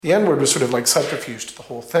The N-word was sort of like subterfuge to the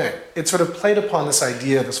whole thing. It sort of played upon this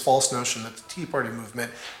idea, this false notion that the Tea Party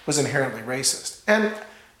movement was inherently racist. And,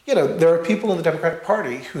 there are people in the Democratic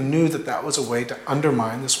Party who knew that that was a way to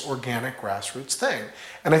undermine this organic grassroots thing.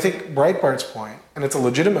 And I think Breitbart's point, and it's a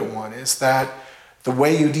legitimate one, is that the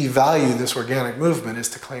way you devalue this organic movement is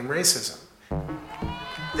to claim racism.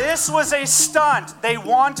 This was a stunt. They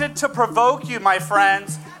wanted to provoke you, my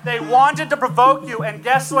friends. They wanted to provoke you, and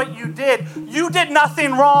guess what you did? You did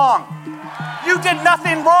nothing wrong. You did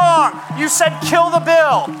nothing wrong. You said kill the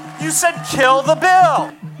bill. You said kill the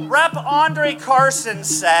bill. Rep. Andre Carson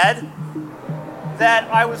said that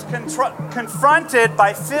I was confronted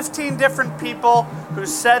by 15 different people who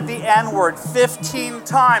said the N-word 15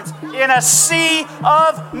 times in a sea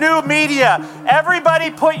of new media.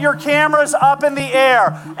 Everybody put your cameras up in the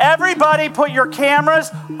air. Everybody put your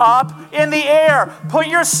cameras up in the air. Put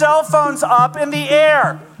your cell phones up in the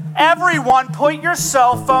air. Everyone put your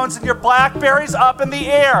cell phones and your Blackberries up in the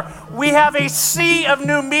air. We have a sea of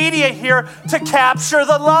new media here to capture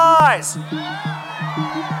the lies.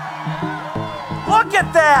 Look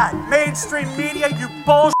at that, mainstream media, you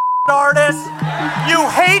bullshit artists. You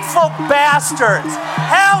hateful bastards.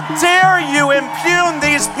 How dare you impugn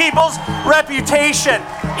these people's reputation?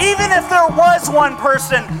 Even if there was one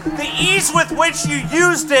person, the ease with which you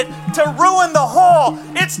used it to ruin the whole,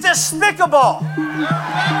 it's despicable.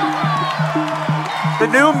 The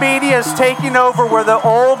new media is taking over where the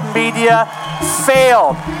old media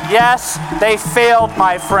failed. Yes, they failed,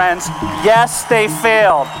 my friends. Yes, they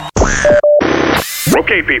failed.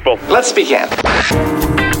 Okay, people, let's begin. 5,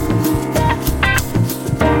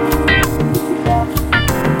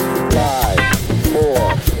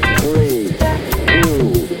 4, 3,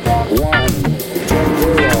 2, 1,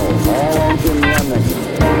 0. All engine running.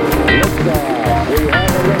 Liftoff.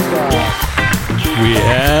 We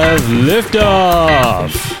have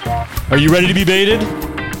liftoff. Are you ready to be baited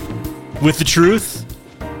with the truth?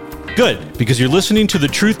 Good, because you're listening to the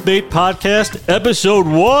Truth Bait Podcast, Episode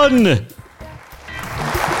 1.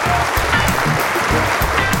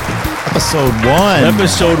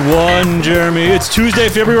 Episode 1, Jeremy. It's Tuesday,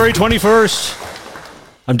 February 21st.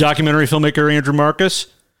 I'm documentary filmmaker Andrew Marcus.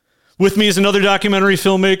 With me is another documentary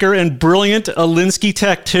filmmaker and brilliant Alinsky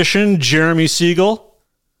tactician, Jeremy Siegel.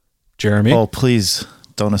 Jeremy? Oh, please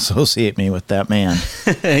don't associate me with that man.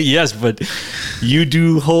 Yes, but you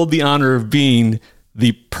do hold the honor of being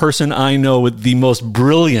the person I know with the most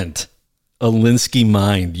brilliant Alinsky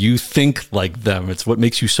mind. You think like them. It's what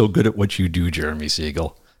makes you so good at what you do, Jeremy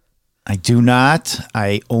Siegel. I do not.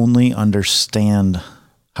 I only understand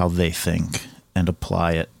how they think and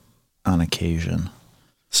apply it on occasion.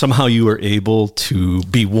 Somehow you are able to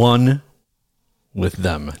be one with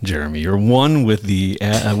them, Jeremy. You're one with the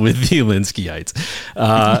Alinskyites.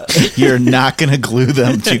 You're not going to glue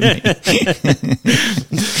them to me.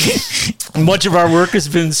 Much of our work has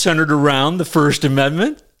been centered around the First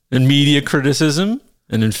Amendment and media criticism,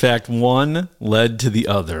 and in fact, one led to the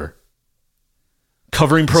other.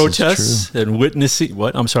 Covering protests and witnessing...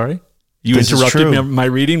 What? I'm sorry? You interrupted my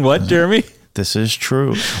reading. What, Jeremy? This is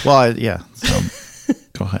true. Well, yeah. So,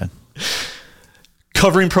 go ahead.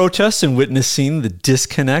 Covering protests and witnessing the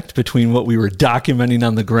disconnect between what we were documenting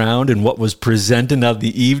on the ground and what was presented on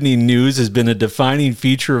the evening news has been a defining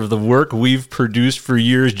feature of the work we've produced for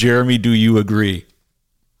years. Jeremy, do you agree?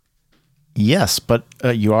 Yes, but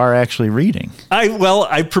you are actually reading.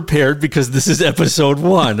 I prepared because this is episode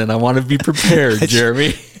 1, and I want to be prepared,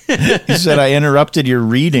 Jeremy. You said I interrupted your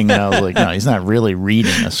reading, and I was like, no, he's not really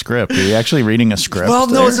reading a script. Are you actually reading a script? Well,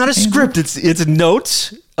 no, it's not a script. It's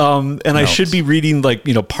notes, and I should be reading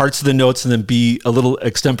parts of the notes and then be a little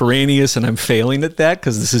extemporaneous, and I'm failing at that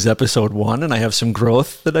because this is episode 1, and I have some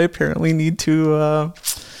growth that I apparently need to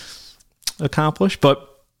accomplish. But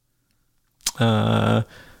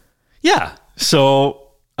yeah, so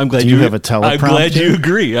I'm glad you have a teleprompter. I'm glad you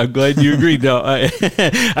agree. No,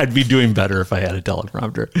 I'd be doing better if I had a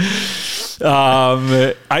teleprompter.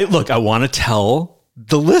 I want to tell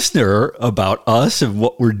the listener about us and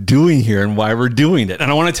what we're doing here and why we're doing it, and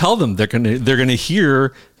I want to tell them they're gonna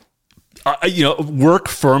hear, work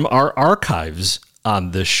from our archives on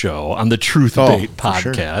this show, on the Truth Bait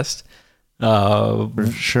podcast.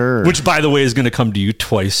 For sure. Which, by the way, is going to come to you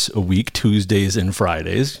twice a week, Tuesdays and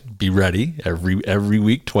Fridays. Be ready every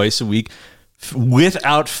week, twice a week,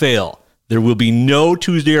 without fail. There will be no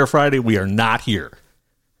Tuesday or Friday. We are not here.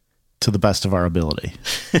 To the best of our ability.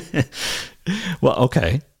 Well,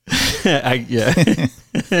 okay.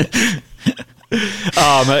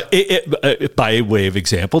 By way of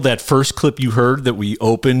example, that first clip you heard that we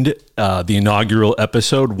opened the inaugural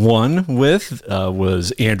episode 1 with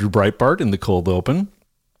was Andrew Breitbart in the cold open.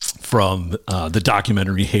 from the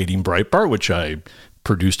documentary Hating Breitbart, which I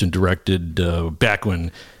produced and directed back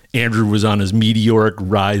when Andrew was on his meteoric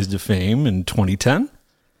rise to fame in 2010.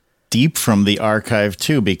 Deep from the archive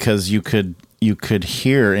too, because you could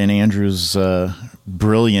hear in Andrew's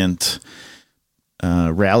brilliant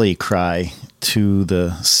rally cry to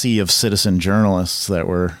the sea of citizen journalists that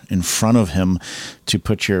were in front of him to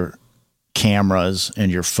put your cameras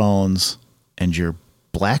and your phones and your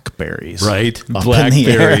Blackberries. Right. Up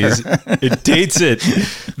Blackberries. in the air. It dates it.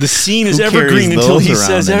 The scene is Who evergreen carries until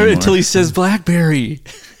those around anymore? he says Blackberry.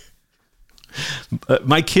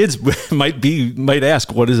 My kids might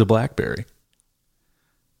ask, what is a Blackberry?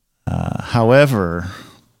 However,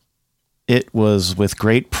 it was with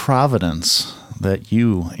great providence that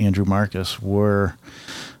you, Andrew Marcus, were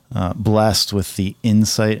blessed with the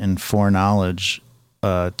insight and foreknowledge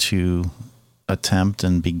to attempt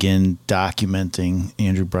and begin documenting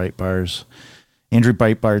Andrew Breitbart's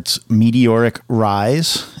meteoric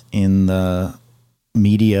rise in the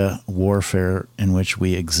media warfare in which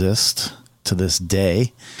we exist to this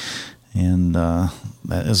day. And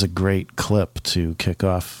that is a great clip to kick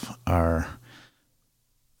off our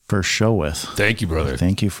first show with. Thank you, brother.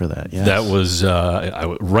 Thank you for that. Yes. That was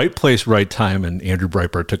right place, right time, and Andrew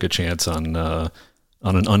Breitbart took a chance on an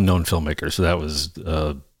unknown filmmaker. So that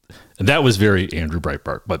was very Andrew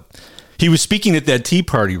Breitbart. But he was speaking at that Tea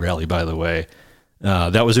Party rally, by the way.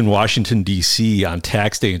 That was in Washington, D.C. on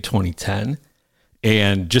Tax Day in 2010.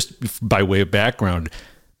 And just by way of background,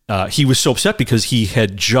 he was so upset because he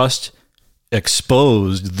had just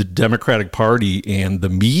exposed the Democratic Party and the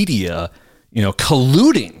media,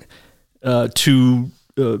 colluding to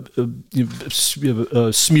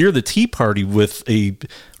smear the Tea Party with a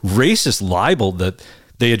racist libel that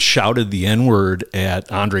they had shouted the N-word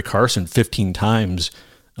at Andre Carson 15 times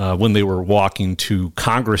when they were walking to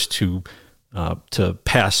Congress to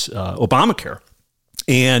pass Obamacare.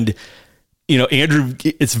 And Andrew,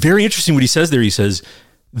 it's very interesting what he says there. He says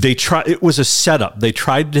it was a setup. They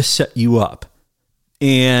tried to set you up.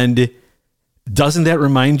 And doesn't that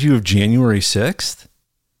remind you of January 6th?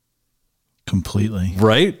 Completely.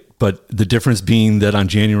 Right? But the difference being that on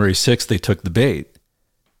January 6th, they took the bait.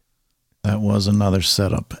 That was another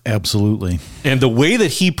setup. Absolutely. And the way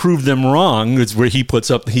that he proved them wrong is where he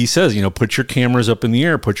says, put your cameras up in the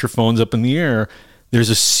air, put your phones up in the air. There's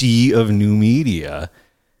a sea of new media.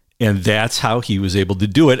 And that's how he was able to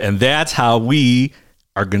do it. And that's how we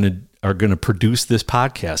are going to produce this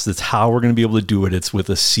podcast. That's how we're going to be able to do it. It's with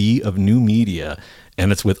a sea of new media,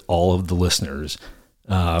 and it's with all of the listeners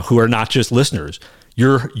who are not just listeners.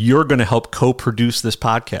 You're going to help co-produce this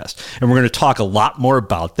podcast. And we're going to talk a lot more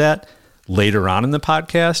about that later on in the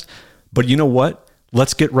podcast. But you know what?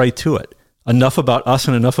 Let's get right to it. Enough about us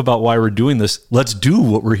and enough about why we're doing this. Let's do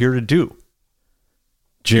what we're here to do.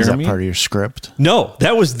 Jeremy? Is that part of your script? No,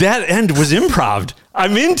 that end was improv.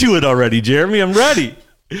 I'm into it already, Jeremy. I'm ready.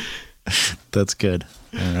 That's good.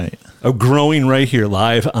 All right. I'm growing right here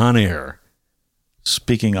live on air.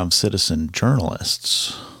 Speaking of citizen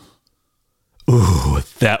journalists. Ooh,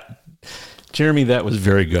 Jeremy, that was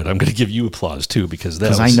very good. I'm going to give you applause too, because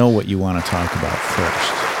I know what you want to talk about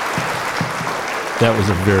first. That was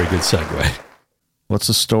a very good segue. What's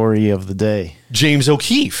the story of the day? James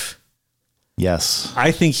O'Keefe. Yes.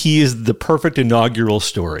 I think he is the perfect inaugural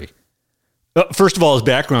story. First of all, his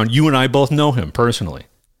background, you and I both know him personally.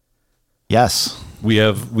 Yes. We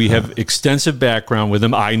have extensive background with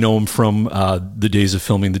him. I know him from the days of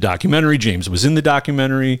filming the documentary. James was in the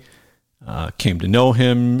documentary, came to know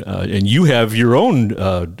him, and you have your own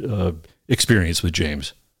experience with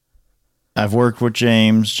James. I've worked with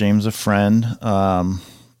James. James, a friend.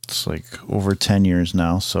 It's like over 10 years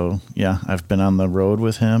now. So, yeah, I've been on the road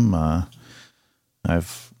with him.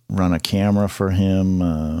 I've run a camera for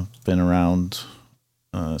him, been around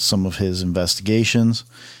some of his investigations,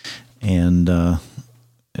 and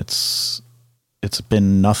it's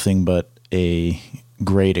been nothing but a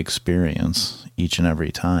great experience each and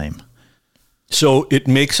every time. So it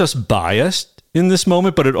makes us biased in this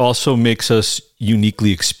moment, but it also makes us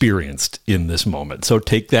uniquely experienced in this moment. So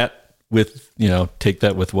take that with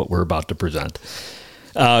what we're about to present.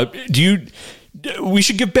 We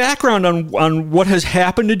should give background on what has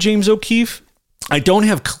happened to James O'Keefe. I don't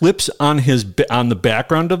have clips on the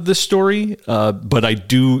background of this story, but I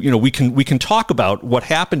do. We can talk about what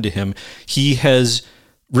happened to him. He has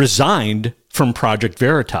resigned from Project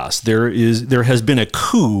Veritas. There has been a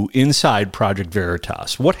coup inside Project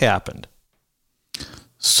Veritas. What happened?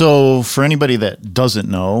 So for anybody that doesn't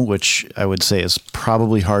know, which I would say is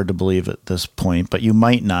probably hard to believe at this point, but you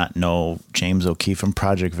might not know James O'Keefe from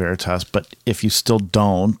Project Veritas. But if you still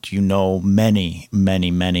don't, you know many,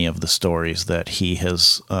 many, many of the stories that he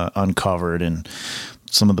has uncovered, and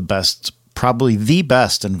some of the best, probably the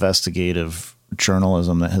best investigative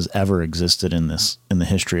journalism that has ever existed in the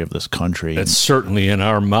history of this country. That's certainly in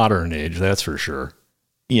our modern age, that's for sure.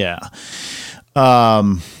 Yeah.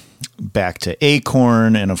 Back to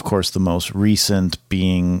Acorn, and of course the most recent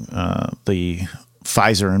being the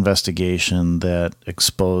Pfizer investigation that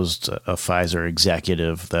exposed a Pfizer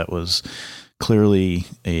executive that was clearly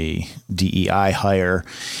a DEI hire,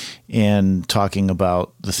 and talking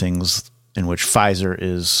about the things in which Pfizer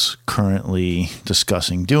is currently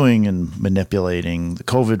discussing doing and manipulating the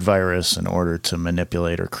COVID virus in order to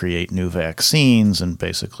manipulate or create new vaccines and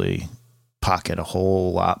basically pocket a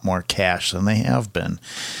whole lot more cash than they have been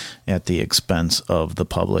at the expense of the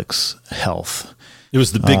public's health. It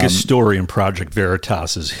was the biggest story in Project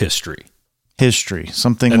Veritas's history.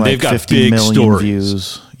 Something and like they've got 50 million stories.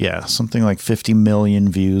 views. Yeah, something like 50 million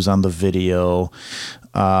views on the video.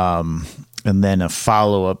 And then a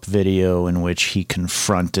follow-up video in which he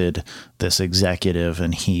confronted this executive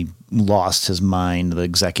and he lost his mind. The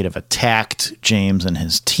executive attacked James and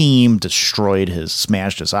his team, smashed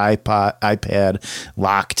his iPad,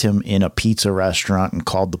 locked him in a pizza restaurant and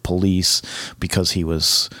called the police because he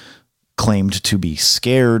was claimed to be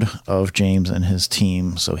scared of James and his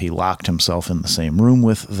team. So he locked himself in the same room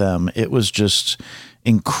with them. It was just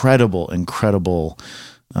incredible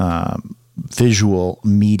visual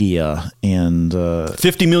media, and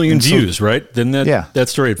 50 million views, right? Then that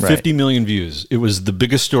story had 50 right. million views. It was the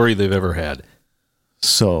biggest story they've ever had.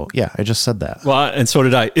 So yeah, I just said that. Well, and so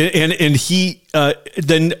did I. And he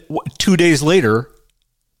then 2 days later,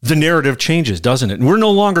 the narrative changes, doesn't it? And we're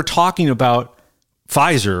no longer talking about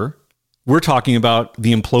Pfizer. We're talking about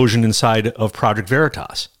the implosion inside of Project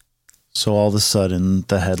Veritas. So all of a sudden,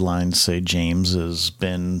 the headlines say James has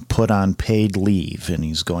been put on paid leave and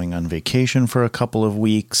he's going on vacation for a couple of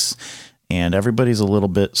weeks. And everybody's a little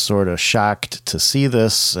bit sort of shocked to see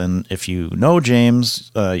this. And if you know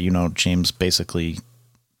James, James basically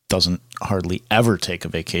doesn't hardly ever take a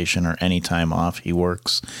vacation or any time off. He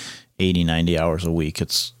works 80, 90 hours a week.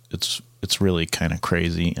 It's really kind of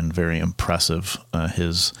crazy and very impressive,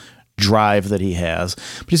 his drive that he has.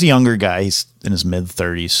 But he's a younger guy. He's in his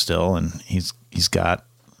mid-30s still, and he's got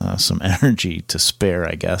some energy to spare,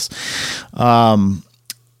 I guess. And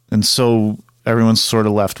so everyone's sort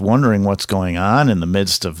of left wondering what's going on. In the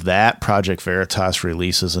midst of that, Project Veritas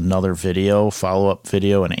releases another video, follow-up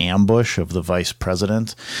video, an ambush of the vice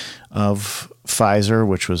president of Pfizer,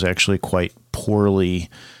 which was actually quite poorly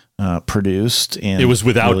produced. And it was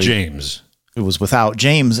without James. It was without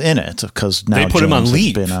James in it because now they put James him on has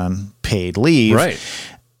leave. Been on paid leave, right?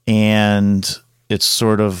 And it's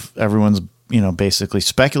sort of everyone's basically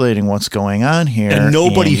speculating what's going on here, and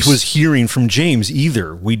nobody was hearing from James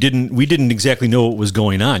either. We didn't exactly know what was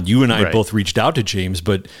going on. You and I both reached out to James,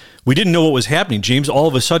 but we didn't know what was happening. James all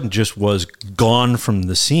of a sudden just was gone from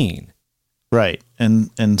the scene, right?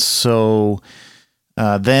 And so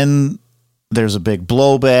then there's a big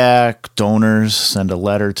blowback. Donors send a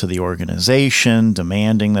letter to the organization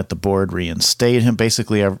demanding that the board reinstate him.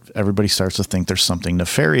 Basically, everybody starts to think there's something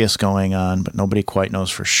nefarious going on, but nobody quite knows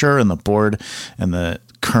for sure. And the board and the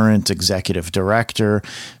current executive director,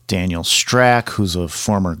 Daniel Strack, who's a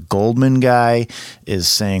former Goldman guy, is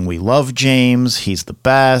saying, we love James. He's the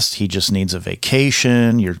best. He just needs a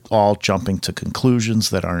vacation. You're all jumping to conclusions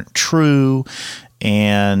that aren't true.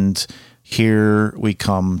 And here we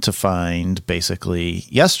come to find basically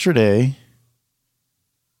yesterday,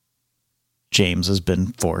 James has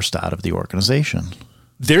been forced out of the organization.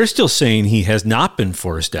 They're still saying he has not been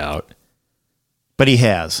forced out. But he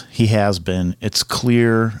has. He has been. It's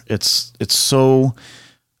clear. It's so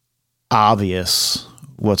obvious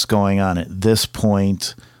what's going on at this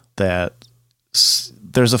point that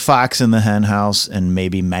there's a fox in the hen house and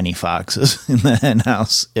maybe many foxes in the hen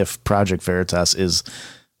house if Project Veritas is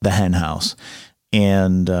the hen house.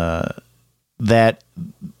 And that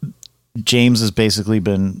James has basically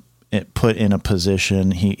been put in a position.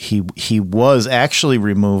 He was actually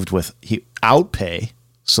removed without pay,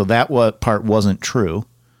 so that part wasn't true.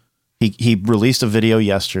 He released a video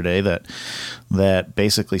yesterday that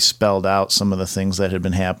basically spelled out some of the things that had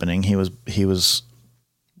been happening. He was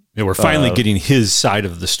Yeah, we're finally getting his side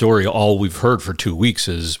of the story. All we've heard for 2 weeks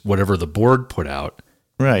is whatever the board put out.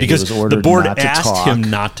 Right. Because the board asked him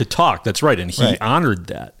not to talk. That's right. And he honored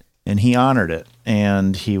that. And he honored it.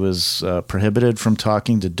 And he was prohibited from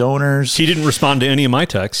talking to donors. He didn't respond to any of my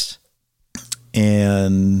texts.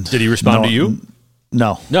 And did he respond to you?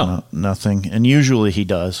 No, nothing. And usually he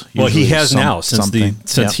does. Well, Usually he has now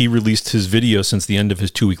since he released his video since the end of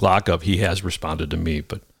his 2-week lockup. He has responded to me,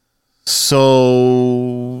 but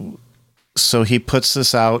so he puts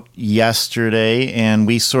this out yesterday, and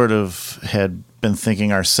we sort of had been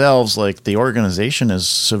thinking ourselves, like, the organization is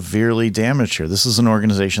severely damaged here. This is an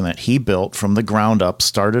organization that he built from the ground up,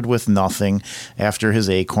 started with nothing after his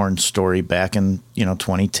Acorn story back in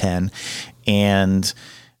 2010, and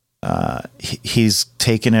he's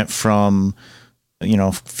taken it from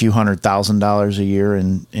a few $100,000 a year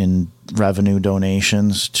in revenue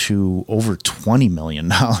donations to over $20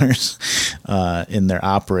 million in their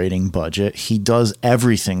operating budget. He does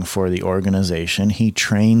everything for the organization. He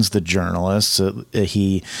trains the journalists.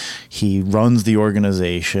 He runs the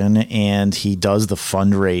organization, and he does the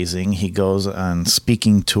fundraising. He goes on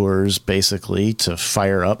speaking tours, basically, to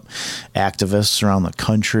fire up activists around the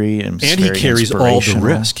country. And he carries all the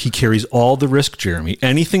risk. He carries all the risk, Jeremy.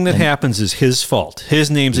 Anything that happens is his fault.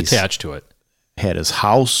 His name's attached to it. Had his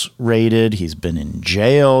house raided. He's been in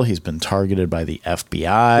jail. He's been targeted by the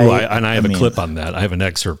FBI. Well, I have a clip on that. I have an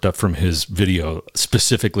excerpt up from his video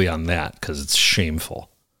specifically on that because it's shameful.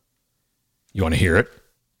 You want to hear it?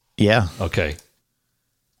 Yeah. Okay.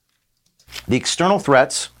 The external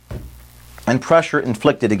threats and pressure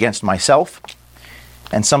inflicted against myself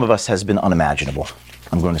and some of us has been unimaginable.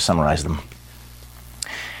 I'm going to summarize them.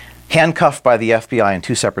 Handcuffed by the FBI on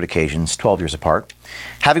 2 separate occasions, 12 years apart,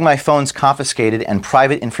 having my phones confiscated and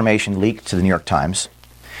private information leaked to the New York Times,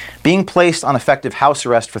 being placed on effective house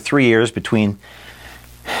arrest for 3 years between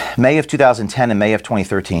May of 2010 and May of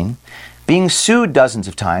 2013, being sued dozens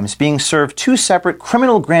of times, being served 2 separate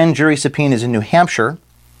criminal grand jury subpoenas in New Hampshire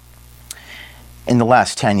in the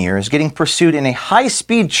last 10 years, getting pursued in a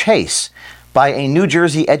high-speed chase by a New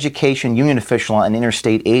Jersey education union official on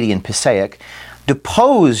Interstate 80 in Passaic,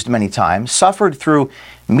 deposed many times, suffered through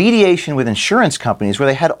mediation with insurance companies where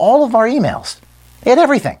they had all of our emails. They had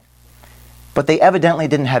everything. But they evidently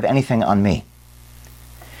didn't have anything on me.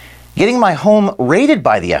 Getting my home raided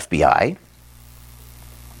by the FBI,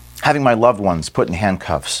 having my loved ones put in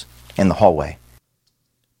handcuffs in the hallway.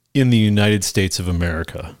 In the United States of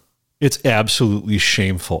America. It's absolutely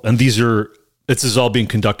shameful. And this is all being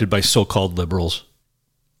conducted by so-called liberals.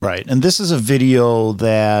 Right. And this is a video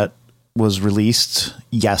that was released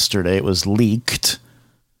yesterday. It was leaked.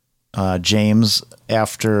 James,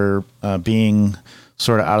 after being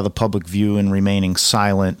sort of out of the public view and remaining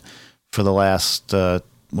silent for the last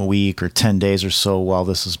week or 10 days or so while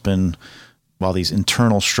these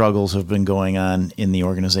internal struggles have been going on in the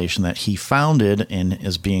organization that he founded and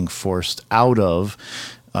is being forced out of,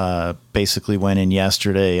 basically went in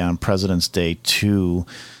yesterday on President's Day to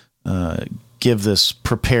give this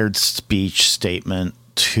prepared speech statement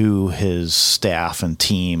to his staff and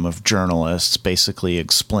team of journalists, basically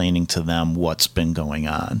explaining to them what's been going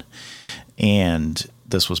on. And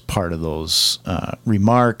this was part of those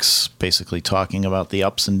remarks, basically talking about the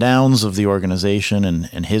ups and downs of the organization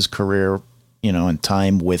and his career, and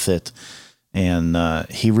time with it. And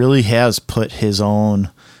he really has put his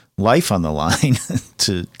own life on the line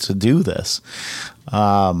to do this.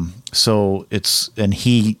 So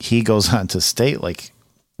he goes on to state, like,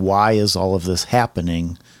 why is all of this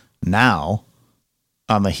happening now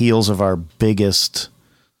on the heels of our biggest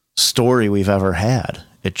story we've ever had?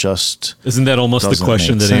 It just isn't that almost the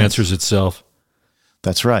question that answers itself?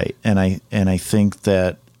 That's right. And I think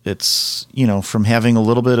that it's, from having a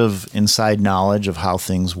little bit of inside knowledge of how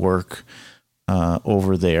things work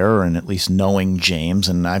over there, and at least knowing James,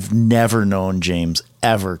 and I've never known James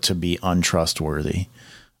ever to be untrustworthy.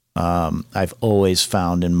 I've always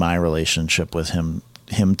found in my relationship with him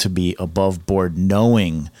to be above board,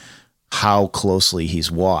 knowing how closely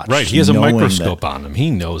he's watched. Right. He has a microscope on him.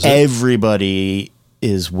 He knows it. Everybody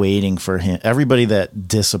is waiting for him. Everybody that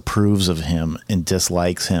disapproves of him and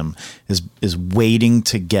dislikes him is waiting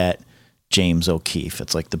to get James O'Keefe.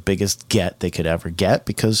 It's like the biggest get they could ever get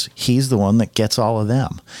because he's the one that gets all of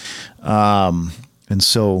them. And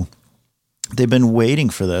so they've been waiting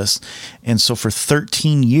for this. And so for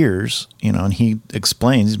 13 years, and he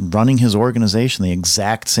explains, he's running his organization the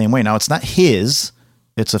exact same way. Now, it's not his.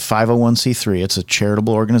 It's a 501c3. It's a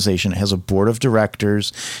charitable organization. It has a board of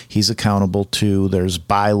directors he's accountable to. There's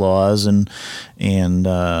bylaws and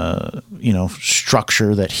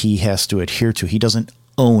structure that he has to adhere to. He doesn't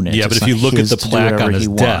own it. Yeah, but if you look at the plaque on his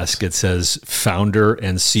desk, it says founder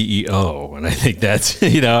and CEO. And I think that's,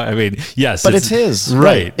 yes. But it's his.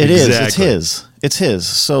 Right. It exactly. is. It's his.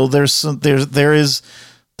 So there's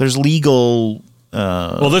legal.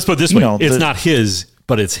 Well, let's put it this way. It's not his,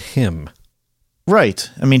 but it's him. Right.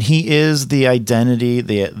 I mean, he is the identity,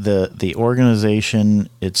 the organization.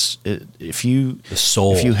 If you The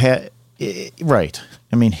soul. If you had right.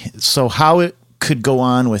 I mean, so how it could go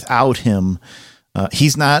on without him?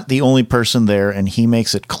 He's not the only person there, and he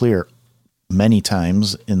makes it clear many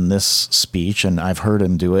times in this speech, and I've heard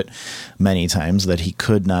him do it many times, that he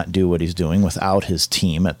could not do what he's doing without his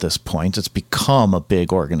team at this point. It's become a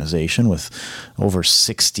big organization with over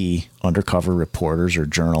 60 undercover reporters or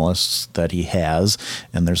journalists that he has,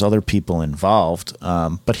 and there's other people involved.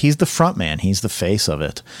 But he's the front man. He's the face of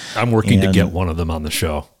it. I'm working to get one of them on the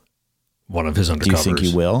show. One of his undercovers. Do you think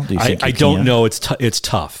he will? Do you think I don't know. It's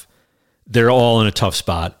tough. They're all in a tough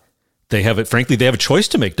spot. They have it. Frankly, they have a choice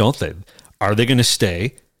to make, don't they? Are they going to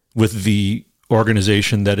stay with the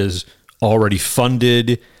organization that is already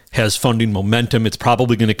funded, has funding momentum? It's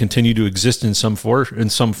probably going to continue to exist in some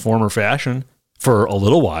form or fashion for a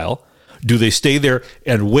little while. Do they stay there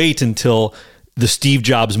and wait until the Steve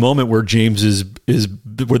Jobs moment where James is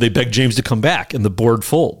where they beg James to come back and the board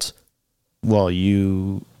folds? Well,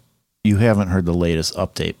 you haven't heard the latest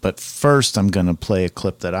update, but first I'm going to play a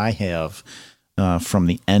clip that I have from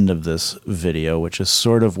the end of this video, which is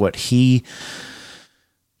sort of what he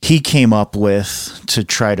came up with to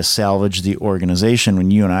try to salvage the organization. When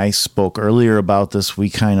you and I spoke earlier about this, we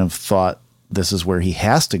kind of thought this is where he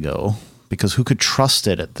has to go, because who could trust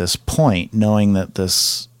it at this point, knowing that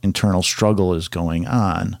this internal struggle is going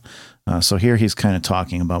on? So here he's kind of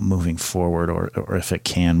talking about moving forward, or if it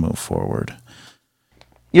can move forward.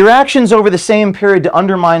 Your actions over the same period to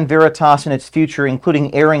undermine Veritas and its future,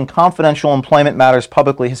 including airing confidential employment matters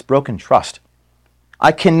publicly, has broken trust.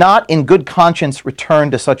 I cannot, in good conscience, return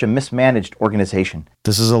to such a mismanaged organization.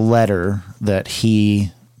 This is a letter that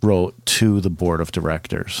he wrote to the board of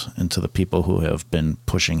directors and to the people who have been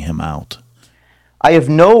pushing him out. I have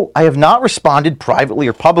not responded privately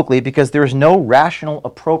or publicly because there is no rational,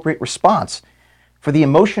 appropriate response for the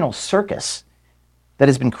emotional circus that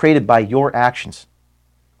has been created by your actions.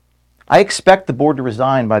 I expect the board to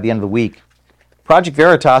resign by the end of the week. Project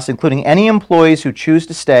Veritas, including any employees who choose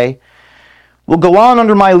to stay, will go on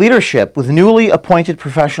under my leadership with newly appointed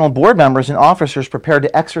professional board members and officers prepared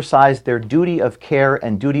to exercise their duty of care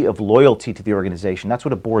and duty of loyalty to the organization. That's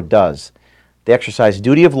what a board does. They exercise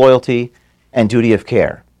duty of loyalty and duty of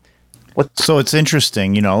care. So it's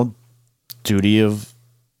interesting, duty of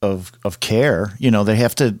care. They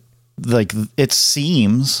have to, it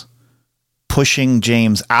seems pushing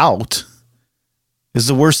James out is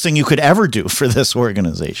the worst thing you could ever do for this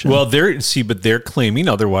organization. Well, they're claiming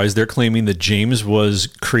otherwise. They're claiming that James was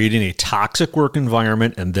creating a toxic work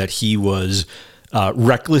environment and that he was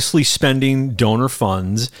recklessly spending donor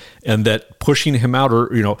funds, and that pushing him out, or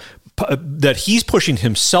that he's pushing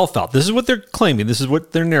himself out. This is what they're claiming. This is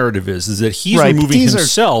what their narrative is that he's removing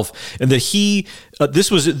himself, and that he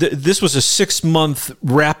this was a 6-month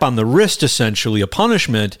rap on the wrist, essentially a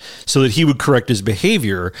punishment, so that he would correct his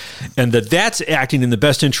behavior, and that's acting in the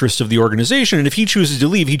best interest of the organization. And if he chooses to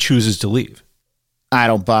leave, he chooses to leave. I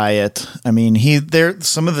don't buy it. I mean,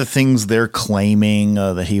 some of the things they're claiming,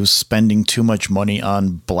 that he was spending too much money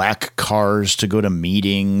on black cars to go to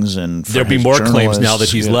meetings, and there'll be more claims now that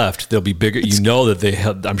he's left. There'll be bigger.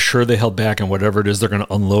 That I'm sure they held back on whatever it is they're going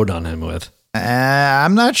to unload on him with.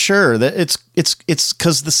 I'm not sure that it's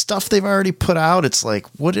because the stuff they've already put out. It's like,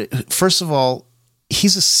 first of all,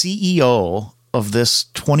 he's a CEO of this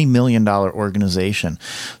 $20 million organization,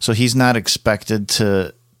 so he's not expected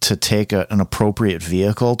to take an appropriate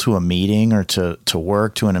vehicle to a meeting, or to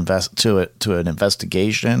work to an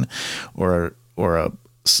investigation, or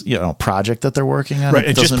a project that they're working on. Right,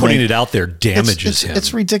 and just putting it out there damages him.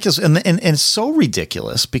 It's ridiculous, and it's so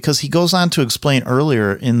ridiculous because he goes on to explain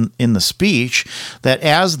earlier in the speech that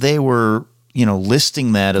as they were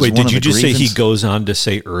listing that as one of the grievances. Wait, did you just say he goes on to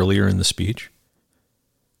say earlier in the speech?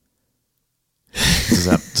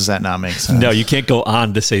 Does that not make sense? No, you can't go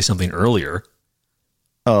on to say something earlier.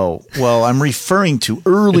 Oh, well, I'm referring to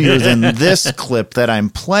earlier than this clip that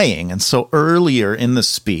I'm playing. And so earlier in the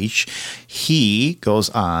speech, he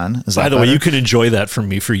goes on. By the way, you can enjoy that from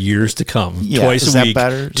me for years to come. Yeah, twice a week,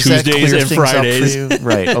 better? Tuesdays and Fridays.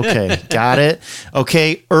 Right, okay, got it.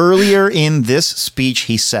 Okay, earlier in this speech,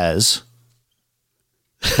 he says...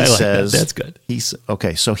 That's good.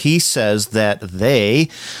 So he says that they...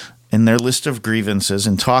 in their list of grievances,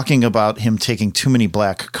 and talking about him taking too many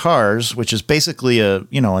black cars, which is basically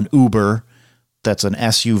an Uber that's an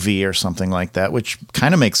SUV or something like that, which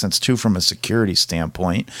kind of makes sense too from a security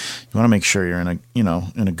standpoint. You want to make sure you're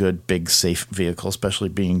in a good, big, safe vehicle, especially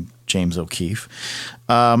being James O'Keefe.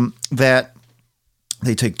 That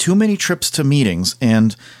they take too many trips to meetings,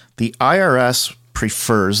 and the IRS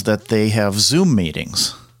prefers that they have Zoom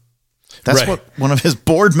meetings. That's Right. what one of his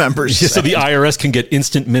board members said. So the IRS can get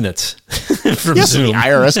instant minutes from Yes, Zoom. the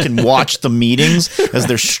IRS can watch the meetings as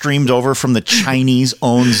they're streamed over from the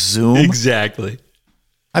Chinese-owned Zoom. Exactly.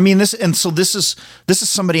 I mean, this is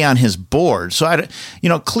somebody on his board. So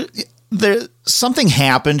something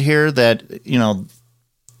happened here that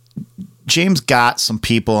James got some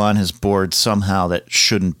people on his board somehow that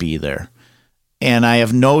shouldn't be there, and I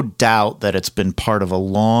have no doubt that it's been part of a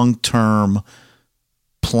long-term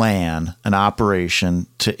plan, an operation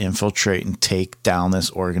to infiltrate and take down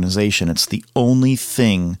this organization. It's the only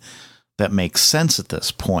thing that makes sense at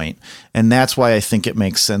this point. And that's why I think it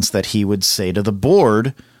makes sense that he would say to the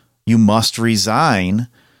board, you must resign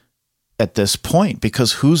at this point,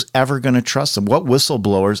 because who's ever going to trust him? What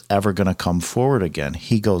whistleblower's ever going to come forward again?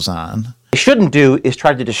 He goes on. They shouldn't do is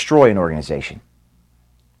try to destroy an organization.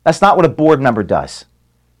 That's not what a board member does.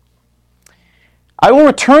 I will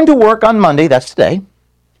return to work on Monday, that's today,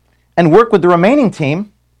 and work with the remaining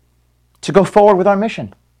team to go forward with our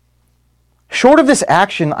mission. Short of this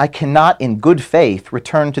action, I cannot, in good faith,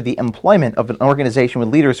 return to the employment of an organization with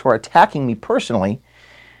leaders who are attacking me personally,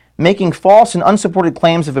 making false and unsupported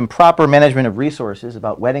claims of improper management of resources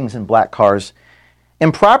about weddings and black cars,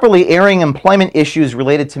 improperly airing employment issues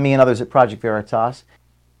related to me and others at Project Veritas.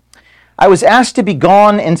 I was asked to be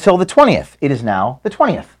gone until the 20th. It is now the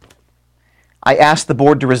 20th. I asked the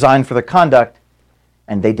board to resign for their conduct,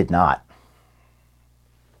 and they did not.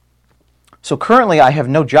 So currently, I have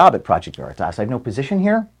no job at Project Veritas. I have no position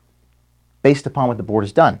here based upon what the board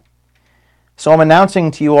has done. So I'm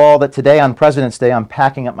announcing to you all that today, on President's Day, I'm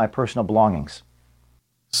packing up my personal belongings.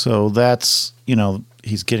 So that's,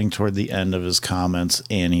 he's getting toward the end of his comments,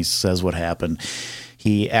 and he says what happened.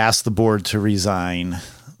 He asked the board to resign.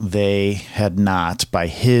 They had not, by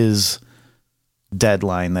his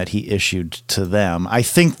deadline that he issued to them. I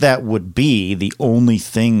think that would be the only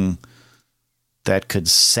thing that could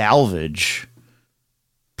salvage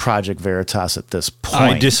Project Veritas at this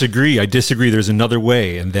point. I disagree. There's another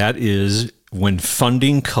way, and that is when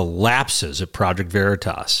funding collapses at Project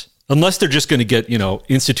Veritas. Unless they're just going to get,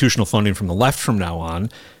 institutional funding from the left from now on,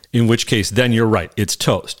 in which case, then you're right, it's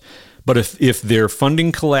toast. But if their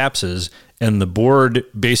funding collapses and the board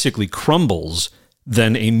basically crumbles,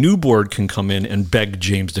 then a new board can come in and beg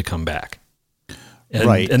James to come back. And,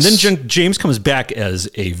 right. And then James comes back as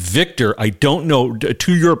a victor. I don't know,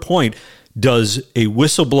 to your point, does a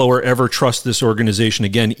whistleblower ever trust this organization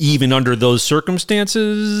again, even under those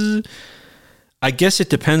circumstances? I guess it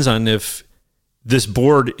depends on if this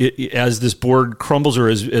board, as this board crumbles or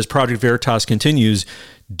as Project Veritas continues,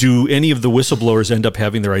 do any of the whistleblowers end up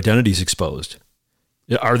having their identities exposed?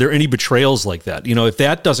 Are there any betrayals like that? If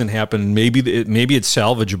that doesn't happen, maybe it's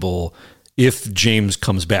salvageable if James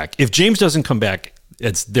comes back. If James doesn't come back,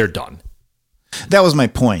 they're done. That was my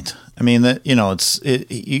point. I mean, that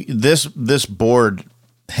this board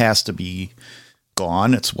has to be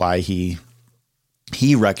gone. It's why he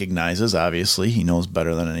recognizes, obviously, he knows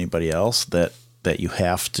better than anybody else that you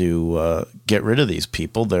have to get rid of these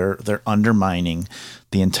people. They're undermining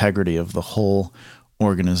the integrity of the whole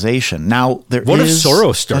organization. Now, what if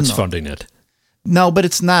Soros starts funding it? No, but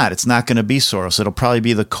it's not. It's not going to be Soros. It'll probably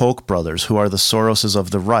be the Koch brothers, who are the Soroses of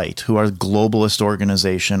the right, who are a globalist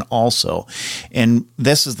organization also. And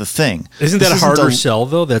this is the thing. Isn't that a harder sell,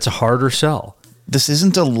 though? That's a harder sell. This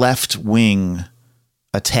isn't a left-wing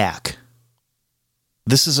attack.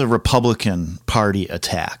 This is a Republican Party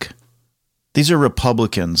attack. These are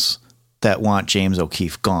Republicans that want James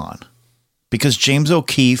O'Keefe gone, because James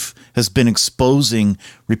O'Keefe has been exposing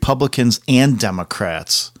Republicans and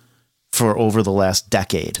Democrats for over the last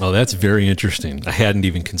decade. Oh, that's very interesting. I hadn't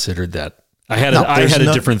even considered that. I had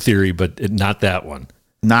a different theory, but not that one.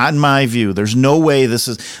 Not in my view. There's no way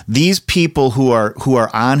these people who are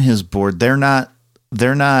on his board, they're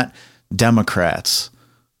not Democrats.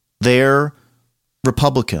 They're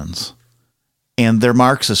Republicans, and they're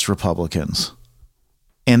Marxist Republicans.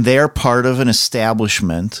 And they're part of an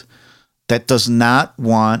establishment that does not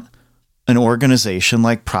want an organization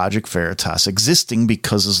like Project Veritas existing,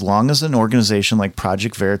 because as long as an organization like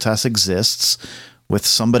Project Veritas exists with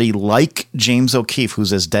somebody like James O'Keefe,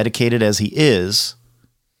 who's as dedicated as he is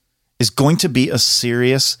going to be a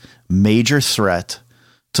serious, major threat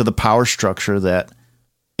to the power structure that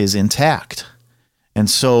is intact. And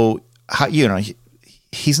so,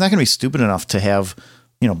 he's not going to be stupid enough to have,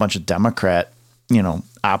 a bunch of Democrat,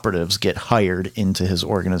 operatives get hired into his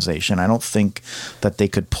organization. I don't think that they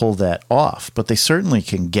could pull that off, but they certainly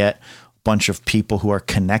can get a bunch of people who are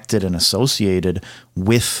connected and associated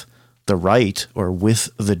with the right or with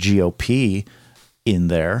the GOP in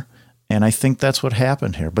there And I think that's what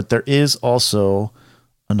happened here. But there is also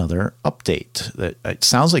another update. That it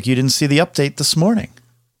sounds like you didn't see the update this morning.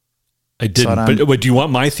 I didn't. But do you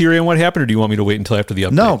want my theory on what happened, or do you want me to wait until after the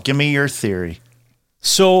update? No, give me your theory.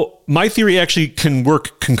 So my theory actually can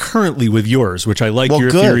work concurrently with yours, which I like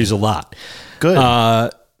your theories a lot. Good.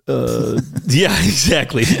 Yeah,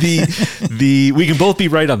 exactly. We can both be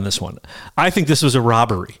right on this one. I think this was a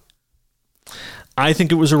robbery. I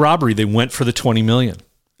think it was a robbery. They went for the 20 million,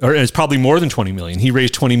 or it's probably more than 20 million. He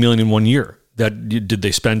raised 20 million in 1 year. Did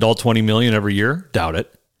they spend all 20 million every year? Doubt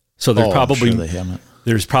it. So there's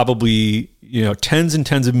there's probably tens and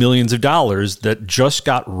tens of millions of dollars that just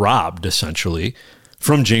got robbed essentially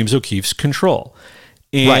from James O'Keefe's control.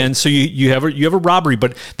 And so you have a robbery,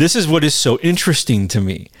 but this is what is so interesting to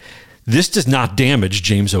me. This does not damage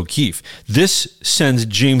James O'Keefe. This sends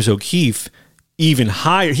James O'Keefe even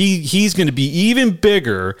higher. He's going to be even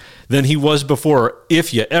bigger than he was before,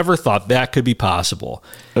 if you ever thought that could be possible.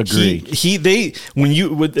 Agreed. He's going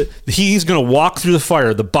to walk through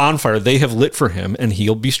the bonfire they have lit for him, and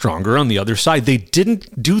he'll be stronger on the other side. They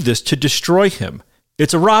didn't do this to destroy him.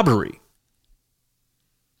 It's a robbery.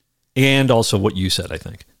 And also what you said, I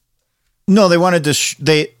think. No, they wanted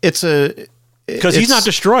to. Because he's not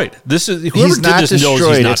destroyed. This is whoever he's did not this destroyed.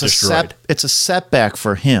 knows he's not it's destroyed. It's a setback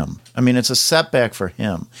for him. I mean, it's a setback for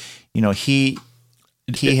him. He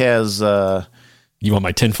has. You want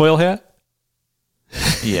my tinfoil hat?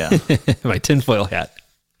 Yeah, my tinfoil hat.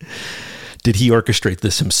 Did he orchestrate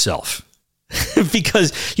this himself?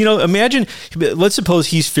 Because imagine. Let's suppose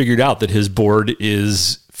he's figured out that his board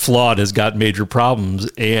is flawed, has got major problems,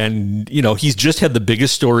 and he's just had the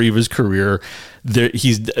biggest story of his career.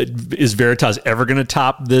 Is Veritas ever going to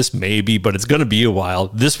top this? Maybe, but it's going to be a while.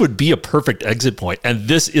 This would be a perfect exit point, and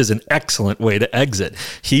this is an excellent way to exit.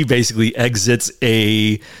 He basically exits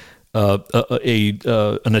an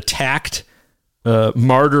attacked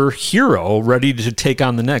martyr hero ready to take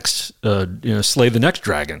on the next slay the next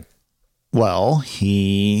dragon. Well,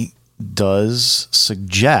 he does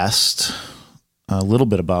suggest a little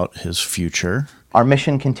bit about his future. Our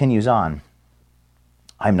mission continues on.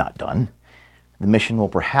 I'm not done. The mission will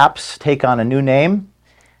perhaps take on a new name,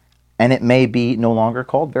 and it may be no longer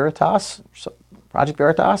called Veritas, Project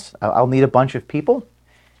Veritas. I'll need a bunch of people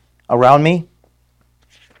around me,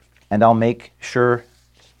 and I'll make sure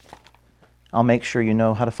you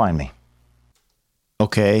know how to find me.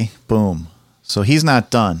 Okay, boom. So he's not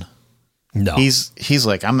done. No, he's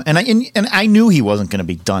like, I knew he wasn't going to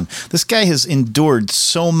be done. This guy has endured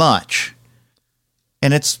so much,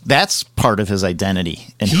 and that's part of his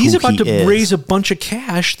identity. And he's about to raise a bunch of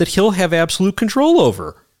cash that he'll have absolute control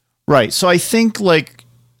over. Right. So I think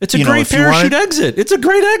it's a great parachute exit. It's a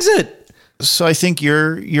great exit. So I think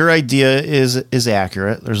your idea is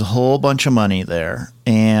accurate. There's a whole bunch of money there,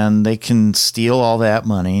 and they can steal all that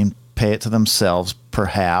money and pay it to themselves,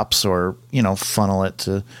 perhaps, or funnel it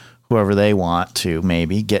to whoever they want to,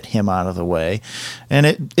 maybe get him out of the way.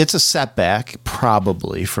 And it's a setback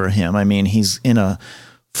probably for him. I mean, he's in a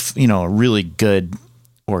really good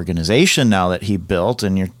organization now that he built,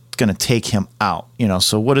 and you're going to take him out,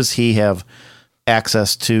 so what does he have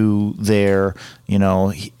access to there?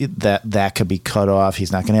 That could be cut off.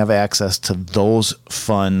 He's not going to have access to those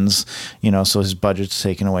funds, so his budget's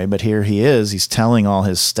taken away. But here he is, he's telling all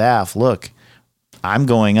his staff, look, I'm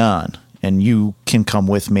going on, and you can come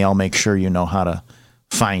with me. I'll make sure you know how to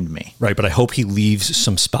find me. Right, but I hope he leaves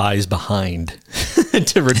some spies behind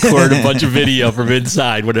to record a bunch of video from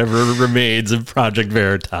inside whatever remains of Project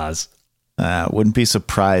Veritas. Wouldn't be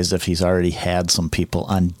surprised if he's already had some people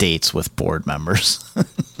on dates with board members.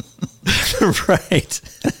 Right.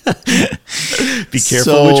 Be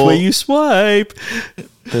careful which way you swipe.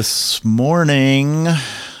 This morning,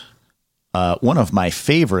 one of my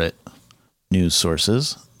favorite news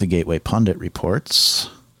sources, the Gateway Pundit, reports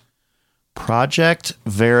Project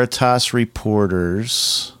Veritas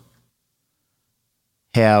reporters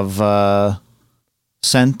have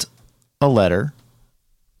sent a letter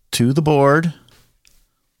to the board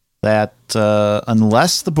that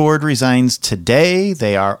unless the board resigns today,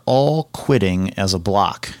 they are all quitting as a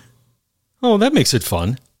block. Oh, that makes it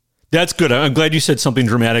fun. That's good. I'm glad you said something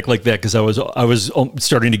dramatic like that, because I was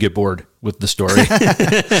starting to get bored with the story.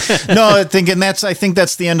 No, I think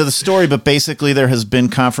that's the end of the story. But basically, there has been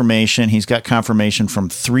confirmation. He's got confirmation from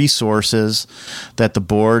 3 sources that the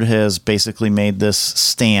board has basically made this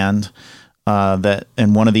stand.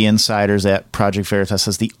 And one of the insiders at Project Veritas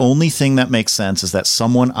says the only thing that makes sense is that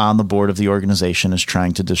someone on the board of the organization is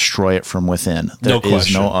trying to destroy it from within. There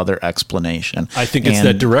is no other explanation. I think it's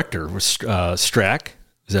that director, Strack.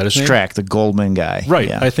 Is that his name? Strack, the Goldman guy. Right.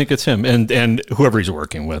 Yeah. I think it's him and whoever he's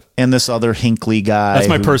working with. And this other Hinckley guy. That's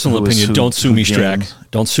my personal opinion. Don't sue me, James.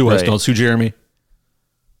 Strack. Don't sue us. Right. Don't sue Jeremy.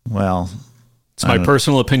 Well, It's my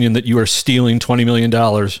personal opinion that you are stealing $20 million.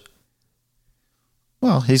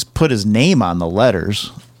 Well, he's put his name on the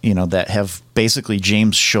letters, that have basically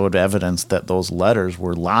James showed evidence that those letters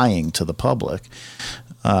were lying to the public.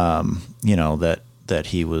 That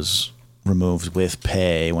he was removed with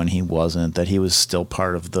pay when he wasn't, that he was still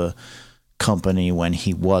part of the company when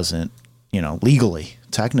he wasn't, legally.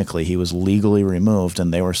 Technically, he was legally removed,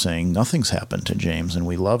 and they were saying nothing's happened to James, and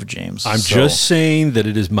we love James. I'm just saying that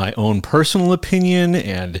it is my own personal opinion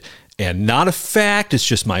and not a fact. It's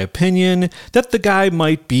just my opinion that the guy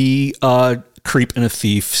might be a creep and a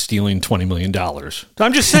thief stealing $20 million.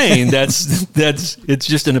 I'm just saying that's it's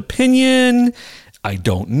just an opinion. I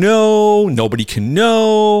don't know. Nobody can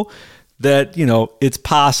know that, it's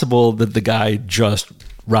possible that the guy just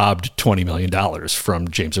robbed $20 million from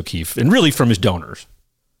James O'Keefe and really from his donors.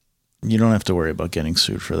 You don't have to worry about getting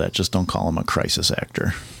sued for that. Just don't call him a crisis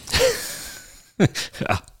actor.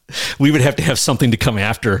 We would have to have something to come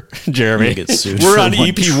after Jeremy. Get sued We're for on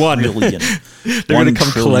EP1. They're going to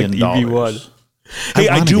come collect EP1. Hey,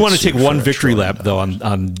 I do want to take one victory lap though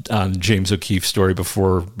on James O'Keefe's story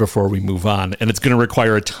before we move on, and it's going to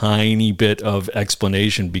require a tiny bit of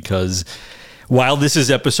explanation because while this is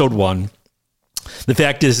episode 1, the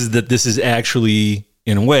fact is that this is actually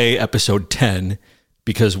in a way episode 10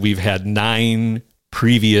 because we've had 9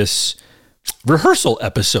 previous rehearsal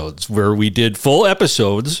episodes where we did full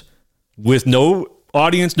episodes with no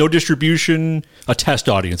audience, no distribution, a test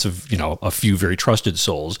audience of a few very trusted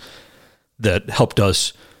souls that helped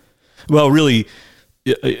us. Well, really,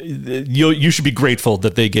 you should be grateful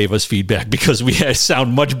that they gave us feedback because we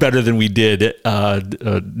sound much better than we did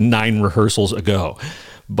 9 rehearsals ago.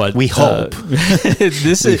 But we hope.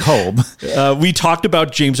 We talked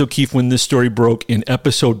about James O'Keefe when this story broke in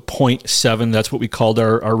episode 0.7. That's what we called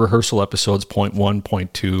our rehearsal episodes, 0.1,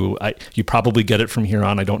 0.2. You probably get it from here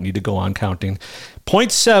on. I don't need to go on counting.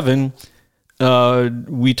 0.7.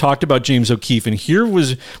 We talked about James O'Keefe, and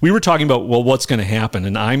we were talking about, what's going to happen?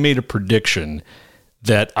 And I made a prediction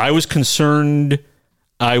that I was concerned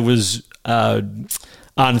I was on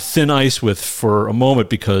thin ice with for a moment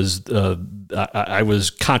because I was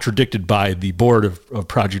contradicted by the board of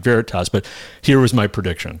Project Veritas. But here was my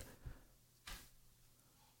prediction.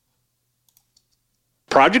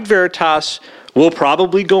 Project Veritas will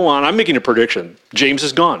probably go on. I'm making a prediction. James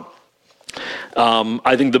is gone.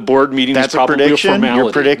 I think the board meeting is probably a formality.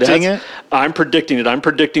 You're predicting it? I'm predicting it. I'm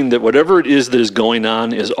predicting that whatever it is that is going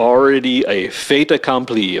on is already a fait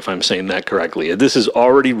accompli, if I'm saying that correctly. This is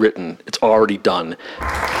already written. It's already done.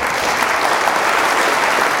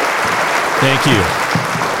 Thank you.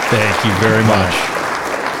 Thank you very much.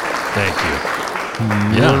 Thank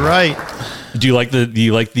you. You're right. Do you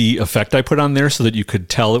like the effect I put on there so that you could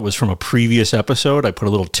tell it was from a previous episode? I put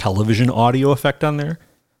a little television audio effect on there.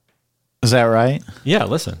 Is that right? Yeah,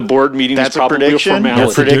 listen. Board meeting is probably a prediction. A formality.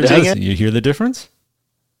 You're predicting it? You hear the difference?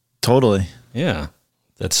 Totally. Yeah.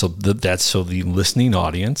 That's so the listening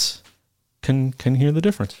audience can hear the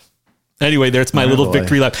difference. Anyway, that's my little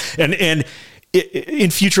victory lap. And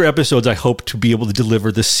in future episodes, I hope to be able to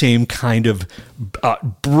deliver the same kind of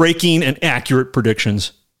breaking and accurate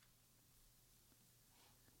predictions.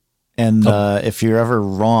 And if you're ever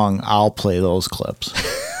wrong, I'll play those clips.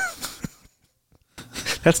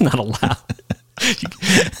 That's not allowed.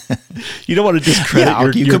 You don't want to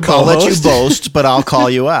discredit your co-host. I'll let you boast, but I'll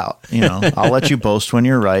call you out. I'll let you boast when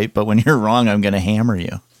you're right, but when you're wrong, I'm going to hammer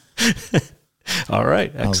you. All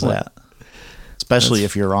right, excellent. How's that? Especially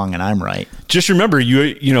if you're wrong and I'm right. Just remember,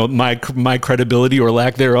 my credibility or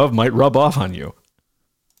lack thereof might rub off on you.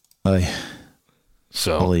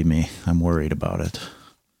 So believe me, I'm worried about it.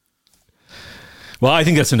 Well, I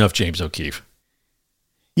think that's enough, James O'Keefe.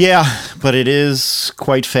 Yeah, but it is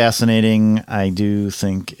quite fascinating. I do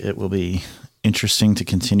think it will be interesting to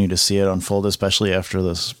continue to see it unfold, especially after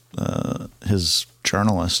this. His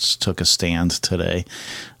journalists took a stand today.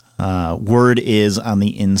 Word is on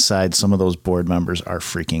the inside, some of those board members are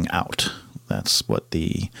freaking out. That's what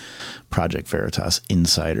the Project Veritas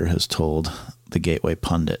insider has told the Gateway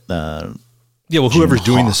Pundit. Whoever's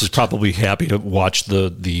doing this is probably happy to watch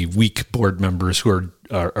the weak board members who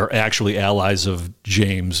are actually allies of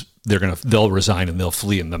James. They'll resign and they'll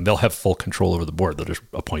flee, and then they'll have full control over the board. They'll just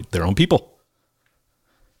appoint their own people.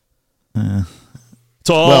 It's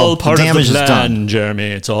all part of the plan,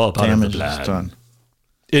 Jeremy. It's all part of the plan. Done.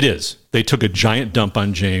 It is. They took a giant dump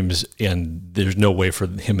on James, and there's no way for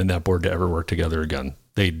him and that board to ever work together again.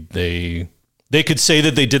 They could say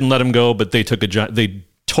that they didn't let him go, but they took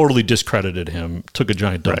totally discredited him, took a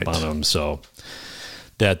giant dump on him. So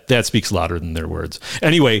that speaks louder than their words.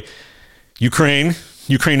 Anyway, Ukraine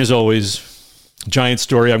is always giant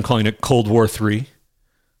story. I'm calling it Cold War 3.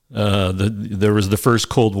 There was the first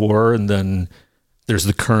Cold War, and then there's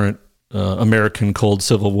the current American Cold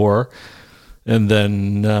Civil War, and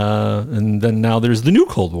then now there's the new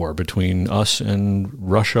Cold War between us and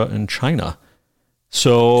Russia and China.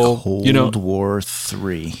 So Cold War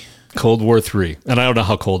 3. Cold War 3, and I don't know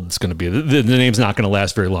how cold it's going to be. The name's not going to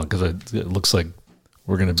last very long because it looks like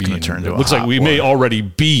we're going to be. It looks like we may already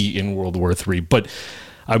be in World War 3. But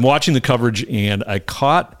I'm watching the coverage, and I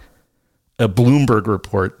caught a Bloomberg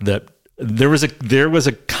report that there was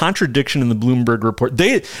a contradiction in the Bloomberg report.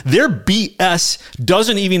 Their BS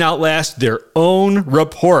doesn't even outlast their own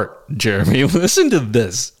report. Jeremy, listen to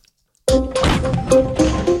this.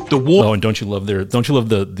 The war. Oh, and don't you love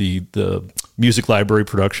the music library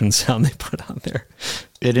production sound they put on there?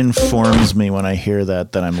 It informs me when I hear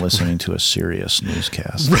that I'm listening to a serious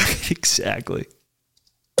newscast. Right, exactly.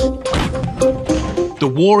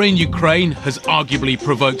 The war in Ukraine has arguably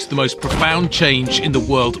provoked the most profound change in the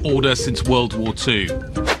world order since World War II,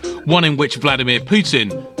 one in which Vladimir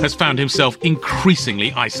Putin has found himself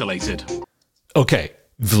increasingly isolated. Okay,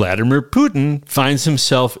 Vladimir Putin finds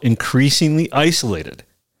himself increasingly isolated.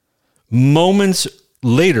 Moments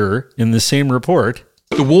later in the same report,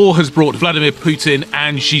 the war has brought Vladimir Putin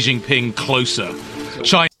and Xi Jinping closer.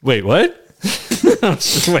 Wait, what?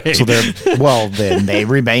 Wait. So then they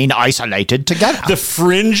remain isolated together. The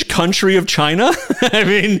fringe country of China? I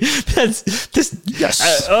mean, that's this.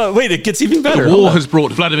 Yes. Wait, it gets even better. The war has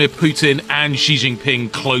brought Vladimir Putin and Xi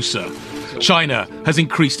Jinping closer. China has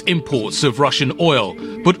increased imports of Russian oil,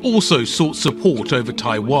 but also sought support over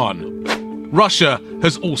Taiwan. Russia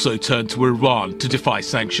has also turned to Iran to defy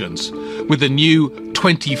sanctions, with a new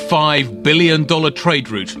 $25 billion trade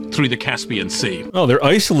route through the Caspian Sea. Oh, they're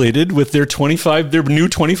isolated with their new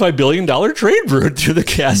 $25 billion trade route through the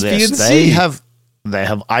Caspian Sea. They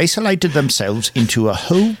have isolated themselves into a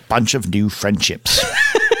whole bunch of new friendships.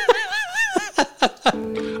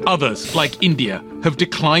 Others, like India, have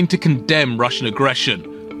declined to condemn Russian aggression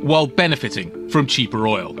while benefiting from cheaper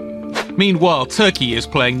oil. Meanwhile, Turkey is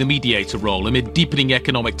playing the mediator role amid deepening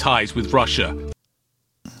economic ties with Russia.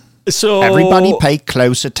 So everybody pay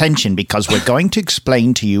close attention because we're going to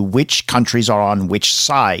explain to you which countries are on which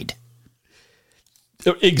side.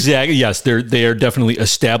 Exactly. Yes, they are definitely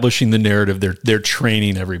establishing the narrative. They're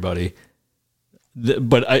training everybody.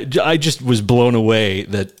 But I just was blown away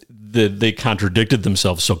that they contradicted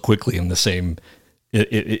themselves so quickly in the same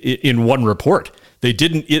in one report. They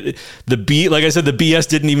didn't. Like I said, the BS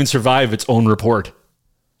didn't even survive its own report.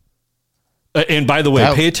 And by the way,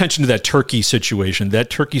 pay attention to that Turkey situation.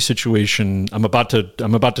 That Turkey situation. I'm about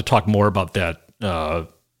to talk more about that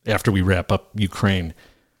after we wrap up Ukraine,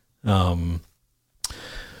 because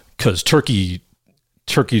Turkey's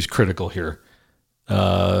critical here.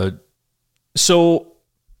 So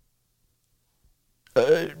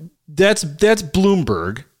that's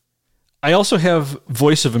Bloomberg. I also have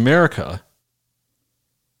Voice of America.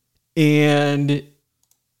 And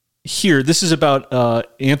here, this is about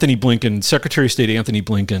Anthony Blinken, Secretary of State Anthony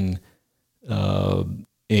Blinken,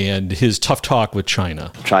 and his tough talk with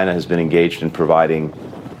China. China has been engaged in providing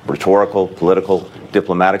rhetorical, political,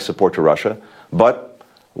 diplomatic support to Russia, but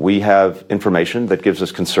we have information that gives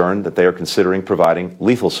us concern that they are considering providing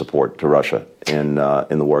lethal support to Russia in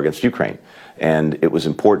the war against Ukraine. And it was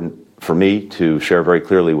important for me to share very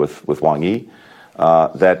clearly with Wang Yi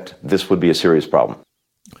that this would be a serious problem.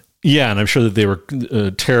 Yeah, and I'm sure that they were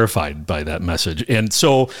terrified by that message. And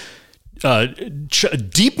so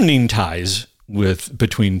deepening ties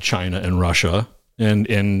between China and Russia,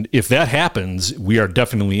 and if that happens, we are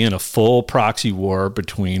definitely in a full proxy war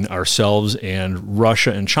between ourselves and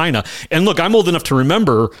Russia and China. And look, I'm old enough to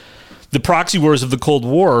remember the proxy wars of the Cold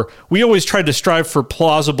War. We always tried to strive for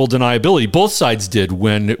plausible deniability. Both sides did.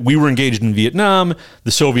 When we were engaged in Vietnam,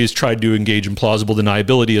 the Soviets tried to engage in plausible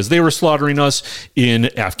deniability as they were slaughtering us. In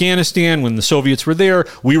Afghanistan, when the Soviets were there,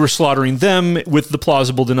 we were slaughtering them with the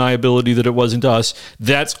plausible deniability that it wasn't us.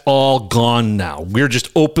 That's all gone now. We're just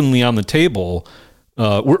openly on the table.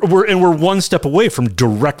 We're one step away from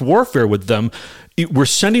direct warfare with them. We're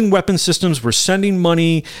sending weapon systems, we're sending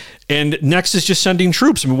money, and next is just sending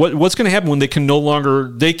troops. I mean, what's going to happen when they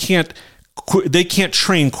can't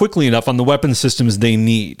train quickly enough on the weapon systems they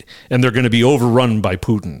need, and they're going to be overrun by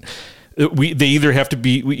Putin? Either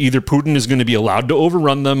Putin is going to be allowed to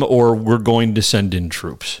overrun them, or we're going to send in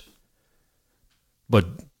troops. But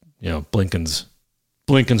Blinken's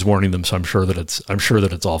warning them, so I'm sure that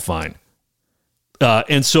it's all fine.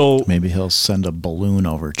 And so maybe he'll send a balloon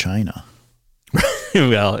over China.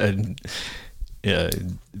 Well, and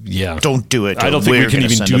yeah, don't do it. I don't think we can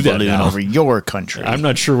even do that now. Over your country. I'm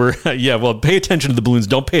not sure we're. Yeah, well, pay attention to the balloons.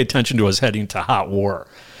 Don't pay attention to us heading to hot war.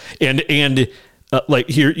 And like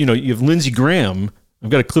here, you have Lindsey Graham. I've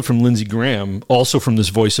got a clip from Lindsey Graham, also from this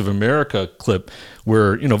Voice of America clip,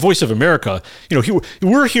 where Voice of America.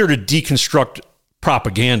 We're here to deconstruct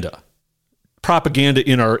propaganda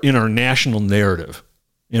in our national narrative.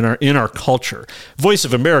 In our culture, Voice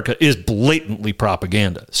of America is blatantly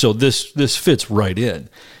propaganda. So this fits right in,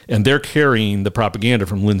 and they're carrying the propaganda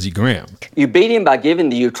from Lindsey Graham. You beat him by giving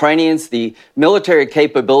the Ukrainians the military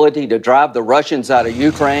capability to drive the Russians out of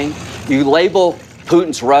Ukraine. You label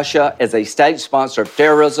Putin's Russia as a state sponsor of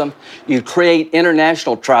terrorism. You create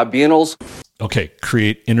international tribunals. Okay,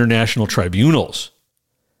 create international tribunals.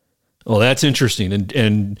 Well, that's interesting,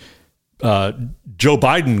 and Joe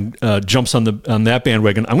Biden jumps on that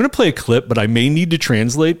bandwagon. I'm going to play a clip, but I may need to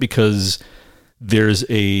translate because there's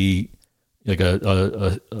a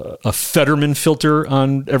Fetterman filter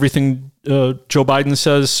on everything Joe Biden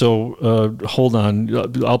says. So hold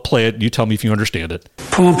on, I'll play it. You tell me if you understand it.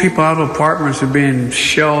 Pulling people out of apartments and being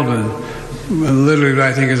shelled and literally,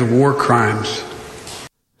 I think, is war crimes.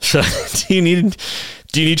 So, do you need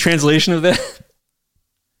translation of that?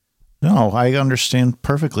 No, I understand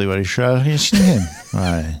perfectly what he's saying.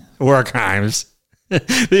 Right. War crimes.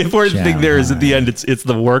 The important thing there is at the end, it's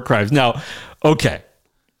the war crimes. Now, okay.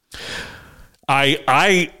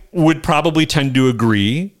 I would probably tend to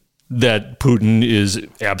agree that Putin is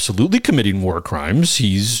absolutely committing war crimes.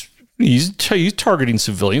 He's targeting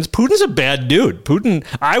civilians. Putin's a bad dude.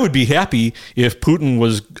 I would be happy if Putin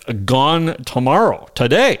was gone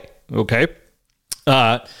today. Okay.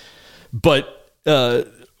 But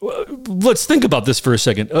let's think about this for a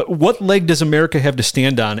second. What leg does America have to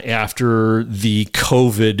stand on after the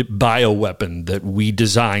COVID bioweapon that we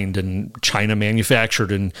designed and China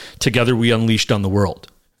manufactured and together we unleashed on the world?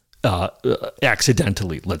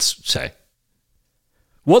 Accidentally, let's say.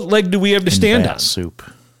 What leg do we have to stand on? Soup.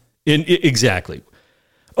 Exactly.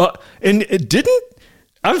 I'm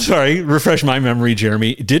sorry, refresh my memory,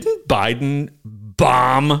 Jeremy. Didn't Biden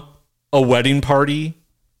bomb a wedding party,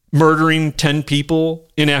 murdering 10 people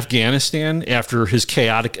in Afghanistan after his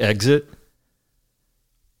chaotic exit?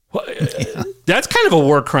 Yeah. That's kind of a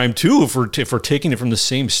war crime too, if we're taking it from the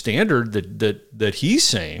same standard that he's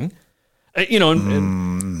saying.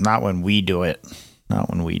 Not when we do it. Not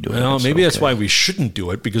when we do it. Well, maybe that's why we shouldn't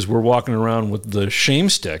do it, because we're walking around with the shame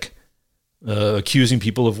stick, accusing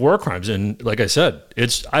people of war crimes. And like I said,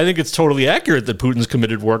 I think it's totally accurate that Putin's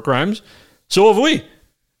committed war crimes. So have we.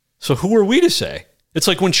 So who are we to say? It's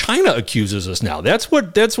like when China accuses us now. That's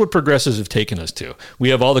what progressives have taken us to. We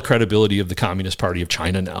have all the credibility of the Communist Party of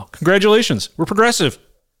China now. Congratulations. We're progressive.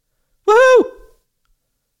 Woohoo!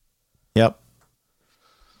 Yep.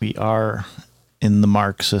 We are in the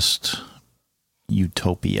Marxist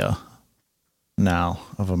utopia now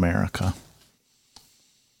of America.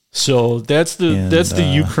 So that's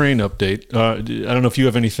the Ukraine update. I don't know if you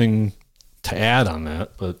have anything to add on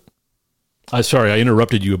that, but sorry, I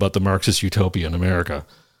interrupted you about the Marxist utopia in America.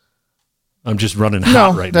 I'm just running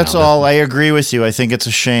hot right now. That's all. I agree with you. I think it's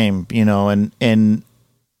a shame, and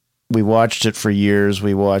we watched it for years.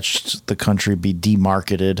 We watched the country be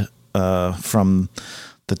demarketed from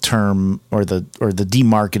the term or the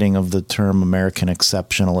demarketing of the term American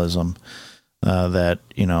exceptionalism. That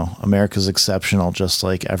America's exceptional, just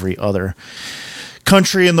like every other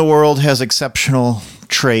country in the world has exceptional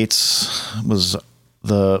traits. It was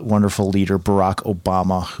the wonderful leader Barack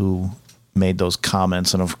Obama who made those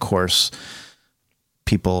comments, and of course,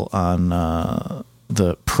 people on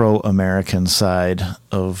the pro-American side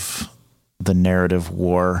of the narrative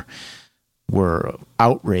war were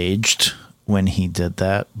outraged when he did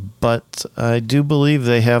that. But I do believe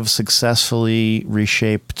they have successfully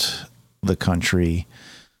reshaped the country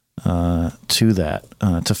to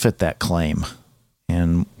fit that claim.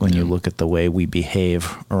 And when you look at the way we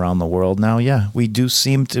behave around the world now, we do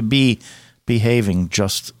seem to be behaving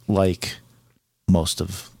just like most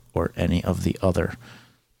of or any of the other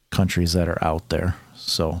countries that are out there.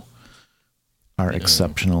 So our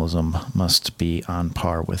exceptionalism must be on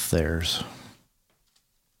par with theirs.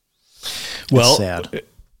 Well, it's sad.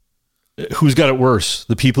 Who's got it worse,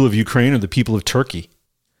 the people of Ukraine or the people of Turkey?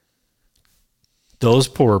 Those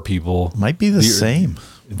poor people might be the same.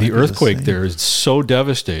 The earthquake there is so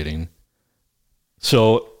devastating.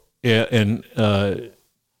 So, and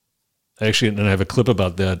actually, and I have a clip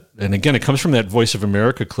about that. And again, it comes from that Voice of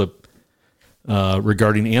America clip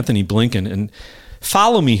regarding Anthony Blinken. And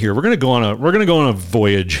follow me here. We're going to go on a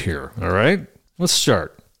voyage here. All right, Let's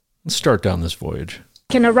start down this voyage.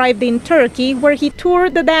 Arrived in Turkey, where he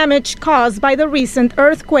toured the damage caused by the recent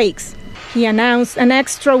earthquakes. He announced an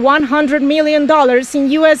extra $100 million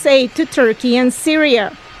in U.S. aid to Turkey and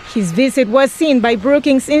Syria. His visit was seen by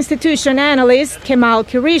Brookings Institution analyst Kemal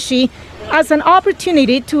Kirishi as an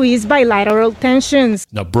opportunity to ease bilateral tensions.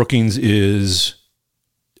 Now, Brookings is,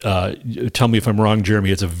 tell me if I'm wrong, Jeremy,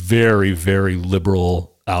 it's a very, very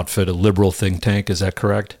liberal outfit, a liberal think tank. Is that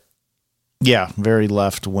correct? Yeah, very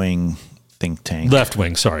left-wing think tank.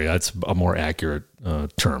 Left-wing, sorry. That's a more accurate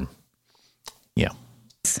term. Yeah.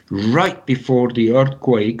 Right before the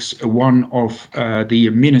earthquakes, one of the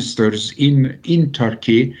ministers in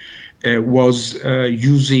Turkey was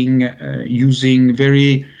using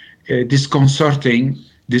very disconcerting,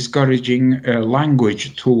 discouraging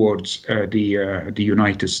language towards the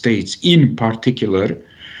United States. In particular,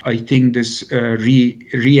 I think this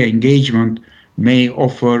re-engagement may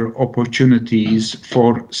offer opportunities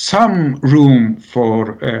for some room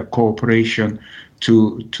for cooperation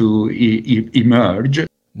to emerge.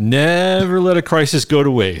 Never let a crisis go to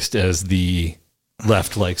waste, as the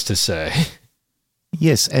left likes to say.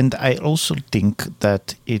 Yes, and I also think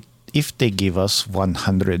that if they give us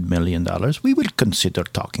 $100 million, we will consider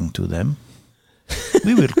talking to them.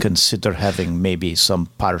 We will consider having maybe some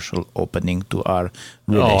partial opening to our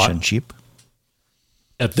relationship.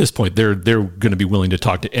 At this point, they're going to be willing to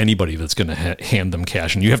talk to anybody that's going to hand them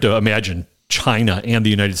cash. And you have to imagine China and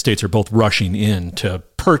the United States are both rushing in to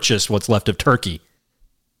purchase what's left of Turkey.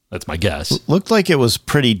 That's my guess. Looked like it was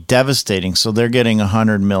pretty devastating. So they're getting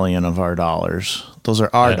 $100 million of our dollars. Those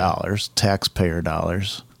are our dollars, taxpayer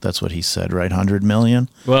dollars. That's what he said, right? $100 million?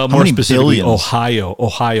 Well, more specifically,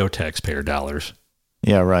 Ohio taxpayer dollars.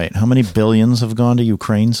 Yeah, right. How many billions have gone to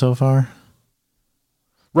Ukraine so far?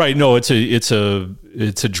 Right. No, it's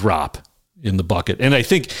a drop in the bucket. And I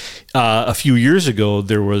think a few years ago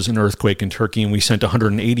there was an earthquake in Turkey, and we sent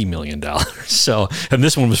 $180 million. So, and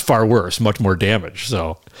this one was far worse, much more damage.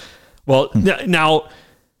 So, well, now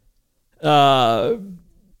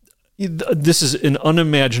this is an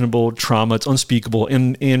unimaginable trauma. It's unspeakable,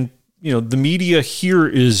 and you know, the media here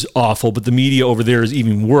is awful, but the media over there is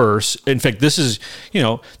even worse. In fact, this is, you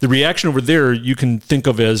know, the reaction over there you can think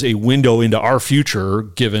of as a window into our future,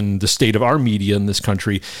 given the state of our media in this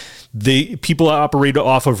country. People operate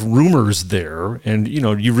off of rumors there, and, you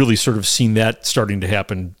know, you've really sort of seen that starting to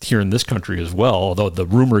happen here in this country as well, although the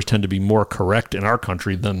rumors tend to be more correct in our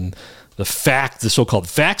country than the so-called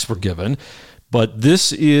facts were given. But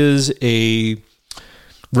this is a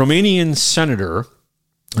Romanian senator,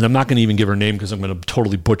 and I'm not going to even give her name because I'm going to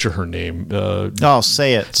totally butcher her name.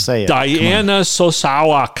 Say it. Diana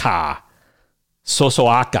Sosoaca.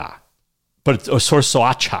 But it's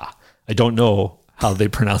Sorsoacha. I don't know how they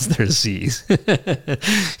pronounce their Z's.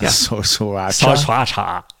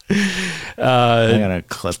 Sorsoacha. I'm going to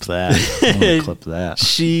clip that.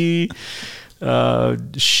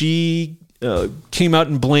 She came out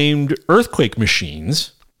and blamed earthquake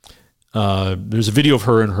machines. There's a video of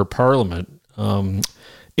her in her parliament.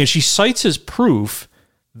 And she cites as proof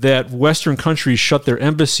that Western countries shut their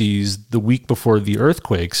embassies the week before the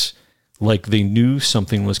earthquakes, like they knew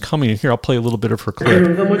something was coming. And here, I'll play a little bit of her clip.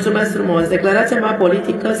 And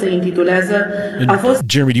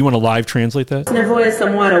Jeremy, do you want to live translate that?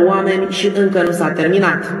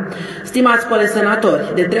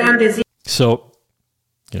 So,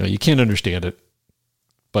 you know, you can't understand it,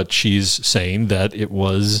 but she's saying that it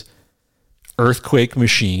was earthquake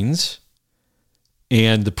machines.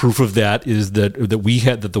 And the proof of that is that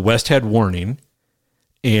the West had warning,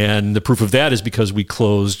 and the proof of that is because we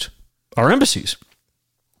closed our embassies.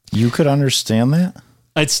 You could understand that?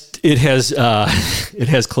 It has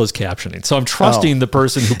closed captioning, so I'm trusting the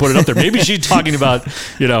person who put it up there. Maybe she's talking about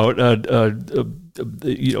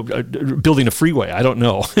building a freeway. I don't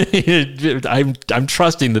know. I'm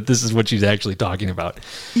trusting that this is what she's actually talking about.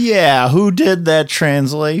 Yeah, who did that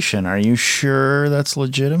translation? Are you sure that's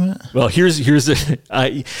legitimate? Well, there's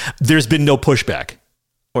been no pushback.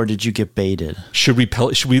 Or did you get baited? Should we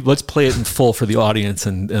let's play it in full for the audience,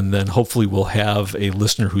 and then hopefully we'll have a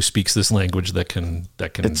listener who speaks this language that can.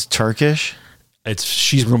 It's Turkish?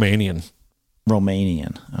 She's Romanian.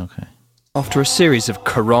 Okay. After a series of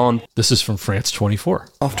Quran... This is from France 24.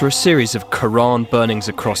 After a series of Quran burnings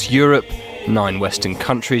across Europe, 9 Western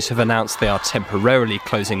countries have announced they are temporarily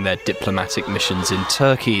closing their diplomatic missions in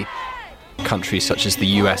Turkey. Countries such as the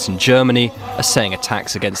US and Germany are saying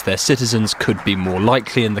attacks against their citizens could be more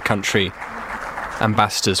likely in the country.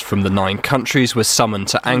 Ambassadors from the 9 countries were summoned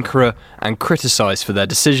to Ankara and criticised for their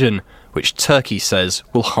decision, which Turkey says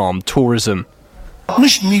will harm tourism.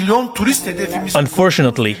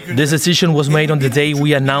 Unfortunately, this decision was made on the day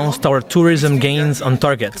we announced our tourism gains on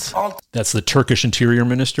targets. That's the Turkish interior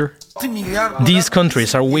minister. These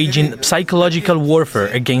countries are waging psychological warfare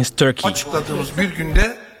against Turkey.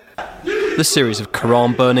 The series of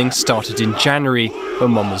Quran burnings started in January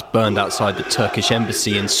when one was burned outside the Turkish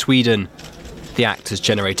embassy in Sweden. The act has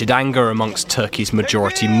generated anger amongst Turkey's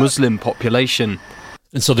majority Muslim population.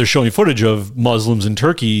 And so they're showing footage of Muslims in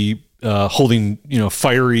Turkey holding,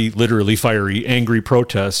 literally fiery, angry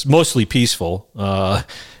protests, mostly peaceful.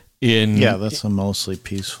 That's a mostly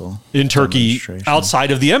peaceful in Turkey,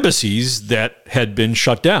 outside of the embassies that had been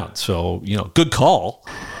shut down. So, good call.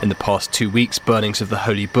 In the past 2 weeks, burnings of the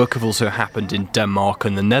Holy Book have also happened in Denmark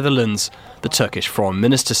and the Netherlands. The Turkish foreign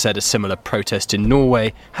minister said a similar protest in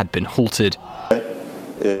Norway had been halted.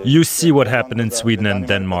 You see what happened in Sweden and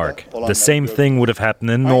Denmark. The same thing would have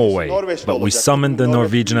happened in Norway, but we summoned the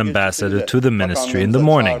Norwegian ambassador to the ministry in the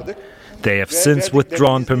morning. They have since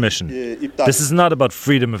withdrawn permission. This is not about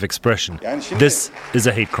freedom of expression. This is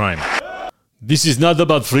a hate crime. This is not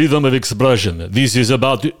about freedom of expression. This is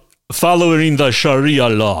about following the Sharia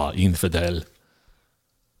law, infidel.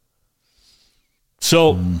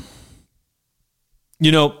 So,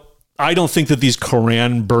 I don't think that these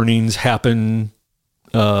Quran burnings happen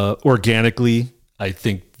organically. I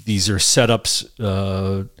think these are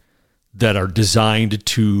setups that are designed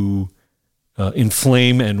to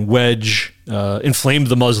inflame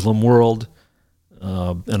the Muslim world.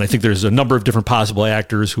 And I think there's a number of different possible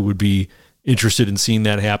actors who would be interested in seeing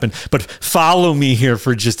that happen. But follow me here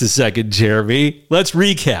for just a second, Jeremy. Let's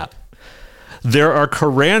recap. There are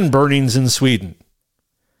Quran burnings in Sweden.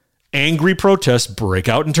 Angry protests break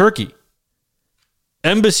out in Turkey.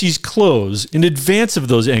 Embassies close in advance of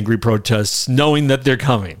those angry protests, knowing that they're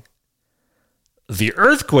coming. The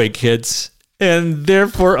earthquake hits, and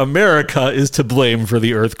therefore America is to blame for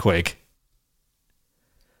the earthquake.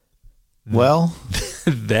 Well,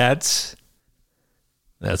 that's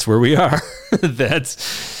where we are.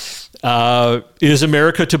 Is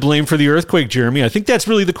America to blame for the earthquake, Jeremy? I think that's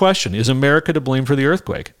really the question. Is America to blame for the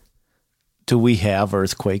earthquake? Do we have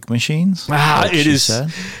earthquake machines? It is.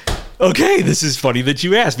 Okay, this is funny that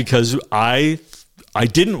you asked, because I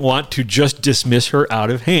didn't want to just dismiss her out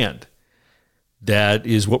of hand. That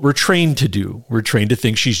is what we're trained to do. We're trained to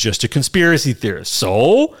think she's just a conspiracy theorist.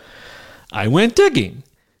 So I went digging,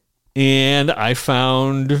 and I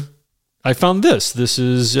found this. This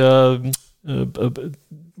is well,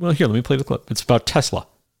 here, let me play the clip. It's about Tesla,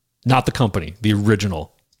 not the company, the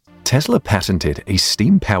original. Tesla patented a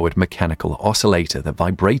steam-powered mechanical oscillator that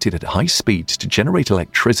vibrated at high speeds to generate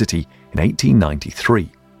electricity in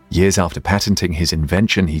 1893. Years after patenting his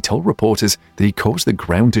invention, he told reporters that he caused the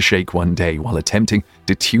ground to shake one day while attempting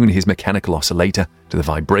to tune his mechanical oscillator to the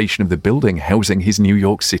vibration of the building housing his New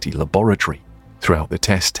York City laboratory. Throughout the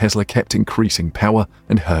test, Tesla kept increasing power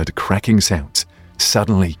and heard cracking sounds.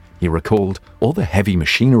 Suddenly, he recalled, all the heavy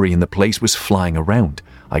machinery in the place was flying around.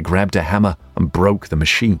 I grabbed a hammer and broke the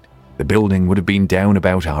machine. The building would have been down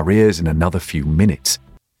about our ears in another few minutes.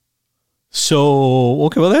 So,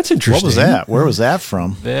 okay, well, that's interesting. What was that? Where was that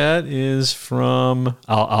from? That is from,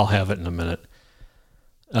 I'll have it in a minute.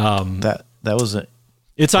 That was it.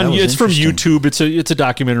 It's from YouTube. It's a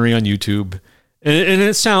documentary on YouTube. And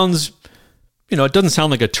it sounds, it doesn't sound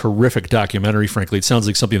like a terrific documentary, frankly. It sounds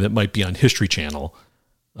like something that might be on History Channel.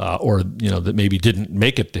 Or that maybe didn't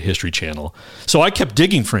make it to History Channel. So I kept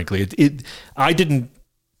digging, frankly. I didn't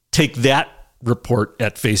take that report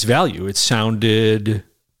at face value. It sounded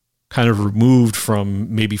kind of removed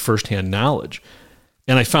from maybe firsthand knowledge.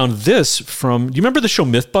 And I found this from, do you remember the show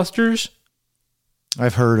Mythbusters?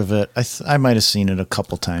 I've heard of it. I might have seen it a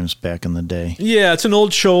couple times back in the day. Yeah, it's an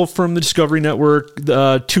old show from the Discovery Network.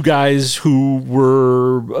 Two guys who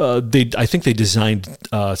were I think they designed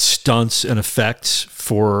stunts and effects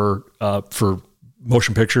for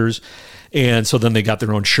motion pictures, and so then they got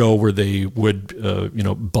their own show where they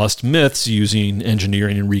would bust myths using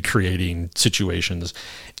engineering and recreating situations,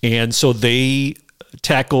 and so they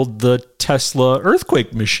tackled the Tesla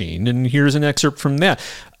earthquake machine, and here's an excerpt from that.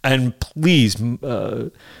 And please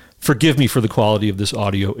forgive me for the quality of this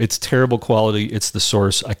audio. It's terrible quality. It's the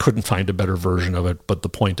source. I couldn't find a better version of it, but the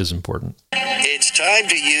point is important. It's time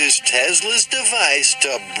to use Tesla's device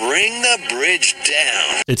to bring the bridge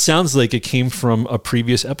down. It sounds like it came from a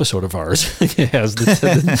previous episode of ours. It has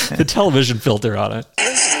the television filter on it.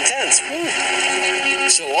 This is intense.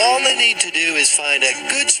 So all they need to do is find a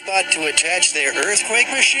good spot to attach their earthquake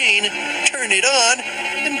machine, turn it on,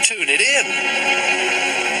 and tune it in.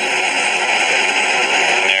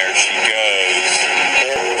 There she goes.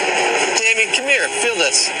 Damien, come here. Feel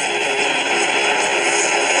this.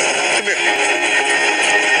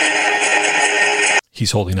 He's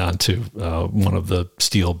holding on to one of the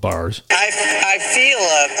steel bars. I feel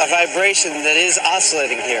a vibration that is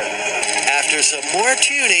oscillating here. After some more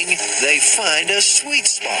tuning, they find a sweet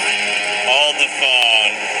spot. Hold the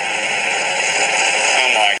phone. Oh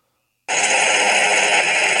my.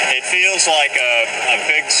 It feels like a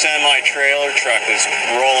big semi-trailer truck is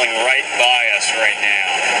rolling right by us right now.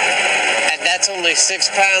 And that's only 6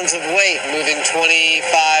 pounds of weight moving 25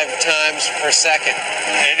 times per second.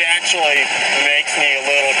 It actually makes me a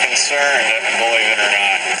little concerned, believe it or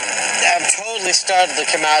not. I'm totally startled to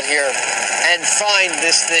come out here and find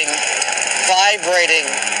this thing vibrating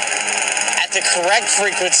at the correct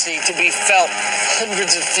frequency to be felt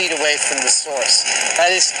hundreds of feet away from the source.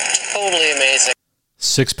 That is totally amazing.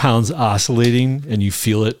 6 pounds oscillating, and you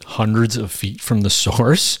feel it hundreds of feet from the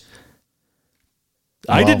source.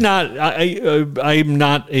 Wow. I did not. I'm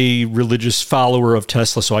not a religious follower of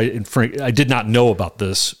Tesla, so I did not know about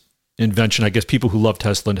this invention. I guess people who love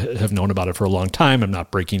Tesla have known about it for a long time. I'm not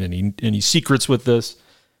breaking any secrets with this,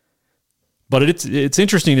 but it's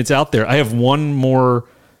interesting. It's out there. I have one more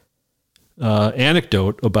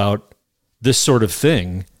anecdote about this sort of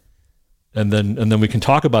thing, and then we can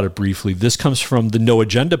talk about it briefly. This comes from the No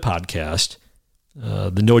Agenda podcast.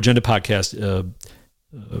 The No Agenda podcast,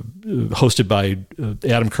 hosted by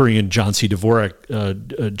Adam Curry and John C. Dvorak.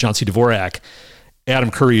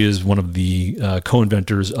 Adam Curry is one of the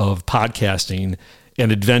co-inventors of podcasting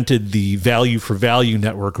and invented the Value for Value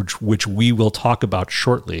network, which we will talk about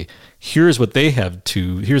shortly. Here's what they have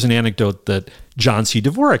to. Here's an anecdote that John C.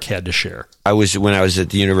 Dvorak had to share. When I was at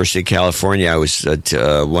the University of California, I was at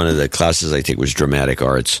one of the classes I take was dramatic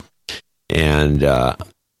arts, and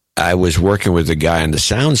I was working with a guy on the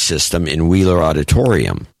sound system in Wheeler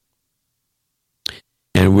Auditorium.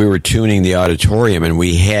 And we were tuning the auditorium, and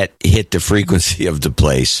we hit the frequency of the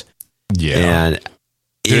place. Yeah. And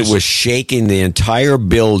it was shaking the entire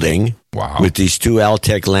building. Wow. With these two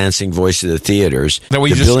Altec Lansing Voice of the Theaters. The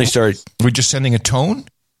building started... We're just sending a tone?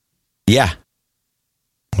 Yeah.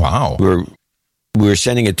 Wow. We were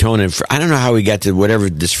sending a tone, and I don't know how we got to whatever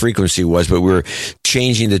this frequency was, but we were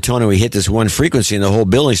changing the tone, and we hit this one frequency, and the whole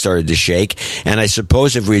building started to shake. And I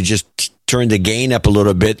suppose if we just turned the gain up a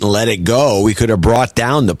little bit and let it go, we could have brought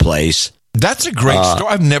down the place. That's a great story.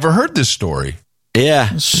 I've never heard this story. Yeah.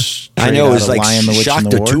 I know, it was like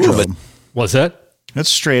shocked the two of it. What's that? That's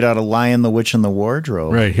straight out of Lion, the Witch, and the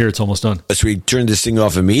Wardrobe. Right, here it's almost done. So we turned this thing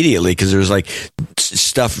off immediately because there was like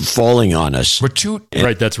stuff falling on us.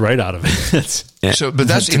 Right, that's right out of it. But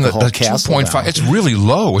that's in the 2.5. It's really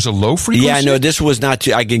low. It's a low frequency? Yeah, no, this was not,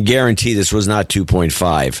 I can guarantee this was not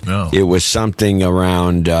 2.5. No. It was something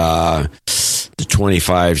around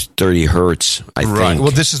 25, 30 hertz, I think.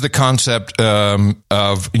 Well, this is the concept of,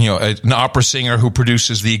 an opera singer who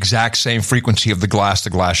produces the exact same frequency of the glass to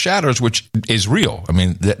glass shatters, which is real. I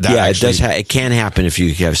mean, that actually, it does. It can happen if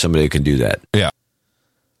you have somebody who can do that. Yeah.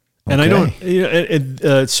 And I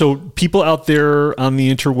don't, so people out there on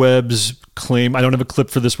the interwebs claim, I don't have a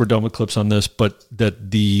clip for this, we're done with clips on this, but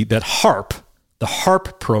that the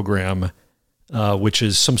HARP program, which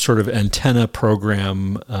is some sort of antenna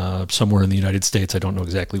program somewhere in the United States, I don't know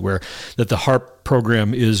exactly where, that the HARP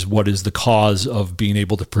program is what is the cause of being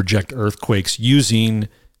able to project earthquakes using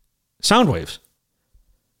sound waves.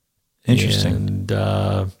 Interesting. And,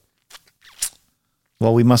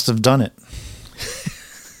 well, we must have done it.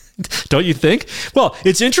 Don't you think? Well,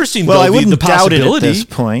 it's interesting. Well, though, I wouldn't the doubt it at this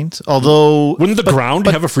point. Although, wouldn't the ground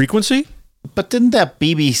have a frequency? But didn't that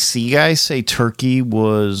BBC guy say Turkey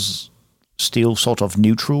was still sort of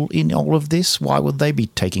neutral in all of this? Why would they be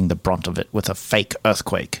taking the brunt of it with a fake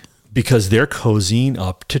earthquake? Because they're cozying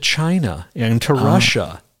up to China and to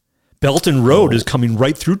Russia. Belt and Road is coming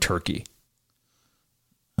right through Turkey.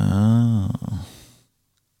 Oh.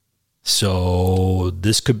 So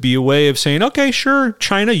this could be a way of saying, okay, sure,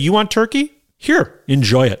 China, you want Turkey? Here,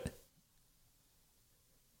 enjoy it.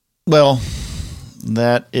 Well,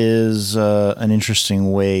 that is an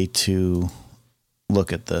interesting way to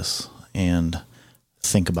look at this and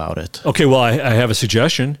think about it. Okay, well, I have a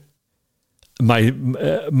suggestion.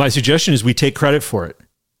 My suggestion is we take credit for it.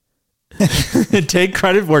 Take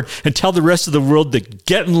credit for it and tell the rest of the world to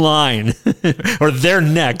get in line or they're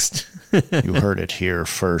next. You heard it here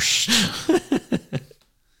first.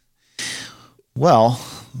 Well,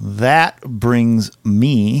 that brings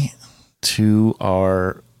me to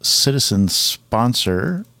our citizen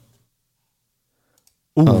sponsor.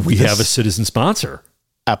 Ooh, we have a citizen sponsor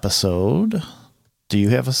episode. Do you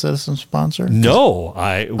have a citizen sponsor? No,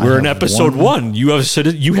 we're in episode one. You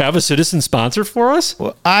have a citizen sponsor for us?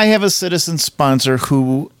 Well, I have a citizen sponsor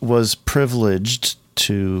who was privileged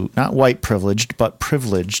to, not white privileged, but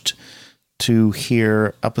privileged to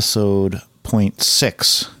hear episode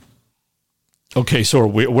 0.6. Okay, so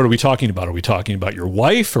what are we talking about? Are we talking about your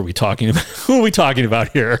wife? Are we talking about who are we talking about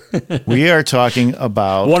here? We are talking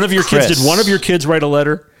about one of your Chris. kids. Did one of your kids write a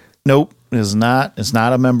letter? Nope, it is not. It's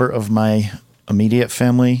not a member of my immediate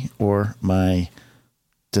family or my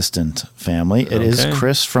distant family. It is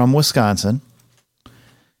Chris from Wisconsin.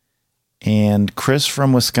 And Chris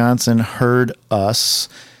from Wisconsin heard us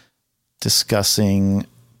discussing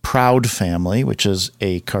Proud Family, which is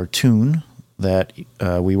a cartoon that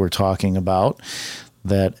we were talking about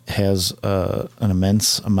that has an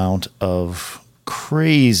immense amount of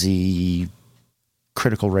crazy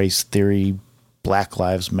critical race theory, Black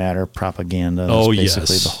Lives Matter propaganda. That's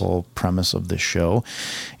basically the whole premise of this show.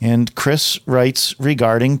 And Chris writes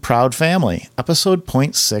regarding Proud Family. Episode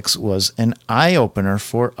 0.6 was an eye-opener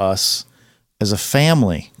for us as a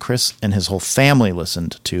family. Chris and his whole family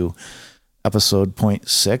listened to episode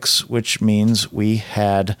 0.6, which means we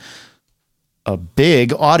had a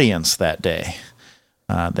big audience that day.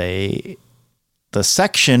 The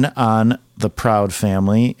section on the Proud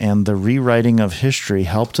Family and the rewriting of history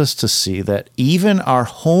helped us to see that even our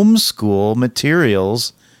homeschool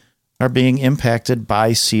materials are being impacted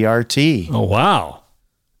by CRT. Oh, wow.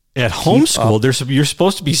 At homeschool, you're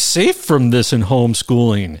supposed to be safe from this in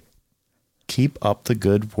homeschooling. Keep up the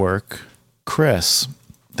good work, Chris.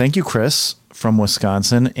 Thank you, Chris from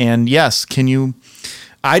Wisconsin. And yes,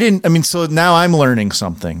 so now I'm learning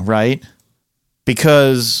something, right?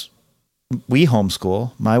 Because we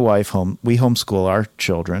homeschool, my wife, we homeschool our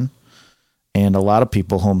children, and a lot of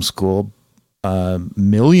people homeschool.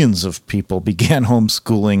 Millions of people began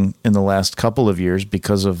homeschooling in the last couple of years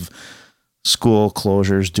because of school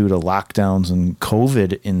closures due to lockdowns and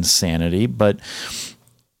COVID insanity. But,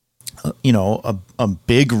 a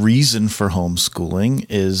big reason for homeschooling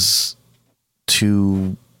is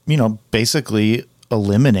to, basically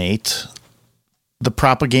eliminate the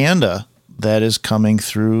propaganda that is coming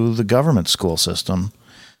through the government school system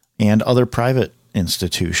and other private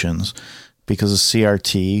institutions because of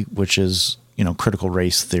CRT, which is, critical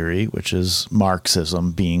race theory, which is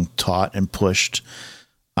Marxism being taught and pushed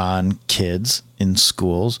on kids in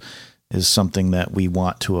schools, is something that we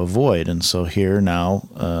want to avoid. And so here now,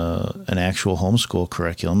 an actual homeschool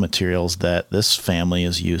curriculum, materials that this family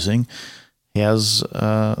is using,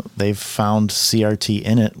 they've found CRT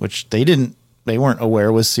in it, which they weren't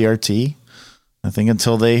aware was CRT, I think,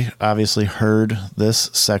 until they obviously heard this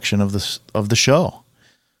section of the show.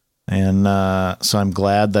 And so I'm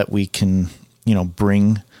glad that we can,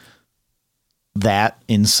 bring that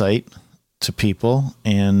insight to people.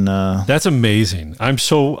 And that's amazing. I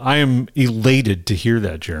am elated to hear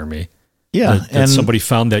that, Jeremy. Yeah. That somebody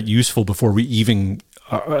found that useful before we even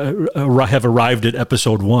have arrived at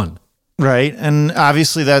episode 1. Right. And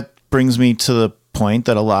obviously that brings me to the point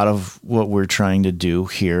that a lot of what we're trying to do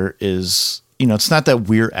here is, it's not that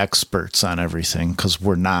we're experts on everything, because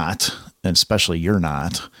we're not, and especially you're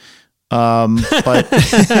not. But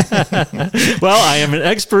well, I am an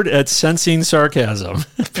expert at sensing sarcasm.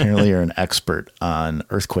 Apparently you're an expert on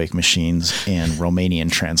earthquake machines and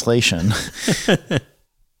Romanian translation.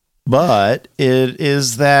 But it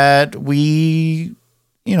is that we've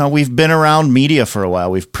been around media for a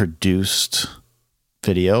while. We've produced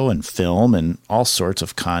video and film and all sorts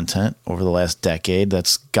of content over the last decade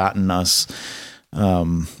that's gotten us,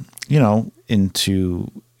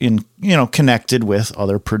 connected with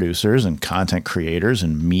other producers and content creators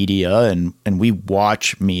and media, and we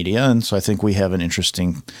watch media. And so I think we have an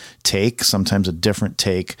interesting take, sometimes a different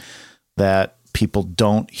take that people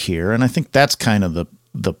don't hear. And I think that's kind of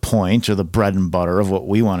the point, or the bread and butter of what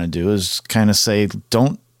we want to do, is kind of say,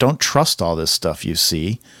 don't trust all this stuff you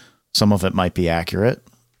see. Some of it might be accurate.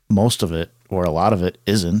 Most of it, or a lot of it,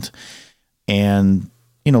 isn't. And,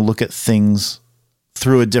 look at things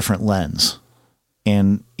through a different lens.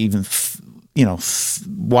 And even,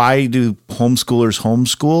 why do homeschoolers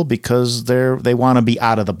homeschool? Because they want to be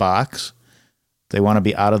out of the box. They want to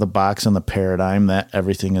be out of the box in the paradigm that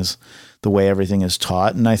everything is the way everything is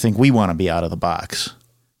taught. And I think we want to be out of the box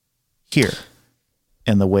here,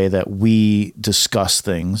 and the way that we discuss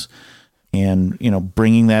things, and,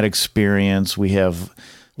 bringing that experience. We're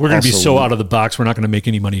going to be so out of the box, we're not going to make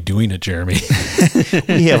any money doing it, Jeremy.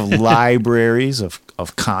 We have libraries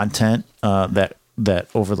of content that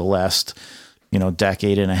over the last,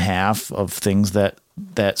 decade and a half, of things that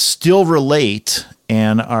still relate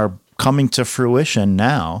and are coming to fruition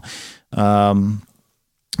now, from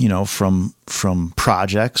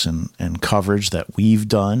projects and coverage that we've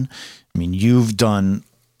done. I mean, you've done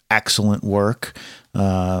excellent work.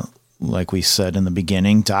 like we said in the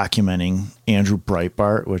beginning, documenting Andrew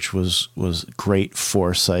Breitbart, which was great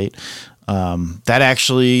foresight. That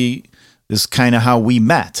actually is kind of how we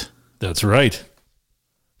met. That's right.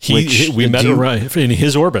 We met in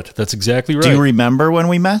his orbit. That's exactly right. Do you remember when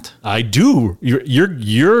we met? I do.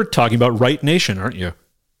 You're talking about Right Nation, aren't you?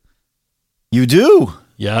 You do?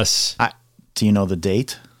 Yes. Do you know the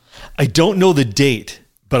date? I don't know the date,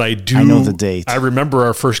 but I do. I know the date. I remember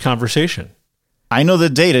our first conversation. I know the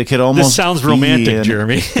date. It could almost. This sounds romantic,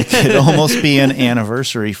 Jeremy. It could almost be an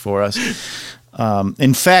anniversary for us.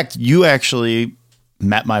 In fact, you actually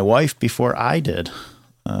met my wife before I did.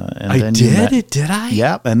 Did I?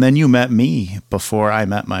 Yep. And then you met me before I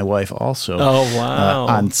met my wife also. Oh, wow.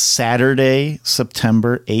 On Saturday,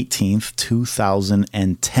 September 18th,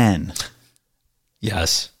 2010.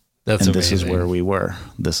 Yes. That's and amazing. This is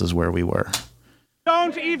where we were.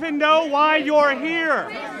 Don't even know why you're here.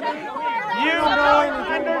 You don't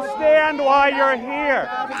understand why you're here.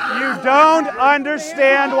 You don't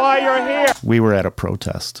understand why you're here. We were at a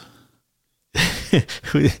protest.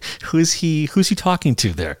 Who's he talking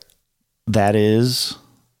to there? That is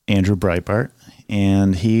Andrew Breitbart,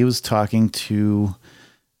 and he was talking to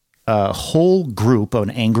a whole group,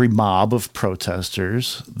 an angry mob of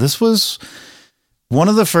protesters. This was one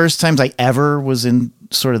of the first times I ever was in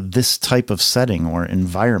sort of this type of setting or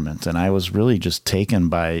environment, and I was really just taken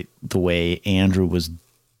by the way Andrew was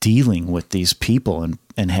dealing with these people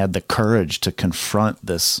and had the courage to confront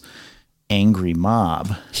this angry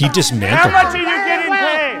mob. He dismantled How much are you getting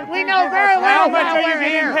paid? We know very well How much are you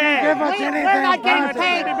getting paid? We're not getting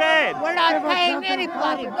paid. We're not paying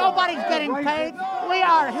anybody. Nobody's getting paid. We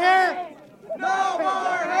are here. No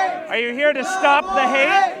more hate. Are you here to stop the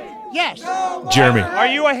hate? Yes. Jeremy. Are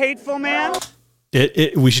you a hateful man?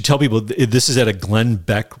 We should tell people this is at a Glenn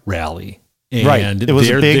Beck rally. And right. It was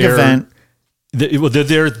a big event.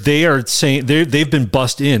 They are saying they've been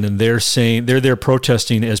bussed in, and they're saying they're there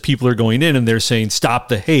protesting as people are going in, and they're saying stop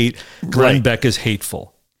the hate. Glenn Beck is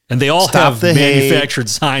hateful, and they all have manufactured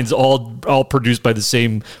signs, all produced by the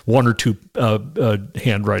same one or two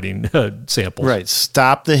handwriting samples. Right,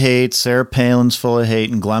 stop the hate. Sarah Palin's full of hate,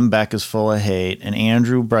 and Glenn Beck is full of hate. And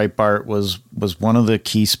Andrew Breitbart was one of the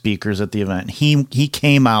key speakers at the event. He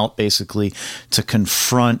came out basically to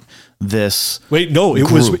confront this.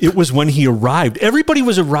 It was when he arrived. Everybody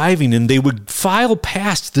was arriving, and they would file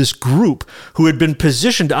past this group who had been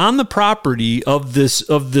positioned on the property of this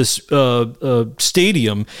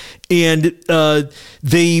stadium, and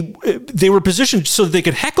they were positioned so that they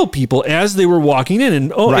could heckle people as they were walking in,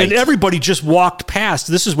 and everybody just walked past.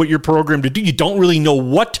 This is what you're programmed to do. You don't really know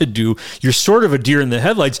what to do. You're sort of a deer in the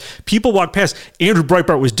headlights. People walked past. Andrew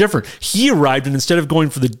Breitbart was different. He arrived, and instead of going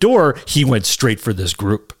for the door, he went straight for this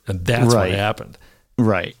group. And that's what happened.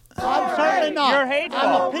 Right. I'm certainly not. You're hateful.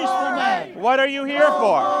 I'm a peaceful man. What are you here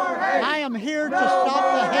for? I am here to stop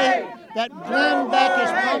the hate that Glenn Beck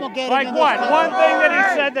is promulgating. Like in this what? country. One thing that he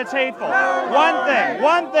said that's hateful. One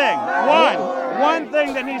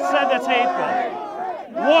thing that he said that's hateful.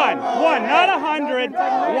 One, not 100. One.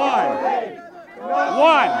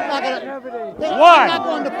 I'm not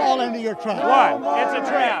going to fall into your trap. One. It's a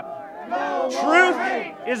trap. Truth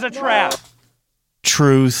is a trap.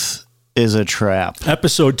 Truth is a trap.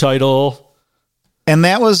 Episode title. And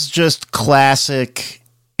that was just classic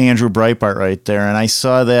Andrew Breitbart right there. And I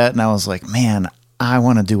saw that and I was like, man, I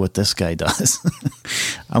want to do what this guy does.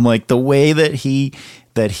 I'm like, the way that he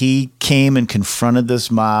came and confronted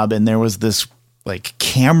this mob, and there was this like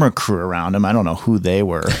camera crew around him. I don't know who they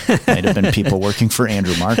were. Might have been people working for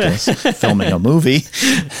Andrew Marcus filming a movie.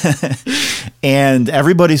 And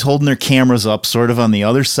everybody's holding their cameras up sort of on the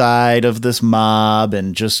other side of this mob,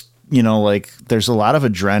 and just, like there's a lot of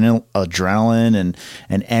adrenaline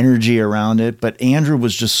and energy around it. But Andrew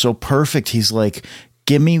was just so perfect. He's like,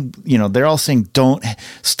 give me, they're all saying, don't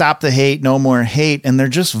stop the hate, no more hate. And they're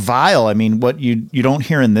just vile. I mean, what you don't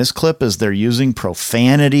hear in this clip is they're using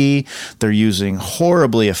profanity. They're using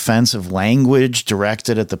horribly offensive language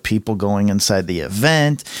directed at the people going inside the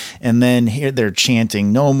event. And then here they're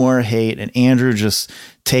chanting no more hate. And Andrew just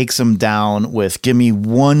takes them down with, give me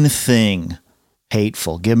one thing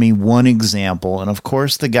hateful. Give me one example. And of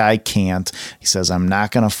course the guy can't. He says, I'm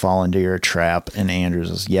not going to fall into your trap. And Andrew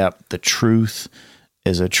says, yep, the truth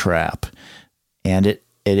is a trap. And it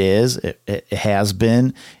has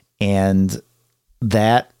been. And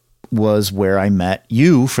that was where I met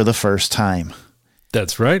you for the first time.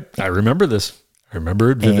 That's right. I remember this. I remember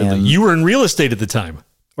it vividly. You were in real estate at the time,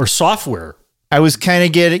 or software. I was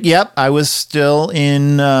kind of I was still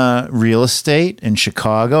in real estate in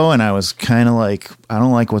Chicago, and I was kind of like, I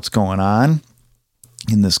don't like what's going on.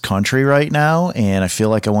 in this country right now, and I feel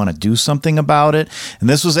like I want to do something about it. And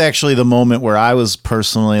this was actually the moment where I was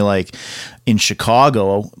personally like in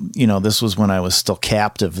Chicago. This was when I was still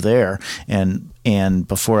captive there, and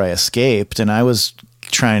before I escaped, and I was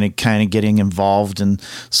trying to kind of getting involved in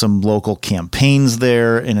some local campaigns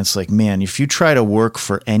there. And it's like, man, if you try to work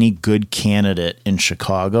for any good candidate in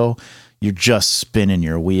Chicago, you're just spinning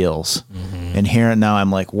your wheels. Mm-hmm. And here and now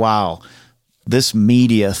I'm like, wow, this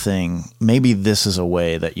media thing, maybe this is a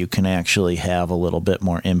way that you can actually have a little bit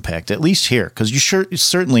more impact, at least here, because you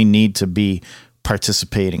certainly need to be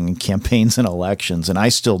participating in campaigns and elections, and I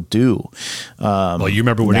still do. Well, you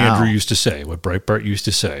remember what Andrew used to say, what Breitbart used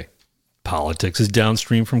to say, politics is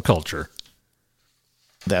downstream from culture.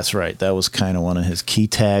 That's right. That was kind of one of his key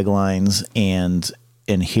taglines, and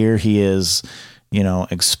here he is,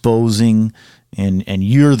 exposing, and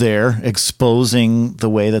you're there exposing the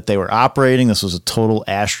way that they were operating. This was a total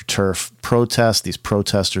AstroTurf protest. These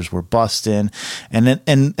protesters were bussed in,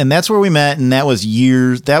 and that's where we met. And that was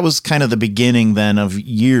years. That was kind of the beginning then of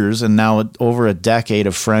years, and now over a decade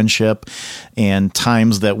of friendship, and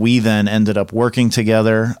times that we then ended up working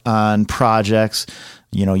together on projects.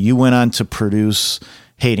 You went on to produce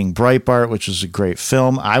Hating Breitbart, which was a great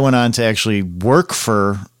film. I went on to actually work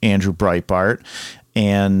for Andrew Breitbart,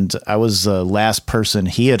 and I was the last person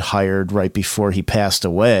he had hired right before he passed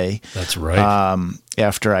away. That's right.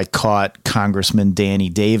 After I caught Congressman Danny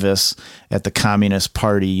Davis at the Communist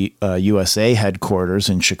Party USA headquarters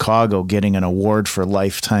in Chicago getting an award for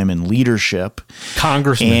lifetime in leadership.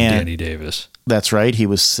 Congressman Danny Davis. That's right. He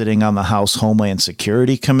was sitting on the House Homeland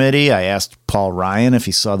Security Committee. I asked Paul Ryan if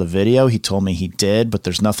he saw the video. He told me he did, but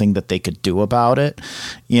there's nothing that they could do about it,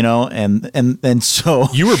 and so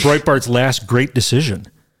you were Breitbart's last great decision.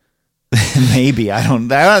 Maybe. I'm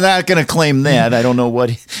not going to claim that. I don't know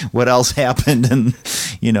what else happened, and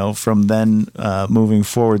from then moving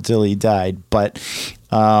forward till he died. But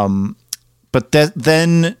then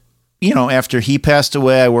after he passed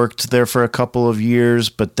away, I worked there for a couple of years,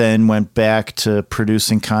 but then went back to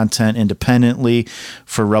producing content independently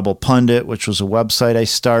for Rebel Pundit, which was a website I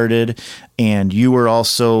started. And you were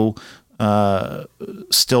also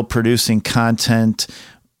still producing content.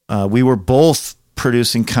 We were both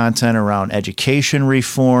producing content around education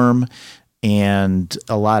reform and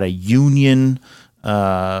a lot of union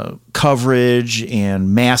coverage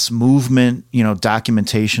and mass movement,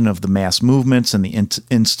 documentation of the mass movements and the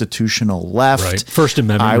institutional left. Right. First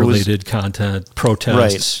Amendment related content,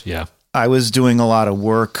 protests. Right. Yeah. I was doing a lot of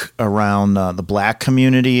work around the black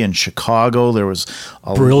community in Chicago. There was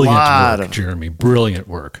brilliant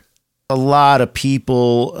work. A lot of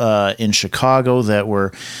people in Chicago that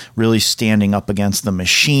were really standing up against the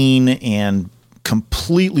machine and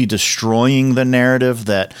completely destroying the narrative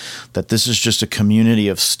that this is just a community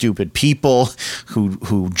of stupid people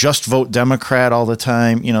who just vote Democrat all the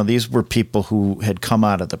time. These were people who had come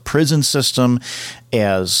out of the prison system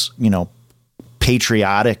as,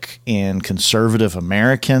 patriotic and conservative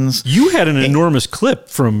Americans. You had an enormous clip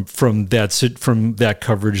from that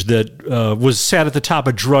coverage that was sat at the top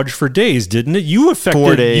of Drudge for days, didn't it? You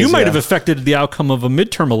 4 days. You might have affected the outcome of a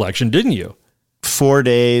midterm election, didn't you? 4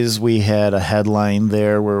 days. We had a headline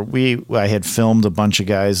there where I had filmed a bunch of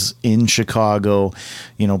guys in Chicago,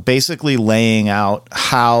 basically laying out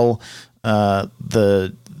how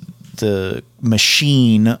the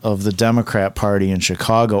machine of the Democrat Party in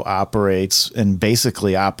Chicago operates, and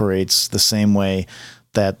basically operates the same way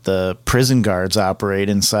that the prison guards operate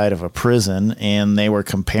inside of a prison. And they were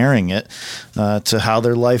comparing it to how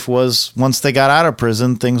their life was once they got out of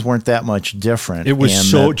prison. Things weren't that much different. It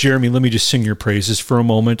was Jeremy, let me just sing your praises for a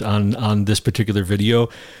moment on this particular video.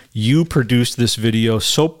 You produced this video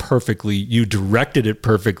so perfectly. You directed it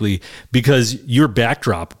perfectly because your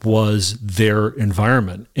backdrop was their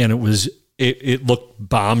environment, and it looked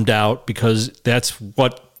bombed out because that's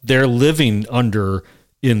what they're living under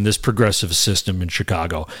in this progressive system in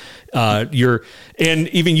Chicago. And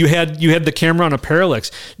even you had the camera on a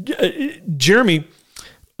parallax. Jeremy,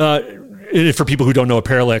 for people who don't know, a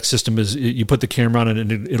parallax system is you put the camera on it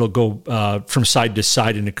and it'll go from side to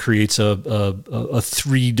side, and it creates a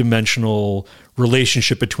three-dimensional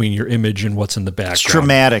relationship between your image and what's in the background. It's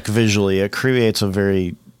dramatic visually. It creates a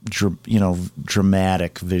very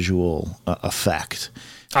dramatic visual effect.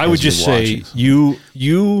 I would just say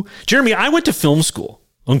you, Jeremy, I went to film school.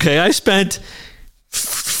 Okay. I spent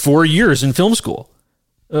 4 years in film school,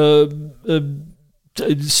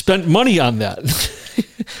 spent money on that.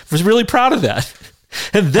 Was really proud of that.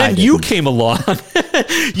 And then you came along.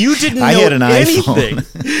 You didn't know anything.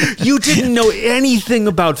 You didn't know anything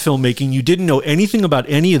about filmmaking. You didn't know anything about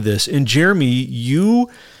any of this. And Jeremy, you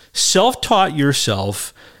self-taught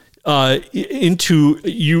yourself into,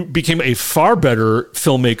 you became a far better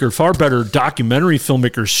filmmaker, far better documentary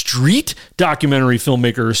filmmaker, street documentary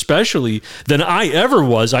filmmaker especially, than I ever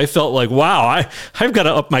was. I felt like, wow, I've got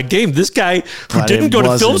to up my game. This guy who didn't go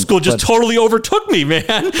to film school just totally overtook me, man.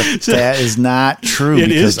 That is not true.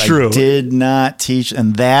 It is true. I did not teach.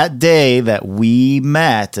 And that day that we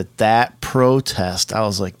met at that protest, I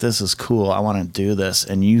was like, this is cool. I want to do this.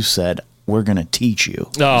 And you said, we're going to teach you.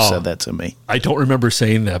 You said that to me. I don't remember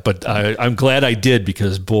saying that, but I'm glad I did,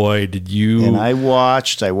 because boy, did you. And I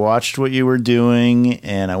watched what you were doing,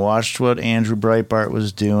 and I watched what Andrew Breitbart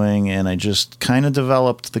was doing, and I just kind of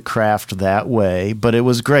developed the craft that way. But it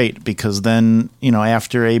was great, because then,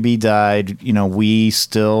 after AB died, we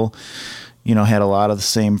still, had a lot of the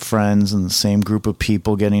same friends and the same group of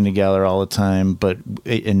people getting together all the time. But,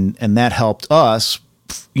 and that helped us,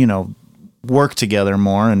 work together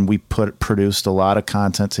more, and we produced a lot of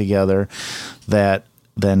content together that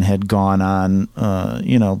then had gone on,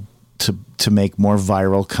 to make more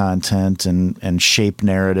viral content and shape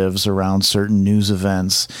narratives around certain news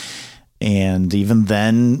events. And even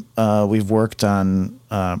then, we've worked on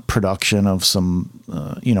production of some,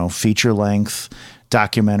 feature-length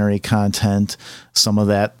documentary content. Some of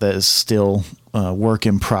that is still work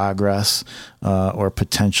in progress, or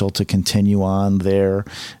potential to continue on there.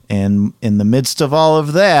 And in the midst of all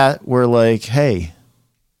of that, we're like, hey,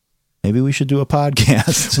 maybe we should do a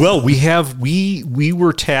podcast. Well, we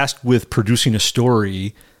were tasked with producing a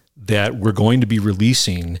story that we're going to be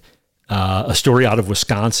releasing, a story out of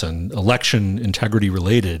Wisconsin, election integrity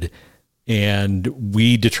related. And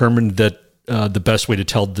we determined that the best way to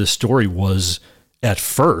tell this story was at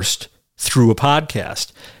first through a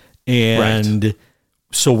podcast. And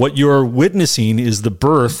so what you're witnessing is the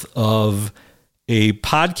birth of a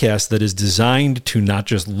podcast that is designed to not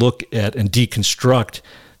just look at and deconstruct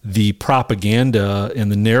the propaganda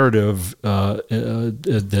and the narrative that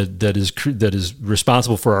is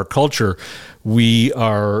responsible for our culture. We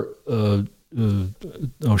are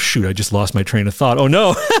oh shoot! I just lost my train of thought. Oh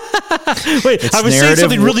no! Wait, I was saying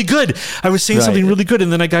something really good. Something really good,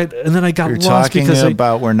 and then I got You're lost talking because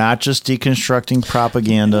about we're not just deconstructing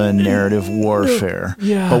propaganda and narrative warfare,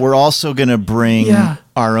 but we're also going to bring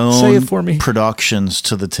our own productions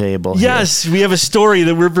to the table. Yes, we have a story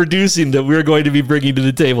that we're producing that we're going to be bringing to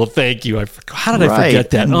the table. Thank you. How did I forget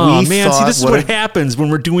that? And oh man, see, this is what happens when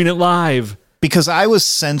we're doing it live. Because I was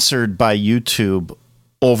censored by YouTube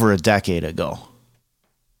over a decade ago.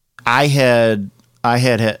 I had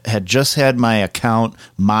just had my account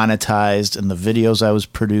monetized, and the videos I was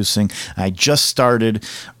producing, I just started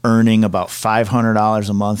earning about $500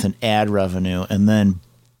 a month in ad revenue, and then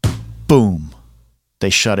boom,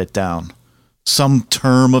 they shut it down. Some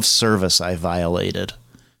term of service I violated,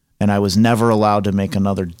 and I was never allowed to make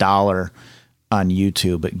another dollar on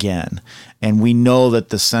YouTube again. And we know that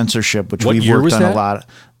the censorship, which we've worked on a lot,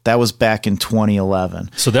 that was back in 2011.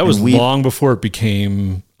 So that was long before it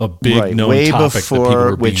became a big known topic that people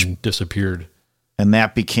were being disappeared. And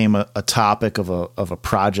that became a topic of a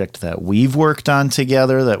project that we've worked on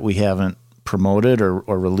together that we haven't promoted or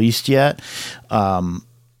released yet.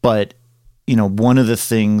 But one of the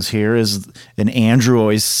things here is, and Andrew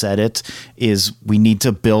always said it, is we need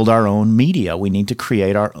to build our own media. We need to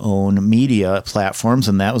create our own media platforms,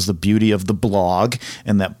 and that was the beauty of the blog.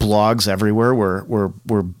 And that blogs everywhere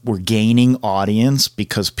we're gaining audience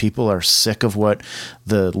because people are sick of what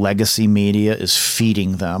the legacy media is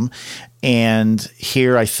feeding them. And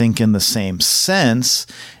here, I think, in the same sense,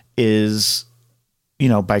 is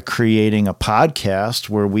by creating a podcast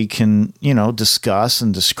where we can, discuss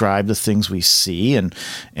and describe the things we see and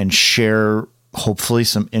share hopefully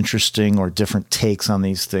some interesting or different takes on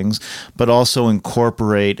these things, but also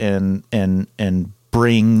incorporate and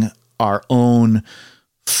bring our own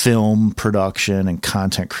film production and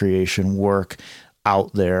content creation work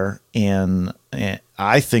out there. And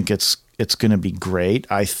I think it's going to be great.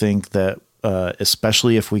 I think that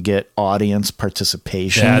especially if we get audience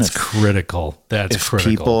participation. That's critical. If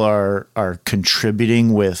people are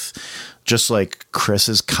contributing with, just like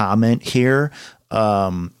Chris's comment here,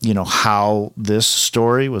 how this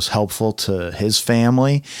story was helpful to his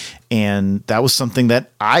family. And that was something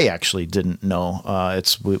that I actually didn't know.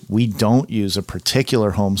 We don't use a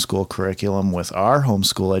particular homeschool curriculum with our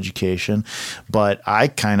homeschool education, but I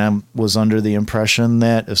kind of was under the impression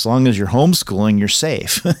that as long as you're homeschooling, you're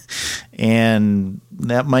safe. And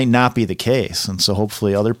that might not be the case. And so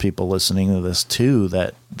hopefully other people listening to this too,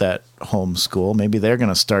 that homeschool, maybe they're going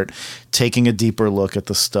to start taking a deeper look at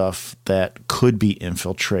the stuff that could be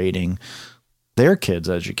infiltrating their kids'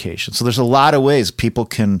 education. So there's a lot of ways people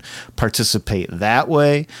can participate that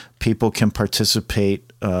way. People can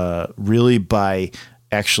participate really by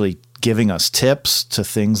actually giving us tips to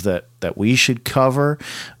things that we should cover.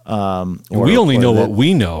 We only know what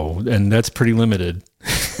we know, and that's pretty limited.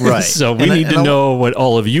 Right. So we need to know what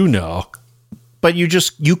all of you know. But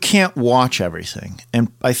you can't watch everything.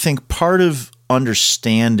 And I think part of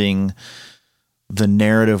understanding the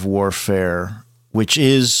narrative warfare, which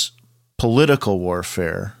is political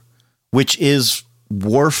warfare, which is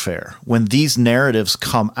warfare, when these narratives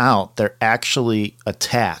come out, they're actually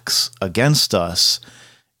attacks against us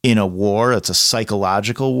in a war. It's a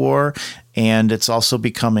psychological war, and it's also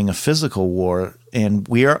becoming a physical war. And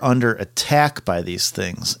we are under attack by these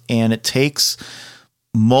things. And it takes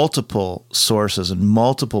multiple sources and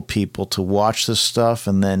multiple people to watch this stuff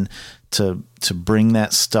and then to bring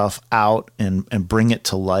that stuff out and bring it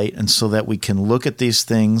to light. And so that we can look at these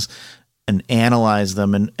things and analyze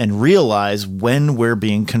them and realize when we're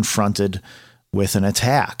being confronted with an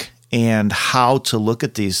attack and how to look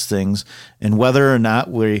at these things and whether or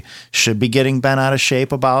not we should be getting bent out of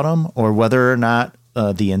shape about them, or whether or not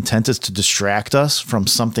the intent is to distract us from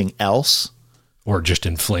something else. Or just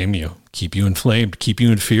inflame you, keep you inflamed, keep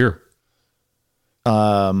you in fear.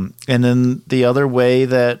 And then the other way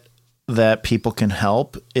that people can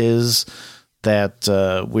help is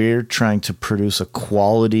that we're trying to produce a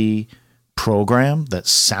quality program that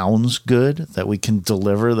sounds good, that we can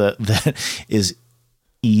deliver, that is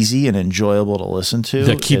easy and enjoyable to listen to.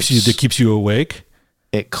 That keeps you awake.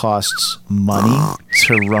 It costs money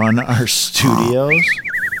to run our studios.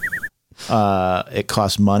 It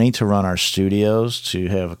costs money to run our studios, to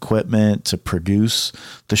have equipment, to produce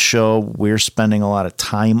the show. We're spending a lot of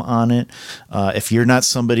time on it. If you're not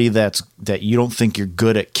somebody that you don't think you're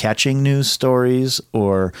good at catching news stories,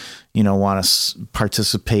 or want to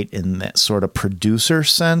participate in that sort of producer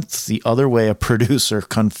sense, the other way a producer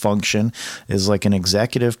can function is like an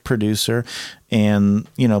executive producer, and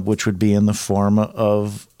which would be in the form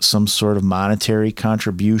of some sort of monetary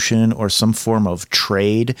contribution or some form of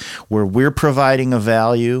trade where we're providing a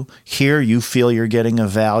value. Here you feel you're getting a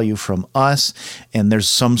value from us, and there's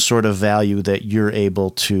some sort of value that you're able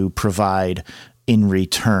to provide in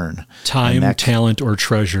return. Time, talent, or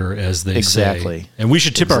treasure, as they say. And we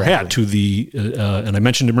should tip our hat to the, and I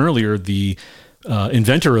mentioned him earlier, the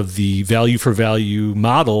inventor of the value for value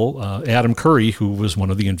model, Adam Curry, who was one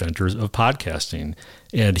of the inventors of podcasting.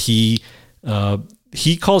 And he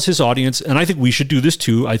calls his audience, and I think we should do this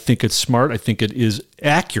too. I think it's smart. I think it is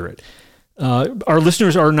accurate. Our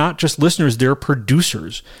listeners are not just listeners, they're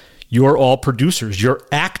producers. You're all producers. You're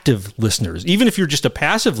active listeners. Even if you're just a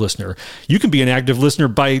passive listener, you can be an active listener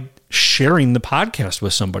by sharing the podcast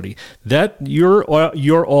with somebody. That you're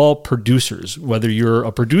all producers. Whether you're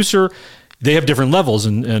a producer, they have different levels,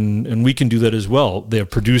 and we can do that as well. They have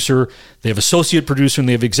producer, they have associate producer, and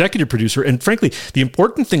they have executive producer. And frankly, the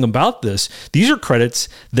important thing about this, these are credits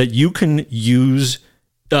that you can use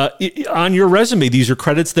on your resume. These are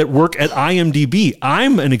credits that work at IMDb.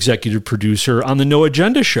 I'm an executive producer on the No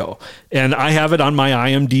Agenda show, and I have it on my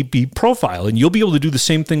IMDb profile. And you'll be able to do the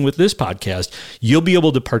same thing with this podcast. You'll be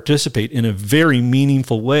able to participate in a very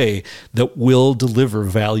meaningful way that will deliver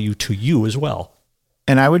value to you as well.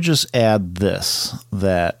 And I would just add this,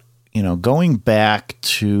 that, going back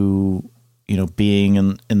to, being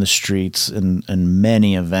in the streets and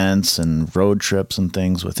many events and road trips and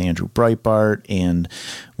things with Andrew Breitbart and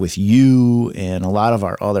with you and a lot of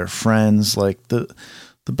our other friends, like the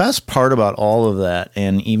best part about all of that,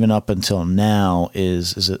 and even up until now,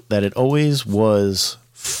 is that it always was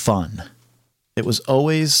fun. It was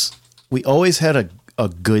always, we always had a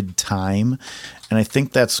good time. And I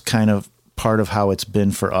think that's kind of part of how it's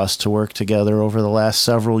been for us to work together over the last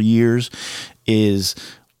several years. Is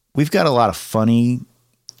we've got a lot of funny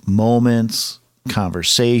moments,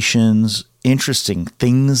 conversations, interesting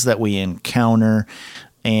things that we encounter.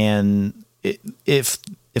 And if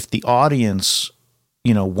the audience,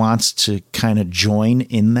 wants to kind of join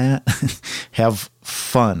in that, have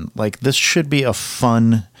fun. Like, this should be a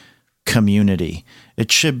fun community.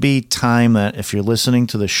 It should be time that if you're listening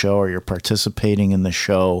to the show or you're participating in the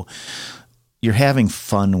show, you're having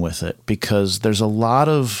fun with it, because there's a lot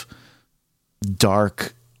of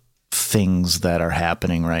dark things that are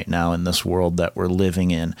happening right now in this world that we're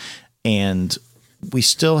living in. And we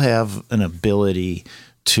still have an ability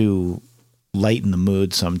to lighten the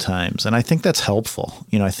mood sometimes. And I think that's helpful.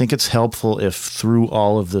 I think it's helpful if through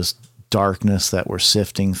all of this darkness that we're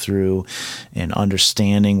sifting through and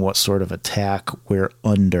understanding what sort of attack we're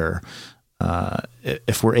under,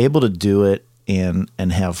 if we're able to do it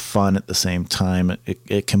and have fun at the same time.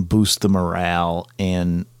 It can boost the morale,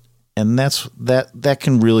 and that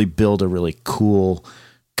can really build a really cool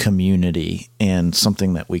community, and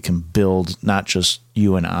something that we can build, not just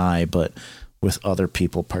you and I, but with other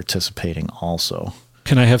people participating also.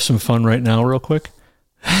 Can I have some fun right now real quick?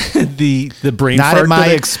 the brain not fart at my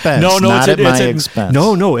expense. No, not it's at my expense. expense.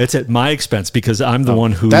 No, it's at my expense, because I'm the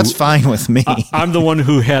one who. That's fine with me. I'm the one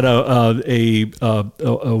who had an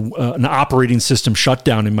operating system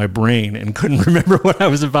shutdown in my brain and couldn't remember what I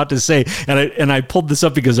was about to say. And I pulled this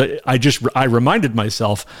up because I reminded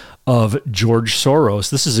myself of George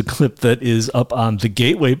Soros. This is a clip that is up on the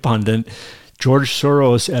Gateway Pundit. George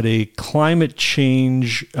Soros at a climate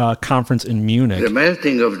change conference in Munich. The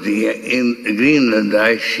melting of the Greenland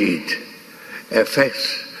ice sheet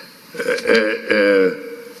affects...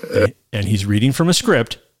 and he's reading from a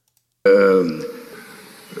script. And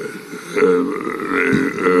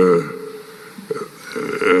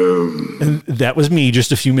that was me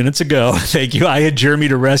just a few minutes ago. Thank you. I had Jeremy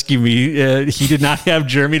to rescue me. He did not have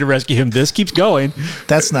Jeremy to rescue him. This keeps going.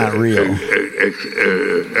 That's not real.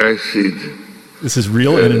 Acid... This is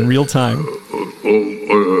real and in real time.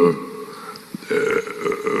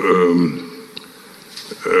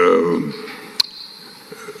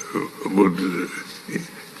 Would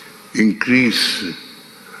increase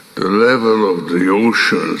the level of the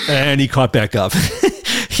oceans. And he caught back up.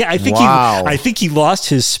 Yeah, I think he lost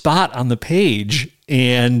his spot on the page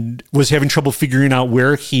and was having trouble figuring out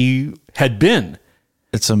where he had been.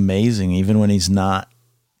 It's amazing, even when he's not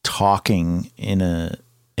talking in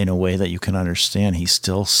a way that you can understand, he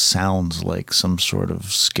still sounds like some sort of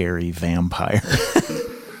scary vampire.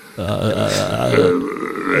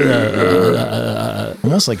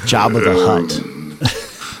 Almost like Jabba the Hutt.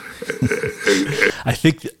 I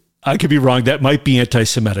think I could be wrong. That might be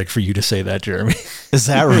anti-Semitic for you to say that, Jeremy. Is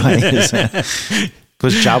that right?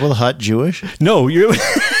 Was Jabba the Hutt Jewish? No, you.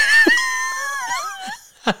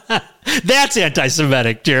 That's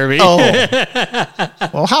anti-Semitic, Jeremy. Oh.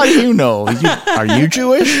 Well, how do you know? Are you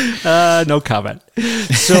Jewish? No comment.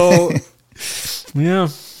 So, yeah.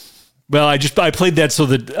 Well, I played that so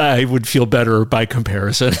that I would feel better by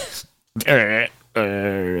comparison. Right.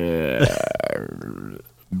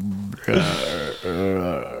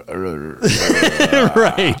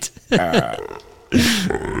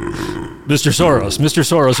 Mr.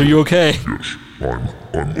 Soros, are you okay? I'm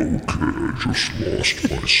okay. I just lost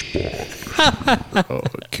my spot.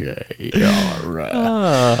 Okay. All right.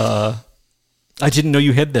 I didn't know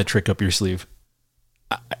you had that trick up your sleeve.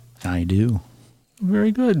 I do.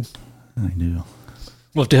 Very good. I do.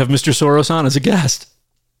 We'll have to have Mr. Soros on as a guest.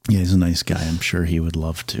 Yeah, he's a nice guy. I'm sure he would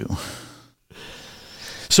love to.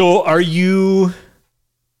 So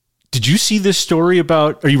did you see this story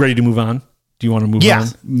about, are you ready to move on? Do you want to move on?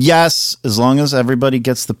 Yes, as long as everybody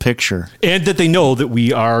gets the picture. And that they know that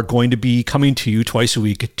we are going to be coming to you twice a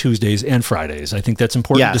week, Tuesdays and Fridays. I think that's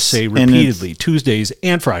important to say repeatedly, Tuesdays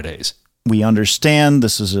and Fridays. We understand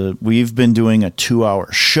we've been doing a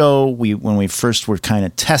 2-hour show. When we first were kind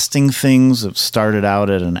of testing things, it started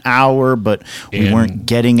out at an hour, but we weren't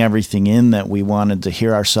getting everything in that we wanted to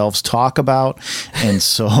hear ourselves talk about. And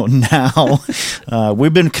so now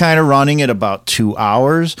we've been kind of running at about 2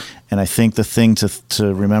 hours. And I think the thing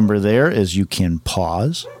to remember there is you can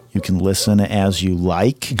pause. You can listen as you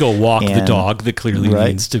like. Go walk the dog that clearly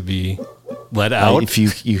needs to be let out. If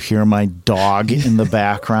you hear my dog in the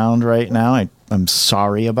background right now, I'm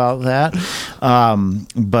sorry about that.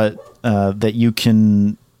 But that you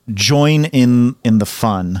can join in the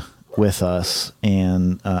fun with us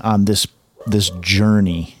and on this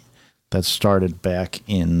journey that started back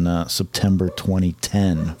in September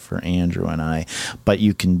 2010 for Andrew and I. But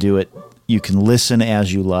you can do it. You can listen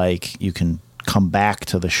as you like. You can come back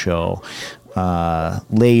to the show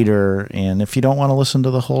later, and if you don't want to listen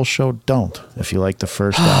to the whole show, don't. If you like the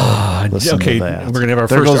first hour, listen to that. We're gonna have our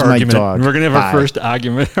first argument. We're gonna have our first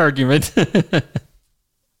argument.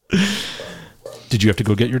 Did you have to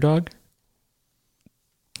go get your dog?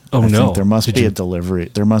 Oh, I no. think there must be a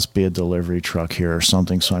delivery. There must be a delivery truck here or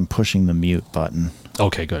something, so I'm pushing the mute button.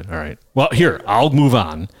 Okay, good. All right. Well, here, I'll move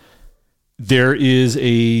on. There is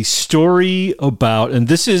a story about, and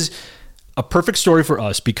this is a perfect story for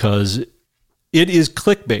us because it is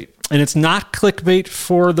clickbait. And it's not clickbait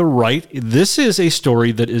for the right. This is a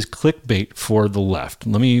story that is clickbait for the left.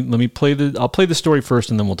 I'll play the story first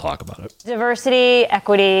and then we'll talk about it. Diversity,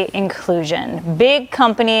 equity, inclusion. Big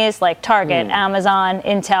companies like Target, Amazon,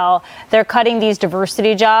 Intel, they're cutting these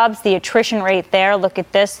diversity jobs. The attrition rate there, look at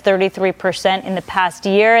this, 33% in the past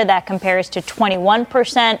year. That compares to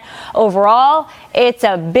 21% overall. It's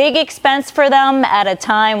a big expense for them at a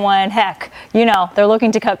time when, heck, they're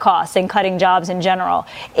looking to cut costs and cutting jobs in general.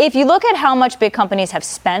 If you look at how much big companies have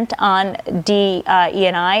spent on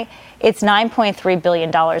DE&I, it's $9.3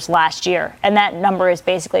 billion last year. And that number is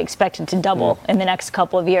basically expected to double in the next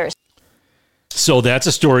couple of years. So that's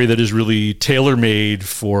a story that is really tailor-made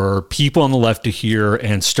for people on the left to hear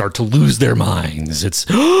and start to lose their minds. It's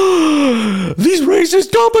these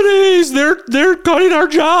racist companies, they're cutting our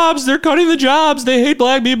jobs, they're cutting the jobs, they hate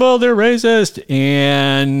black people, they're racist.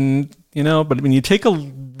 And, but when you take a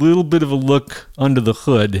little bit of a look under the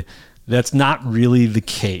hood, that's not really the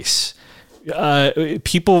case.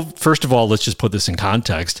 People, first of all, let's just put this in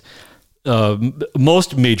context.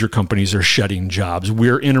 Most major companies are shedding jobs.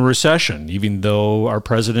 We're in a recession, even though our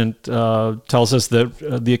president tells us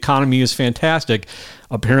that the economy is fantastic.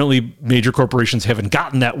 Apparently, major corporations haven't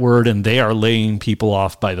gotten that word, and they are laying people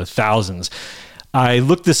off by the thousands. I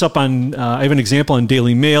looked this up on, I have an example on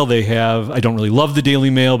Daily Mail. They have, I don't really love the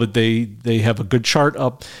Daily Mail, but they have a good chart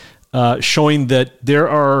up showing that there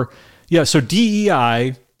are, so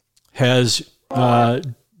DEI has, what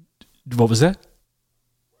was that?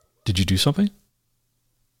 Did you do something?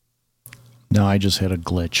 No, I just had a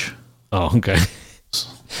glitch. Oh, okay.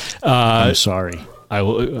 I'm sorry. I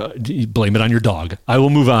will blame it on your dog. I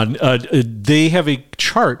will move on. They have a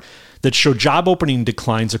chart that show job opening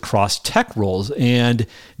declines across tech roles, and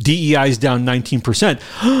DEI is down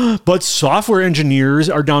 19%. But software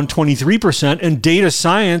engineers are down 23%, and data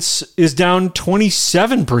science is down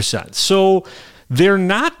 27%. So they're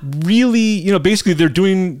not really, basically they're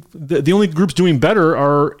doing, the only groups doing better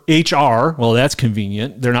are HR. Well, that's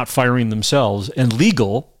convenient. They're not firing themselves. And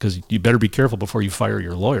legal, because you better be careful before you fire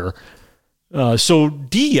your lawyer. So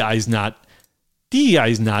DEI is not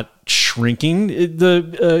shrinking.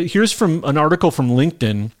 Here's from an article from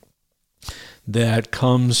LinkedIn that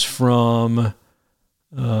comes from,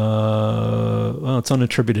 it's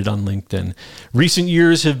unattributed on LinkedIn. Recent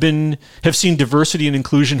years have seen diversity and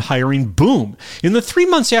inclusion hiring boom. In the 3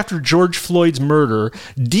 months after George Floyd's murder,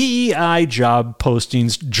 DEI job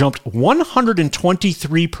postings jumped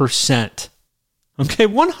 123%. Okay,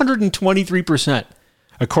 123%,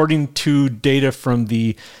 according to data from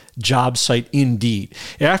the job site Indeed.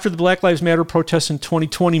 After the Black Lives Matter protests in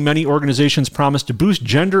 2020, many organizations promised to boost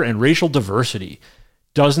gender and racial diversity.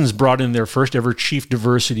 Dozens brought in their first ever chief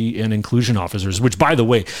diversity and inclusion officers, which, by the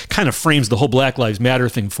way, kind of frames the whole Black Lives Matter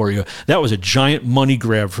thing for you. That was a giant money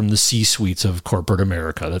grab from the C-suites of corporate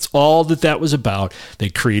America. That's all that was about. They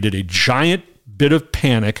created a giant bit of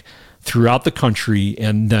panic throughout the country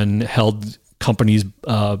and then held companies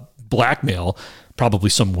blackmail, probably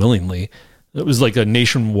some willingly. It was like a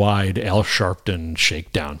nationwide Al Sharpton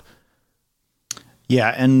shakedown.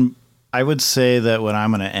 Yeah, and I would say that what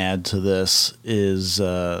I'm going to add to this is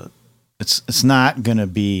it's not going to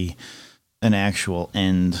be an actual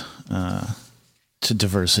end to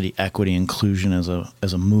diversity, equity, inclusion as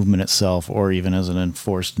a movement itself, or even as an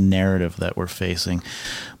enforced narrative that we're facing.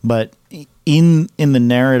 But in the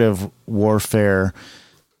narrative warfare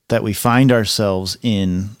that we find ourselves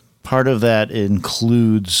in, part of that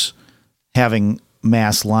includes having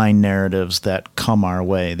mass line narratives that come our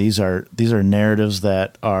way. These are narratives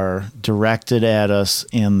that are directed at us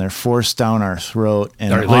and they're forced down our throat.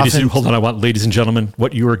 And all right, hold on. Ladies and gentlemen,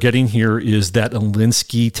 what you are getting here is that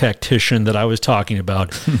Alinsky tactician that I was talking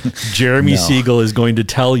about. Jeremy Siegel is going to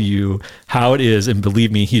tell you how it is, and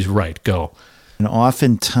believe me, he's right. Go. And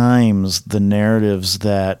oftentimes the narratives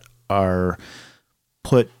that are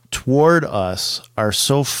put toward us are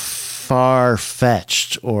so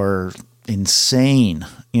far-fetched or insane,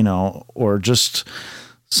 or just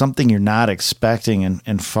something you're not expecting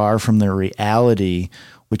and far from their reality,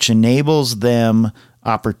 which enables them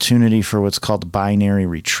opportunity for what's called binary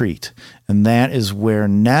retreat. And that is where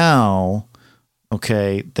now,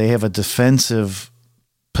 they have a defensive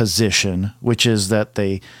position, which is that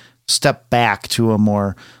they step back to a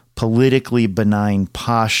more politically benign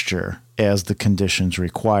posture as the conditions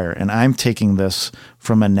require. And I'm taking this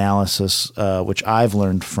from analysis, which I've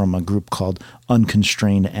learned from a group called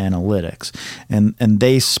Unconstrained Analytics, and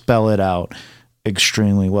they spell it out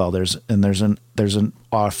extremely well. There's an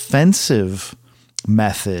offensive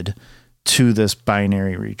method to this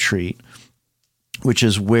binary retreat, which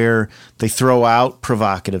is where they throw out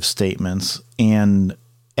provocative statements and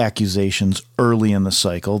accusations early in the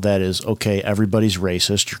cycle. That is, everybody's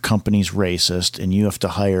racist, your company's racist, and you have to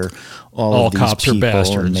hire all of these cops people are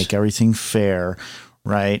bastards and make everything fair,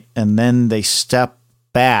 right? And then they step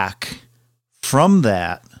back from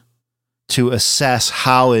that to assess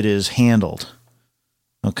how it is handled,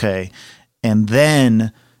 and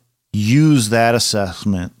then use that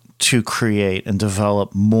assessment to create and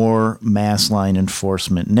develop more mass line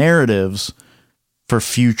enforcement narratives for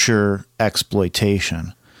future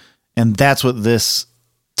exploitation. And that's what this,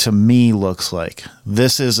 to me, looks like.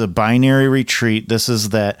 This is a binary retreat. This is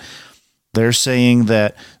that they're saying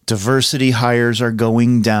that diversity hires are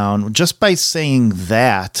going down. Just by saying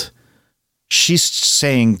that, she's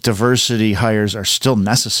saying diversity hires are still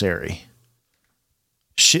necessary.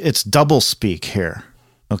 It's double speak here.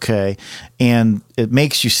 Okay. And it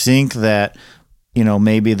makes you think that,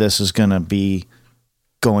 maybe this is going to be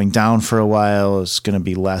going down for a while. It's going to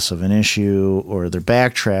be less of an issue, or they're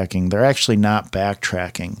backtracking. They're actually not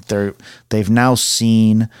backtracking. They've now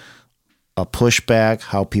seen a pushback,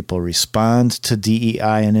 how people respond to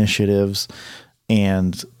DEI initiatives,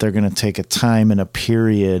 and they're going to take a time and a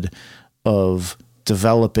period of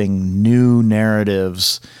developing new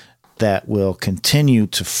narratives that will continue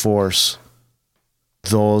to force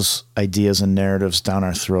those ideas and narratives down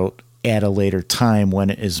our throat at a later time when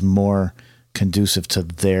it is more conducive to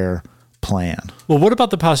their plan. Well, what about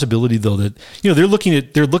the possibility, though, that they're looking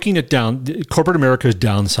at corporate America is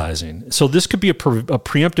downsizing. So this could be a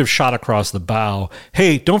preemptive shot across the bow.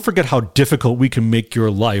 Hey, don't forget how difficult we can make your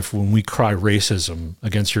life when we cry racism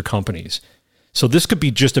against your companies. So this could be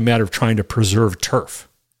just a matter of trying to preserve turf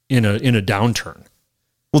in a downturn.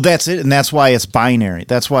 Well, that's it, and that's why it's binary.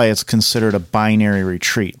 That's why it's considered a binary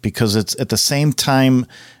retreat, because it's at the same time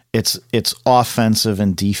it's offensive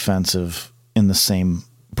and defensive in the same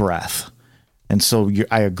breath. And so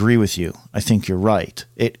I agree with you. I think you're right.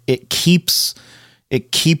 It keeps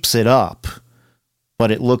it up, but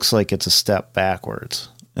it looks like it's a step backwards,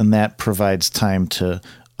 and that provides time to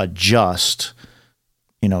adjust,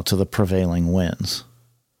 to the prevailing winds.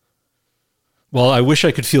 Well, I wish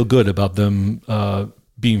I could feel good about them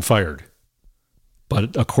being fired,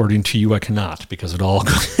 but according to you, I cannot, because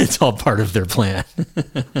it's all part of their plan.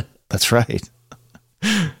 That's right.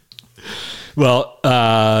 Well,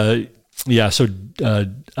 yeah. So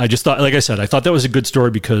I just thought, like I said, I thought that was a good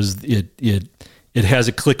story because it has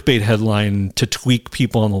a clickbait headline to tweak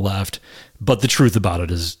people on the left, but the truth about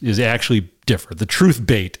it is actually different. The truth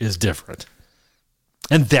bait is different,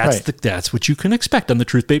 and that's what you can expect on the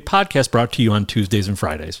Truth Bait podcast, brought to you on Tuesdays and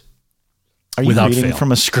Fridays. Are you reading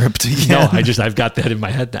from a script again? No, I've got that in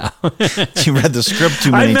my head now. You read the script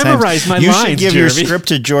too many times. I memorized my lines, You should give Jeremy. your script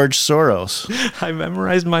to George Soros. I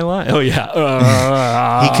memorized my line. Oh, yeah.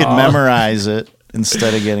 He could memorize it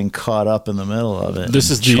instead of getting caught up in the middle of it.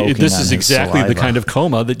 This is exactly the kind of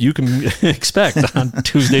coma that you can expect on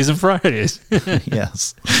Tuesdays and Fridays.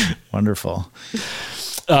 Yes. Wonderful.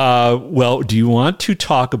 Well, do you want to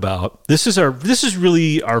talk about, this is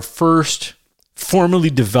really our first formally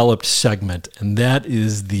developed segment, and that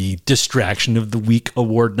is the Distraction of the Week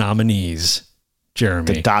award nominees.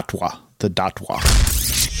 Jeremy. The Datwa.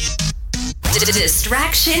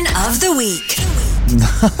 Distraction of the Week.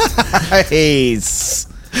 Nice.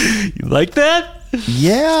 You like that?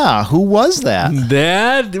 Yeah. Who was that?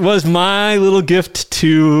 That was my little gift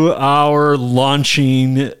to our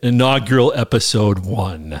launching inaugural episode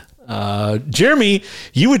 1. Jeremy,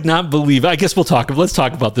 you would not believe, let's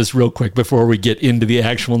talk about this real quick before we get into the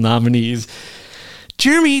actual nominees.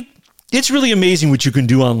 Jeremy, it's really amazing what you can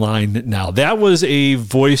do online now. That was a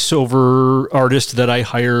voiceover artist that I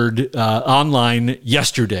hired online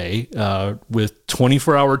yesterday with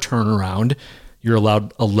 24-hour turnaround. You're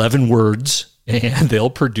allowed 11 words, and they'll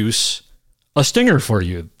produce a stinger for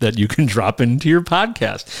you that you can drop into your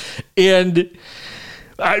podcast. And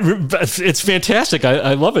it's fantastic.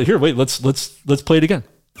 I love it. Here, wait, let's play it again.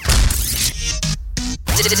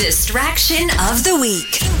 Distraction of the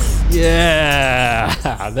Week.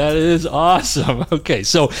 Yeah, that is awesome. Okay,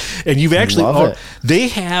 so, and you've actually,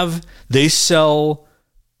 they sell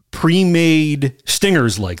pre-made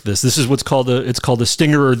stingers like this. This is what's called it's called a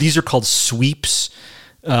stinger, or these are called sweeps.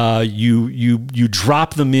 You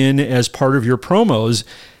drop them in as part of your promos.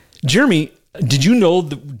 Jeremy, do you know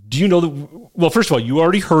that, well, first of all, you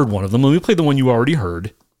already heard one of them. Let me play the one you already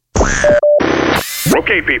heard.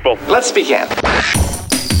 Okay, people, let's begin.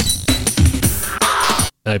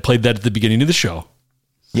 I played that at the beginning of the show.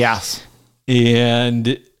 Yes.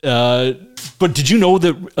 And, but did you know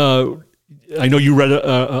that, I know you read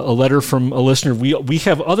a letter from a listener. We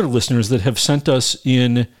have other listeners that have sent us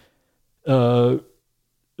in their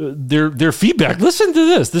feedback. Listen to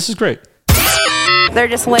this. This is great. They're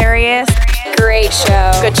just hilarious. Great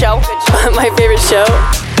show. Good show. My favorite show.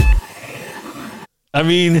 I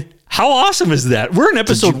mean, how awesome is that? We're in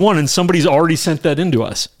episode 1 and somebody's already sent that into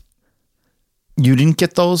us. You didn't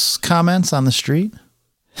get those comments on the street?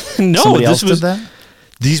 No, Somebody else did that?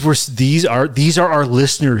 These are our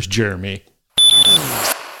listeners, Jeremy.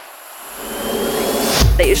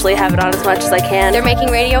 They usually have it on as much as I can. They're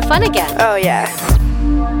making radio fun again. Oh, yeah.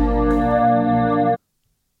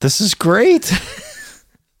 This is great.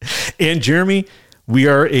 And Jeremy, we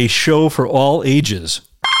are a show for all ages.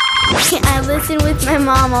 I listen with my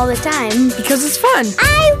mom all the time. Because it's fun.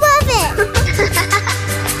 I love it.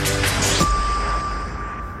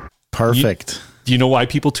 Perfect. Do you know why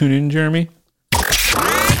people tune in, Jeremy?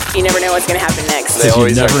 You never know what's going to happen next. They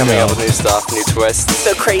always are coming up with new stuff, new twists.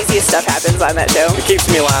 The craziest stuff happens on that show. It keeps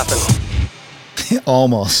me laughing.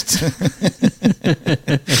 Almost.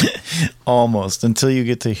 Almost. Until you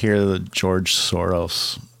get to hear the George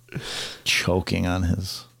Soros choking on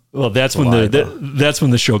his. Well, that's when that's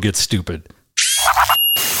when the show gets stupid.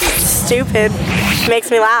 Stupid.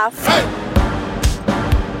 Makes me laugh.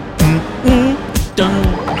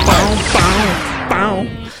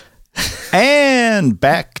 And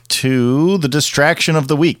back to the distraction of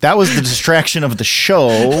the week. That was the distraction of the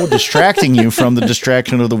show, distracting you from the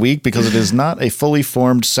distraction of the week because it is not a fully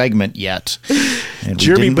formed segment yet. And we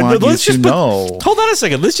Jeremy, didn't want you to know. Hold on a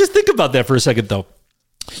second. Let's just think about that for a second, though.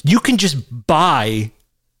 You can just buy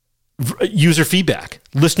user feedback,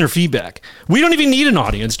 listener feedback. We don't even need an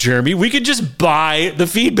audience, Jeremy. We could just buy the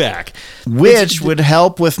feedback. Which would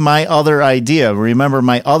help with my other idea. Remember,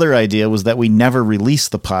 my other idea was that we never release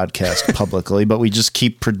the podcast publicly, but we just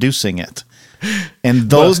keep producing it. And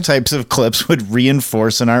those types of clips would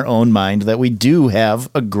reinforce in our own mind that we do have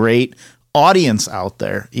a great audience out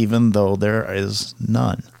there, even though there is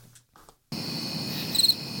none.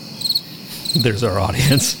 There's our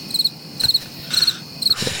audience.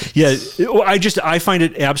 Yeah, I find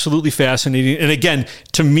it absolutely fascinating. And again,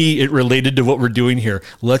 to me, it related to what we're doing here.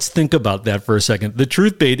 Let's think about that for a second. The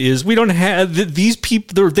truth bait is we don't have these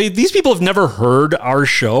people. These people have never heard our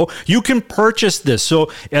show. You can purchase this.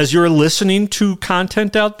 So as you're listening to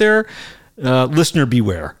content out there, listener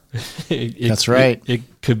beware. That's right. It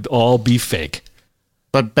could all be fake.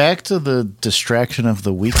 But back to the distraction of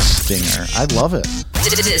the week stinger. I love it.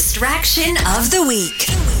 Distraction of the week.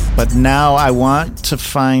 But now I want to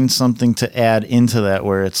find something to add into that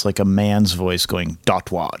where it's like a man's voice going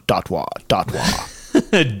dotwa, dotwa, dotwa.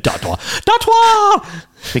 Dotwa,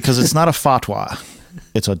 dotwa! Because it's not a fatwa.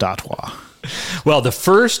 It's a dotwa. Well, the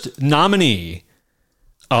first nominee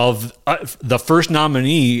of the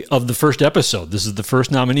first episode, this is the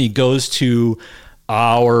first nominee, goes to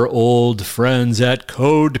our old friends at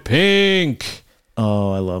Code Pink.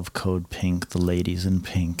 Oh, I love Code Pink, the ladies in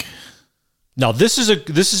pink. Now, this is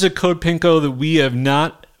a Code Pinko that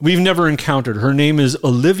we've never encountered. Her name is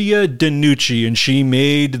Olivia DiNucci, and she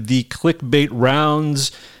made the clickbait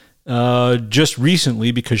rounds just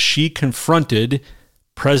recently because she confronted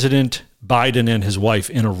President Biden and his wife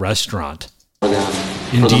in a restaurant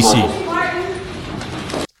in D.C.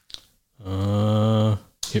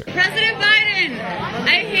 Here. President Biden,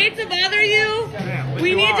 I hate to bother you.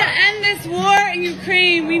 We need to end this war in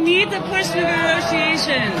Ukraine. We need to push for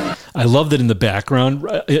negotiations. I love that in the background,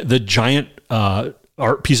 the giant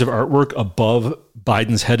piece of artwork above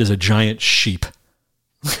Biden's head is a giant sheep,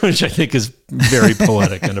 which I think is very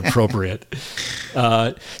poetic and appropriate.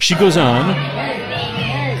 She goes on.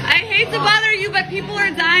 I hate to bother you, but people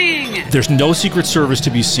are dying. There's no Secret Service to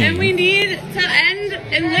be seen. And we need to end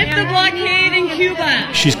and lift the blockade in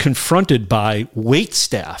Cuba. She's confronted by wait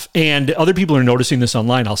staff, and other people are noticing this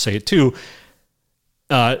online. I'll say it too.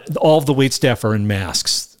 All of the wait staff are in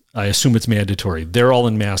masks. I assume it's mandatory. They're all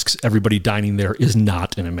in masks. Everybody dining there is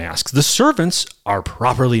not in a mask. The servants are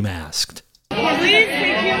properly masked. Please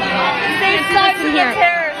take Cuba off the state side from here.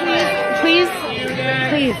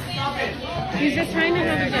 Please. He's just trying to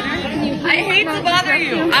have dinner. I hate to bother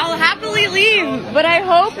you. I'll happily leave, but I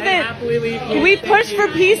hope that we push for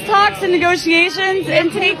peace talks and negotiations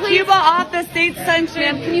and take Cuba off the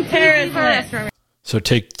state-sanctioned terrorist list. So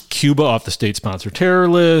take Cuba off the state-sponsored terror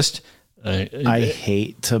list. I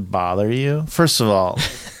hate to bother you. First of all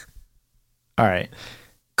right,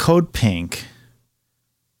 Code Pink,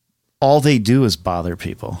 all they do is bother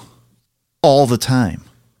people all the time.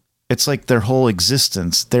 It's like their whole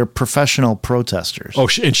existence. They're professional protesters. Oh,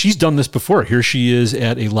 and she's done this before. Here she is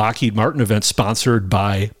at a Lockheed Martin event sponsored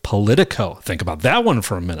by Politico. Think about that one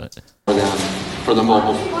for a minute. For the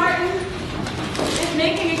mobile. Martin is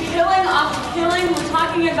making a killing off of killing. We're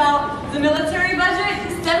talking about the military budget.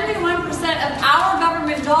 71% of our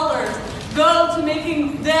government dollars go to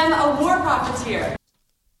making them a war profiteer.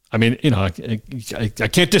 I mean, I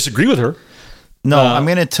can't disagree with her. No, I'm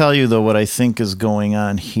going to tell you, though, what I think is going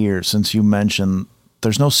on here, since you mentioned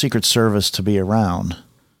there's no Secret Service to be around.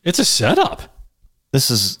 It's a setup. This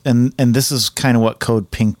is and this is kind of what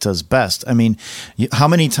Code Pink does best. I mean, how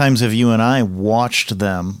many times have you and I witnessed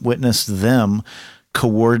them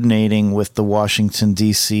coordinating with the Washington,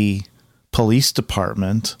 D.C. Police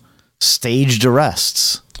Department, staged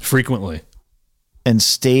arrests. Frequently. And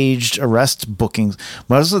staged arrest bookings.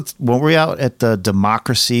 When were we out at the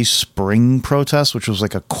Democracy Spring protest, which was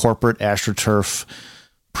like a corporate AstroTurf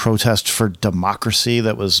protest for democracy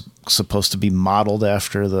that was supposed to be modeled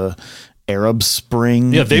after the Arab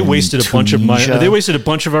Spring? Yeah, they wasted a bunch of money. They wasted a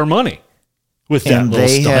bunch of our money with that. And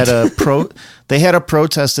they had they had a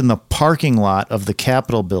protest in the parking lot of the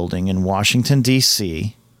Capitol building in Washington,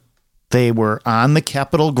 D.C. They were on the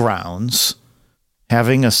Capitol grounds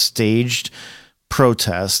having a staged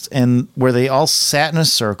protest, and where they all sat in a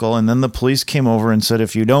circle, and then the police came over and said,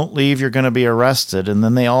 if you don't leave, you're going to be arrested. And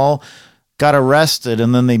then they all got arrested,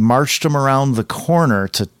 and then they marched them around the corner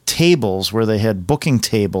to tables where they had booking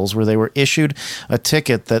tables where they were issued a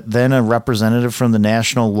ticket that then a representative from the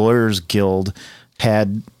National Lawyers Guild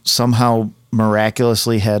had somehow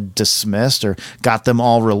miraculously had dismissed or got them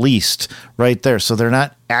all released right there. So they're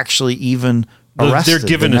not actually even arrested. They're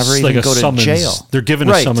given us like a summons. Jail. They're given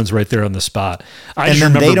a summons right there on the spot. And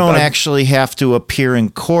then they don't actually have to appear in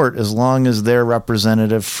court as long as their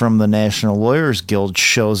representative from the National Lawyers Guild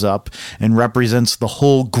shows up and represents the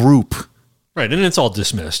whole group. Right, and it's all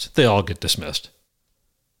dismissed. They all get dismissed.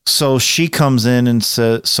 So she comes in and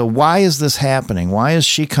says, so why is this happening? Why is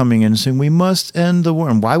she coming in and saying, we must end the war?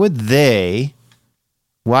 And why would they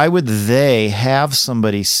have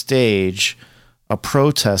somebody stage a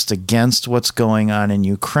protest against what's going on in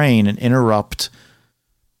Ukraine and interrupt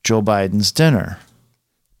Joe Biden's dinner?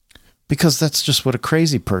 Because that's just what a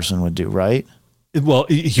crazy person would do, right? Well,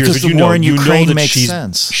 here's because what the war in Ukraine that makes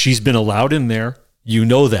sense. She's been allowed in there. You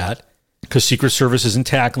know that because Secret Service isn't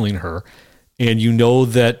tackling her. And you know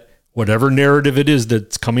that whatever narrative it is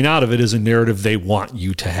that's coming out of it is a narrative they want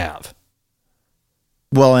you to have.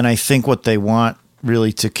 Well, and I think what they want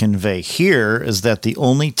really to convey here is that the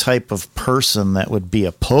only type of person that would be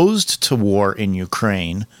opposed to war in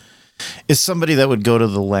Ukraine is somebody that would go to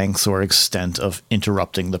the length or extent of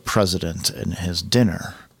interrupting the president and his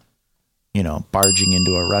dinner. You know, barging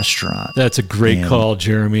into a restaurant. That's a great call,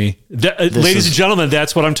 Jeremy. Ladies and gentlemen,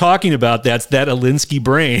 that's what I'm talking about. That's that Alinsky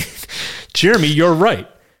brain. Jeremy, you're right.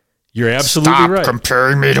 You're absolutely right. Stop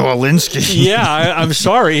comparing me to Alinsky. Yeah, I'm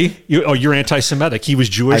sorry. You're anti-Semitic. He was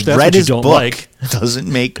Jewish. I've That's read what you his don't book. like. Doesn't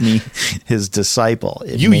make me his disciple.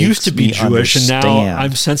 You used to be Jewish, and now understand.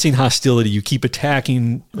 I'm sensing hostility. You keep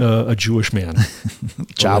attacking a Jewish man.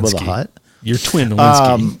 Jabba the Hutt. Your twin,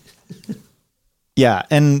 Alinsky. Yeah,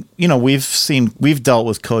 and we've dealt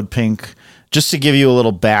with Code Pink. Just to give you a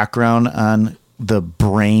little background on the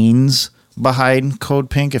brains behind Code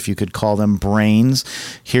Pink, if you could call them brains,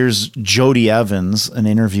 here's Jody Evans, an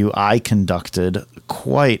interview I conducted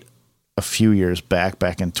quite a few years back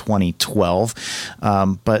in 2012.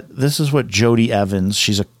 But this is what Jody Evans,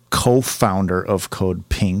 she's a co-founder of Code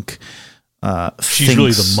Pink. She's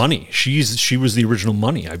really the money. She was the original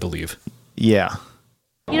money, I believe. Yeah.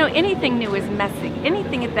 You know, anything new is messy.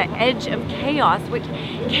 Anything at the edge of chaos,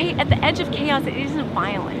 at the edge of chaos, it isn't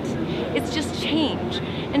violent. It's just change.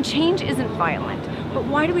 And change isn't violent. But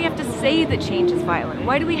why do we have to say that change is violent?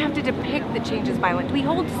 Why do we have to depict that change is violent? We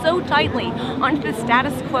hold so tightly onto the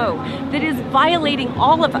status quo that is violating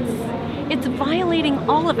all of us. It's violating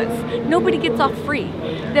all of us. Nobody gets off free.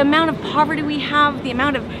 The amount of poverty we have, the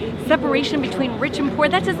amount of separation between rich and poor,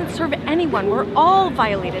 that doesn't serve anyone. We're all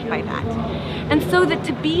violated by that. And so that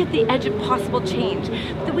to be at the edge of possible change,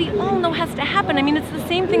 that we all know has to happen. I mean, it's the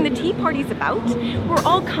same thing the Tea Party's about. We're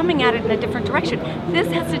all coming at it in a different direction. This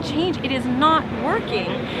has to change. It is not working.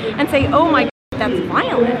 And say, oh my God, that's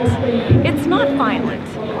violent. It's not violent.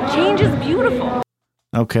 Change is beautiful.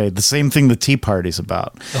 Okay, the same thing the Tea Party's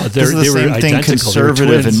about. This is the same thing identical.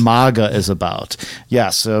 conservative and MAGA is about.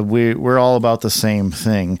 Yes, we're all about the same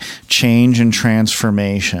thing. Change and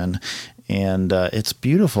transformation. And it's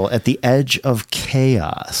beautiful. At the edge of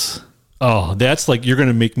chaos. Oh, that's like you're going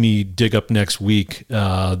to make me dig up next week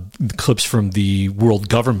clips from the World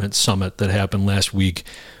Government Summit that happened last week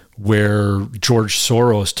where George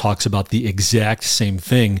Soros talks about the exact same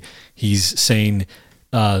thing. He's saying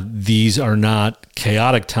these are not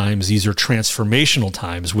chaotic times, these are transformational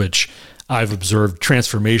times, which I've observed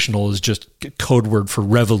transformational is just a code word for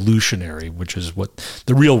revolutionary, which is what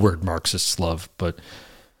the real word Marxists love. But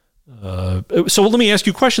so let me ask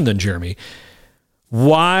you a question then, Jeremy.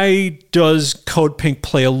 Why does Code Pink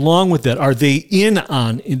play along with that? Are they in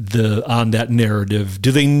on that narrative?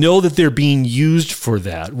 Do they know that they're being used for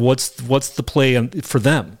that? What's the play for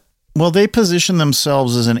them? Well, they position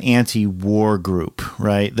themselves as an anti-war group,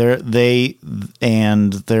 right? Their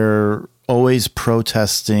always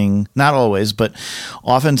protesting, not always, but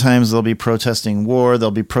oftentimes they'll be protesting war.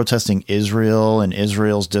 They'll be protesting Israel and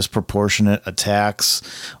Israel's disproportionate attacks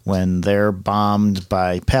when they're bombed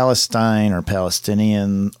by Palestine or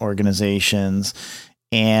Palestinian organizations.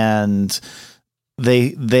 And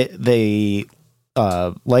they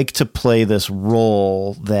like to play this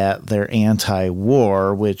role that they're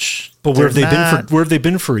anti-war, which but where have they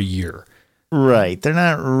been for a year? Right. They're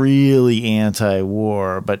not really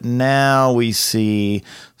anti-war, but now we see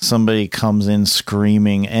somebody comes in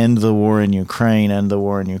screaming, end the war in Ukraine, end the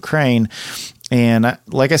war in Ukraine. And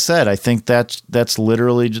like I said, I think that's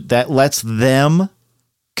literally, that lets them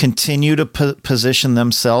continue to position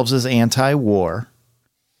themselves as anti-war.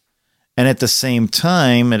 And at the same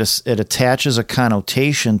time, it attaches a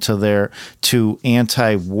connotation to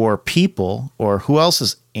anti-war people, or who else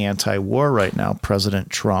is anti-war right now? President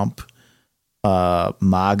Trump.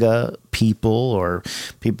 MAGA people, or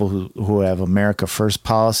people who have America First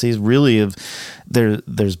policies. Really,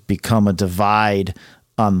 there's become a divide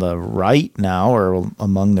on the right now, or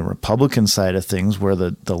among the Republican side of things, where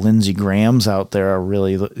the Lindsey Grahams out there are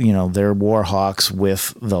really, they're war hawks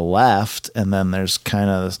with the left, and then there's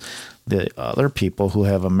kind of the other people who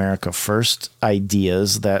have America First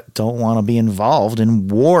ideas that don't want to be involved in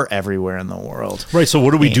war everywhere in the world. Right. So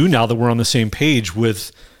what do we do now that we're on the same page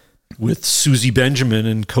with Susie Benjamin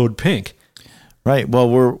and Code Pink? Right. Well,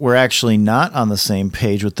 we're actually not on the same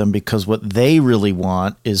page with them, because what they really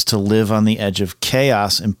want is to live on the edge of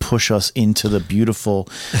chaos and push us into the beautiful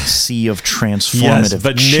sea of transformative yes,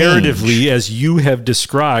 but change. Narratively, as you have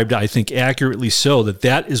described, I think accurately so,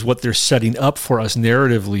 that is what they're setting up for us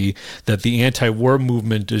narratively, that the anti-war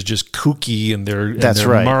movement is just kooky and they're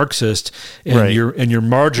right. Marxist, and you're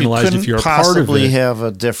marginalized if you're a part of it. You couldn't possibly have a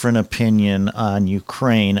different opinion on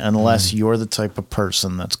Ukraine unless you're the type of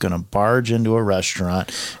person that's going to barge into a restaurant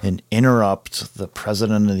and interrupt the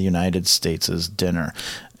president of the United States' dinner.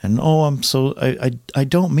 And I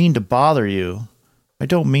don't mean to bother you. I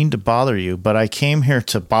don't mean to bother you, but I came here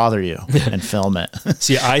to bother you and film it.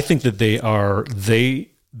 See, I think that they are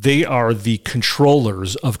the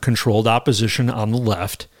controllers of controlled opposition on the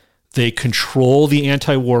left. They control the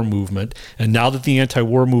anti-war movement, and now that the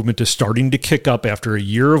anti-war movement is starting to kick up after a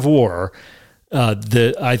year of war,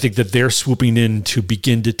 I think that they're swooping in to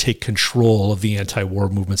begin to take control of the anti-war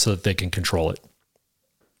movement so that they can control it.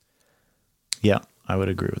 Yeah, I would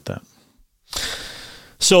agree with that.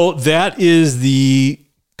 So that is the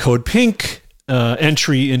Code Pink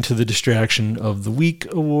entry into the Distraction of the Week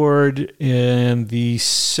award. And the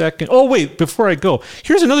second... Oh, wait, before I go,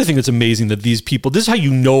 here's another thing that's amazing that these people... This is how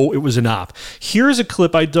you know it was an op. Here's a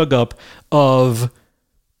clip I dug up of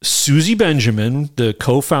Susie Benjamin, the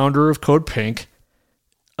co-founder of Code Pink,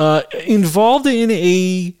 involved in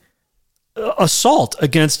a assault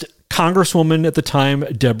against Congresswoman at the time,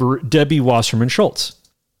 Debbie Wasserman Schultz.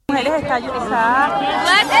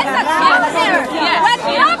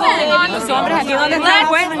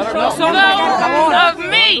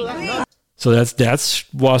 So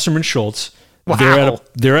that's Wasserman Schultz. Wow.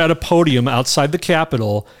 They're at a podium outside the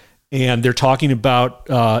Capitol, and they're talking about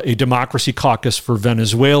a democracy caucus for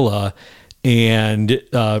Venezuela, and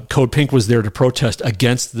Code Pink was there to protest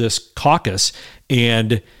against this caucus,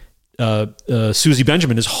 and Susie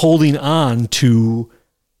Benjamin is holding on to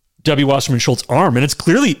Debbie Wasserman Schultz's arm, and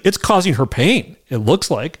it's causing her pain. It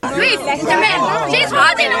looks like. Please, come in. She's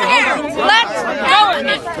holding her hair. Let's go with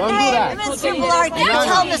it. Mr. Clark, you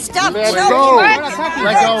tell him to stop choking.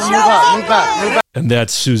 Let go. Move back. And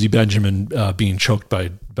that's Susie Benjamin being choked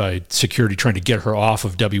by security trying to get her off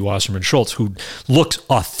of Debbie Wasserman Schultz, who looked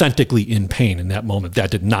authentically in pain in that moment.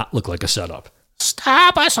 That did not look like a setup.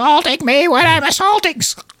 Stop assaulting me when I'm assaulting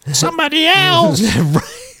somebody else.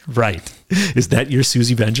 Right. Is that your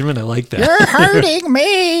Susie Benjamin? I like that. You're hurting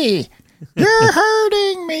me. You're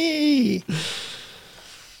hurting me.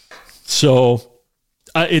 So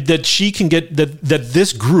that she can get that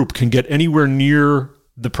this group can get anywhere near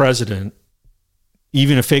the president,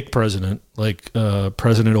 even a fake president like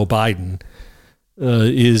President O'Biden,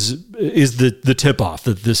 is the tip off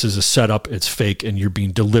that this is a setup. It's fake, and you're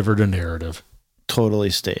being delivered a narrative. Totally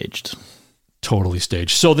staged.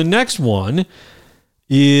 So the next one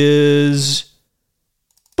is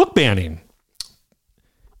book banning.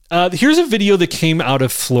 Here's a video that came out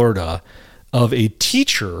of Florida of a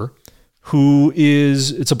teacher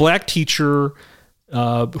it's a black teacher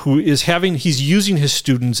he's using his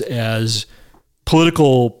students as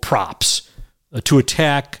political props to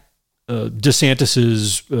attack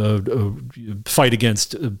DeSantis's fight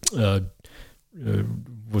against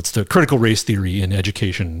what's the critical race theory in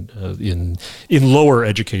education, in lower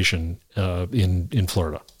education in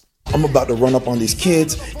Florida. I'm about to run up on these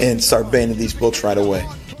kids and start banning these books right away.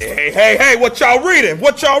 Hey, what y'all reading?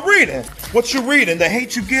 What you reading? The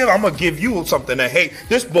hate you give, I'm gonna give you something to hate.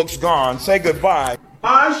 This book's gone. Say goodbye.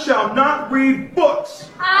 I shall not read books.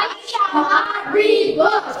 I shall not read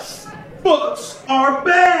books. Books are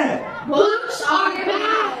bad. Books are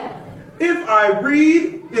bad. If I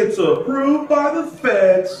read, it's approved by the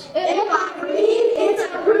feds. If I read, it's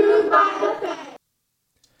approved by the feds.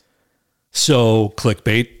 So,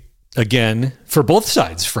 clickbait, again, for both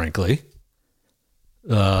sides, frankly.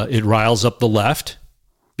 It riles up the left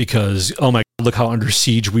because, oh my God, look how under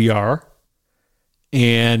siege we are.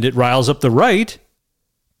 And it riles up the right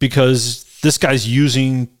because this guy's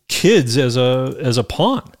using kids as a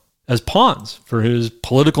pawn, as pawns for his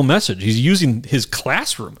political message. He's using his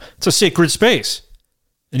classroom. It's a sacred space.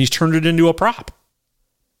 And he's turned it into a prop.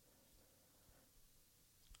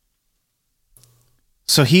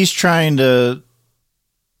 So he's trying to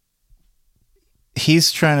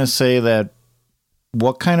say that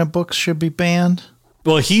what kind of books should be banned?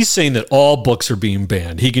 Well, he's saying that all books are being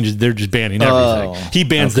banned. They're just banning everything. He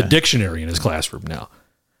bans the dictionary in his classroom now.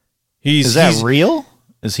 Is that real?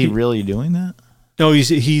 Is he really doing that? No,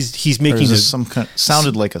 he's making some kind.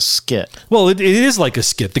 Sounded like a skit. Well, it is like a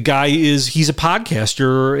skit. The guy he's a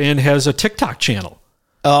podcaster and has a TikTok channel.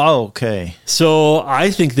 Oh, okay. So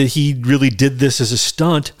I think that he really did this as a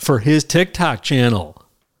stunt for his TikTok channel.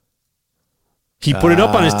 He put it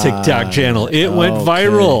up on his TikTok channel. It went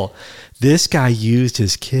viral. This guy used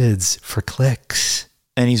his kids for clicks.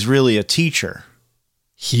 And he's really a teacher.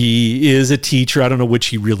 He is a teacher. I don't know which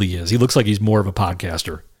he really is. He looks like he's more of a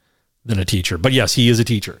podcaster than a teacher. But yes, he is a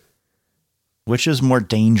teacher. Which is more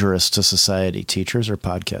dangerous to society, teachers or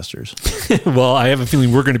podcasters? Well, I have a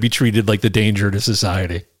feeling we're going to be treated like the danger to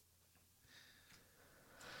society.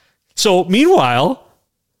 So, meanwhile,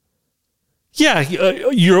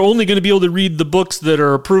 you're only going to be able to read the books that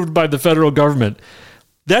are approved by the federal government.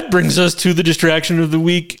 That brings us to the distraction of the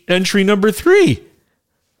week, entry number 3.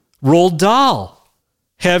 Roald Dahl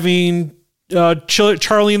having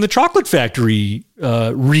Charlie and the Chocolate Factory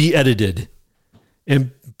re-edited.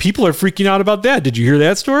 And people are freaking out about that. Did you hear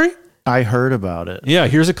that story? I heard about it. Yeah,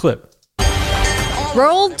 here's a clip.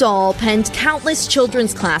 Roald Dahl penned countless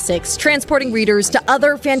children's classics, transporting readers to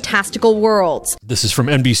other fantastical worlds. This is from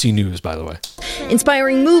NBC News, by the way.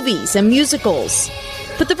 Inspiring movies and musicals.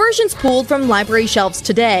 But the versions pulled from library shelves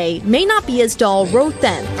today may not be as Dahl wrote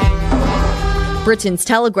them. Britain's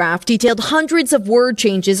Telegraph detailed hundreds of word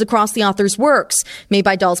changes across the author's works, made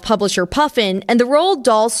by Dahl's publisher Puffin and the Roald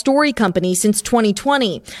Dahl Story Company since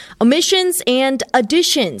 2020. Omissions and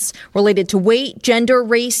additions related to weight, gender,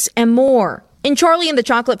 race, and more. In Charlie and the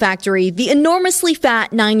Chocolate Factory, the enormously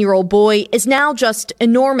fat 9-year-old boy is now just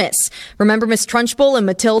enormous. Remember Miss Trunchbull and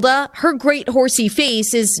Matilda? Her great horsey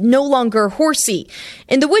face is no longer horsey.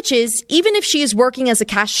 In The Witches, even if she is working as a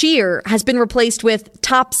cashier, has been replaced with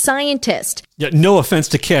top scientist. Yeah, no offense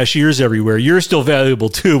to cashiers everywhere. You're still valuable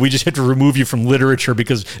too. We just have to remove you from literature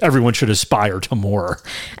because everyone should aspire to more.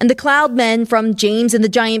 And the Cloud Men from James and the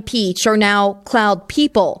Giant Peach are now Cloud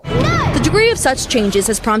People. The degree of such changes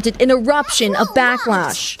has prompted an eruption of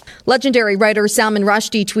backlash. Legendary writer Salman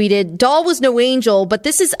Rushdie tweeted, "Dahl was no angel, but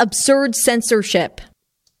this is absurd censorship."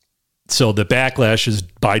 So the backlash is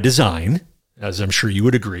by design, as I'm sure you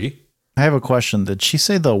would agree. I have a question. Did she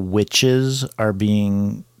say the witches are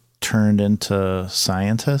being turned into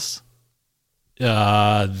scientists?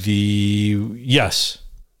 Yes.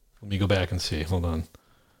 Let me go back and see. Hold on.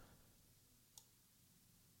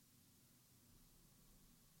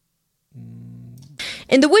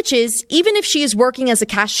 In The Witches, even if she is working as a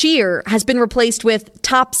cashier, has been replaced with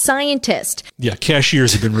top scientist. Yeah,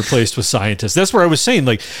 cashiers have been replaced with scientists. That's where I was saying,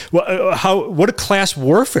 like, what a class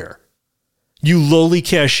warfare. You lowly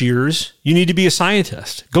cashiers, you need to be a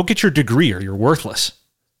scientist. Go get your degree or you're worthless.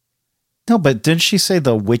 No, but didn't she say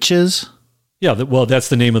the witches? Yeah, well, that's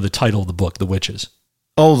the name of the title of the book, The Witches.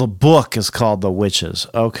 Oh, the book is called The Witches.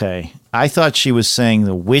 Okay. I thought she was saying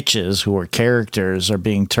the witches, who are characters, are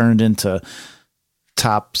being turned into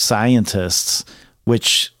top scientists,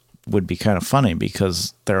 which would be kind of funny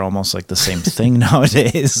because they're almost like the same thing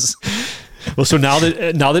nowadays. Well, so now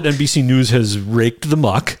that NBC News has raked the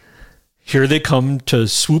muck, here they come to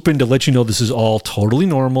swoop in to let you know this is all totally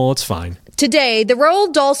normal. It's fine. Today, the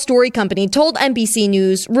Roald Dahl Story Company told NBC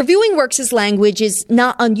News reviewing works' language is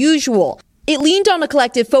not unusual. It leaned on a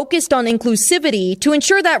collective focused on inclusivity to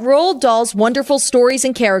ensure that Roald Dahl's wonderful stories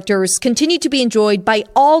and characters continue to be enjoyed by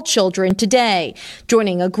all children today,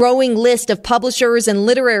 joining a growing list of publishers and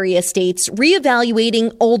literary estates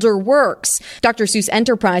reevaluating older works. Dr. Seuss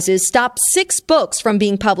Enterprises stopped 6 books from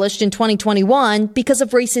being published in 2021 because of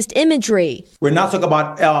racist imagery. We're not talking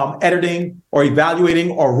about editing or evaluating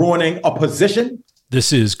or ruining a position.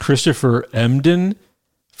 This is Christopher Emden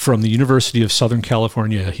from the University of Southern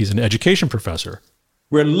California. He's an education professor.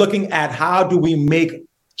 We're looking at how do we make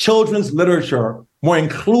children's literature more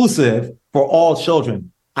inclusive for all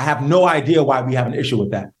children. I have no idea why we have an issue with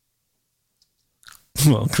that.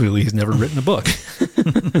 Well, clearly he's never written a book.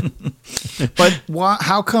 But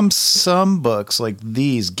how come some books like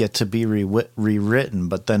these get to be rewritten,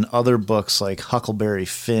 but then other books like Huckleberry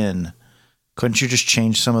Finn, couldn't you just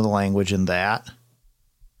change some of the language in that?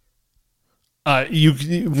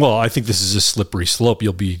 Well, I think this is a slippery slope.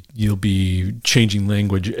 You'll be changing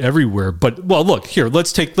language everywhere. But look here.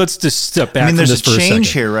 Let's just step back. There's from this a change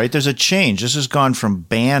second. here, right? There's a change. This has gone from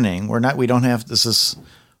banning. We don't have this is.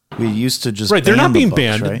 We used to just right. They're not being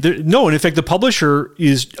banned. Right? No, and in fact, the publisher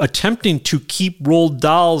is attempting to keep Roald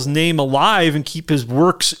Dahl's name alive and keep his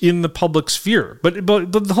works in the public sphere. But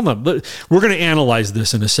hold on. We're going to analyze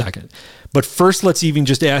this in a second. But first, let's even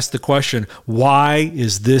just ask the question, why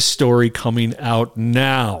is this story coming out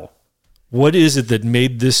now? What is it that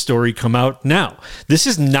made this story come out now? This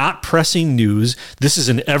is not pressing news. This is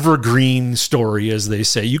an evergreen story, as they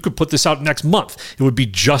say. You could put this out next month. It would be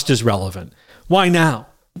just as relevant. Why now?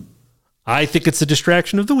 I think it's the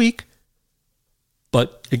distraction of the week.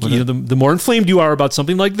 But the more inflamed you are about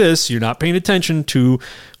something like this, you're not paying attention to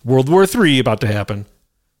World War III about to happen.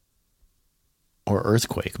 Or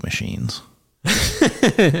earthquake machines.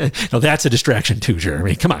 No, that's a distraction too,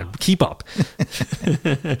 Jeremy. Come on, keep up.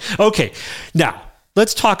 Okay, now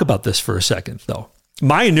let's talk about this for a second, though.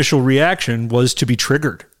 My initial reaction was to be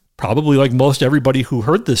triggered, probably like most everybody who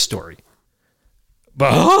heard this story.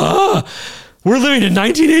 But we're living in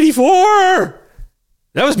 1984.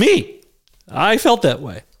 That was me. I felt that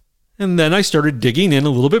way. And then I started digging in a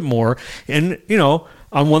little bit more. And,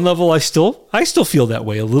 on one level, I still feel that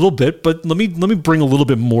way a little bit, but let me bring a little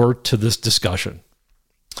bit more to this discussion.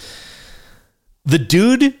 The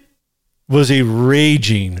dude was a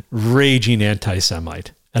raging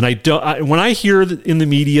anti-Semite. And when I hear in the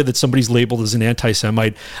media that somebody's labeled as an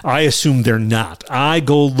anti-Semite, I assume they're not. I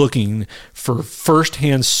go looking for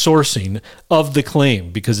firsthand sourcing of the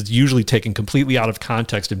claim because it's usually taken completely out of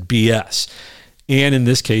context and BS. And in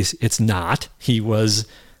this case, it's not. He was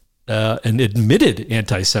an admitted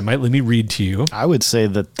anti-Semite. Let me read to you. I would say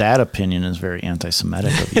that opinion is very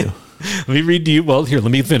anti-Semitic of you. Let me read to you. Well, here,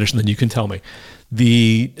 let me finish, and then you can tell me.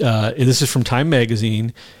 This is from Time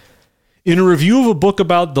Magazine. In a review of a book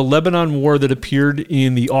about the Lebanon War that appeared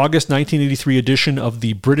in the August 1983 edition of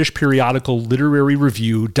the British periodical Literary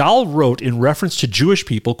Review, Dahl wrote in reference to Jewish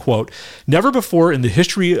people, quote, "Never before in the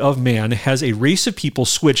history of man has a race of people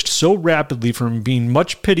switched so rapidly from being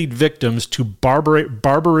much pitied victims to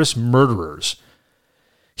barbarous murderers."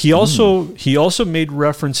 He also made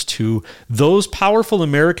reference to those powerful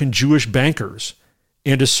American Jewish bankers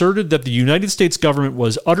and asserted that the United States government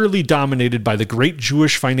was utterly dominated by the great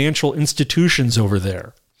Jewish financial institutions over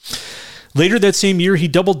there. Later that same year, he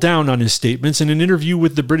doubled down on his statements in an interview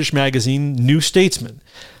with the British magazine New Statesman.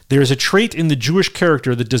 There is a trait in the Jewish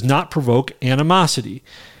character that does not provoke animosity.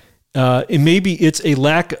 Maybe it's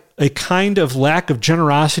a kind of lack of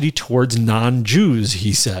generosity towards non-Jews,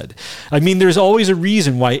 he said. I mean, there's always a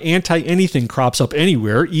reason why anti-anything crops up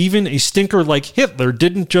anywhere. Even a stinker like Hitler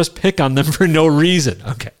didn't just pick on them for no reason.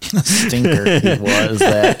 Okay. Stinker he was,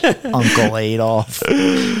 that Uncle Adolf.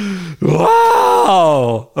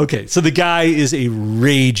 Wow. Okay, so the guy is a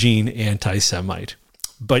raging anti-Semite.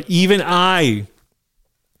 But even I,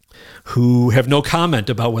 who have no comment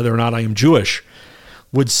about whether or not I am Jewish,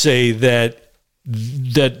 would say that's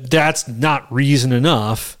not reason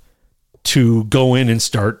enough to go in and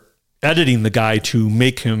start editing the guy to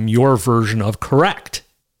make him your version of correct.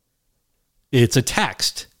 It's a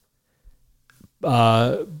text. Really,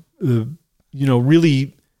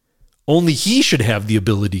 only he should have the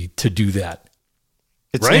ability to do that.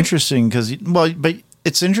 It's interesting because, but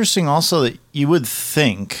it's interesting also that you would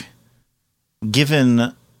think,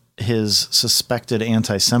 given his suspected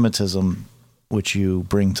anti-Semitism, which you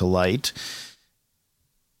bring to light,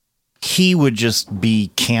 he would just be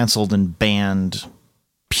canceled and banned,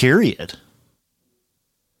 period.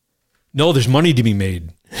 No, there's money to be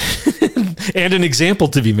made and an example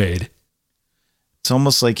to be made. It's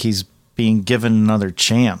almost like he's being given another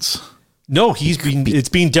chance. No, it's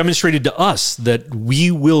being demonstrated to us that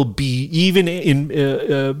we will be, even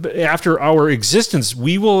after our existence,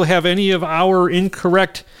 we will have any of our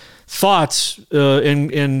incorrect thoughts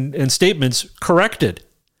and statements corrected.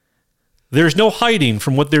 There's no hiding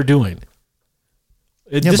from what they're doing.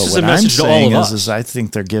 This is a message to all of us. Is I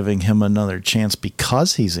think they're giving him another chance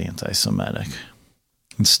because he's anti-Semitic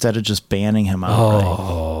instead of just banning him outright.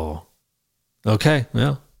 Oh, okay.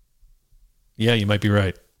 Well, yeah, you might be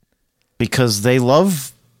right. Because they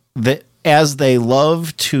love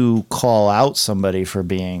to call out somebody for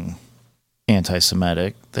being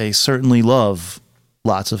anti-Semitic, they certainly love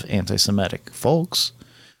lots of anti-Semitic folks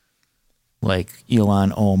like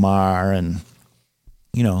Ilhan Omar and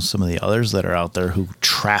some of the others that are out there who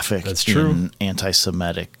traffic in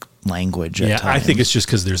anti-Semitic language. Yeah, I think it's just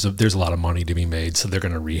because there's a lot of money to be made, so they're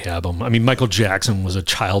going to rehab them. I mean, Michael Jackson was a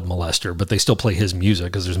child molester, but they still play his music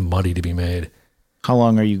because there's money to be made. How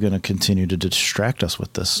long are you going to continue to distract us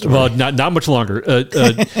with this story? Well, not much longer.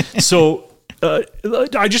 So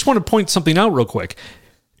I just want to point something out real quick.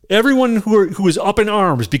 Everyone who is up in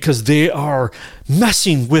arms because they are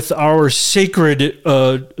messing with our sacred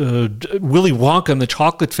Willy Wonka and the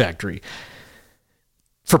Chocolate Factory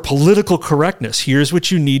for political correctness, here's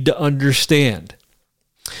what you need to understand.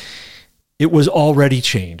 It was already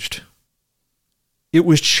changed. It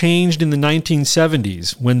was changed in the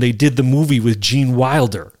 1970s when they did the movie with Gene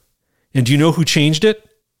Wilder. And do you know who changed it?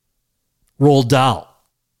 Roald Dahl.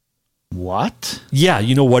 What? Yeah,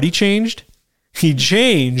 you know what he changed? He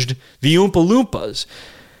changed the Oompa Loompas.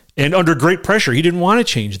 And under great pressure, he didn't want to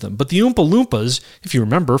change them. But the Oompa Loompas, if you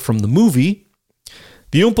remember from the movie,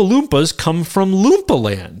 the Oompa Loompas come from Loompa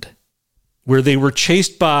Land, where they were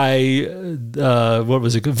chased by,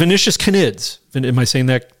 Venetius Canids. Am I saying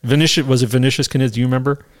that? Was it Venetius Canids? Do you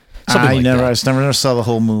remember? I never saw the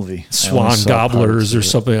whole movie. Swan Gobblers or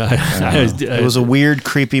something. It was a weird,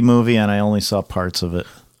 creepy movie, and I only saw parts of it.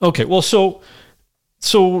 Okay, well, so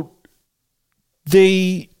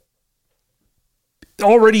they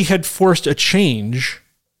already had forced a change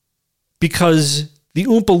because the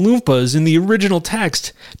Oompa Loompas in the original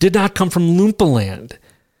text did not come from Loompa Land.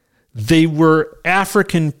 They were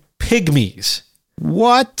African pygmies.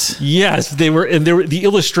 What? Yes, they were. And the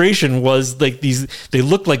illustration was like these, they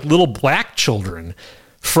looked like little black children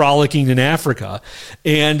frolicking in Africa.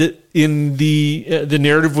 And in the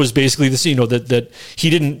narrative was basically this, that he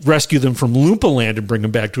didn't rescue them from Loompa Land and bring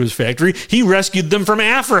them back to his factory. He rescued them from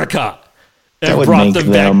Africa and brought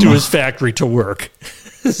them back to his factory to work.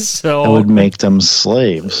 So that would make them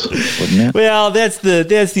slaves, wouldn't it? Well, that's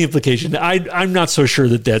the implication. I'm not so sure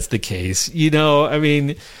that that's the case. I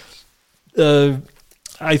mean,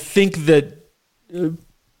 I think that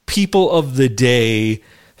people of the day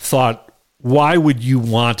thought, why would you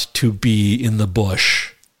want to be in the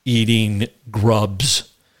bush eating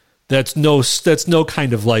grubs? That's no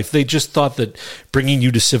kind of life. They just thought that bringing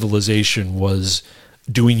you to civilization was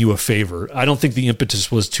doing you a favor. I don't think the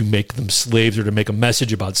impetus was to make them slaves or to make a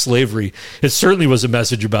message about slavery. It certainly was a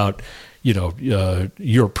message about,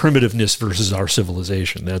 your primitiveness versus our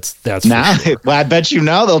civilization. That's now. Sure. Well, I bet you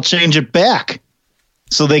now they'll change it back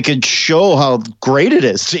so they could show how great it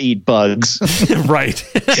is to eat bugs. Right.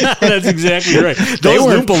 That's exactly right. They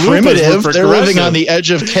weren't primitive. They're living on the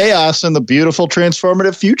edge of chaos and the beautiful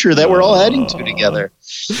transformative future that we're all heading to together.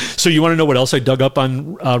 So you want to know what else I dug up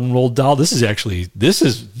on Roald Dahl? This is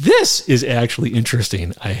actually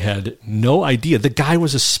interesting. I had no idea. The guy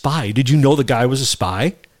was a spy. Did you know the guy was a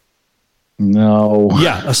spy? No.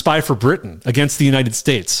 Yeah, a spy for Britain against the United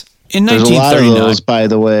States. In 1939, there's a lot of those, by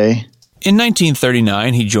the way. In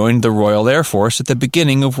 1939, he joined the Royal Air Force at the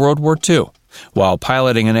beginning of World War II. While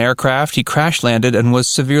piloting an aircraft, he crash-landed and was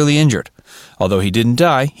severely injured. Although he didn't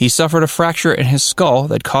die, he suffered a fracture in his skull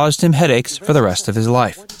that caused him headaches for the rest of his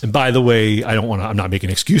life. And by the way, I'm not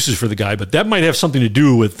making excuses for the guy, but that might have something to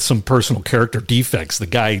do with some personal character defects. The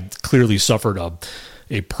guy clearly suffered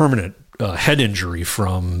a permanent head injury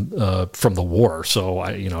from the war. So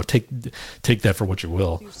take that for what you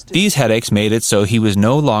will. These headaches made it so he was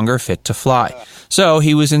no longer fit to fly. So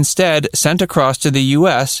he was instead sent across to the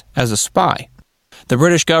U.S. as a spy. The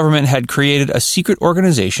British government had created a secret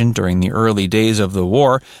organization during the early days of the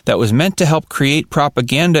war that was meant to help create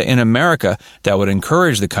propaganda in America that would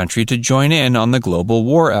encourage the country to join in on the global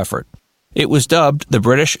war effort. It was dubbed the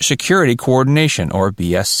British Security Coordination, or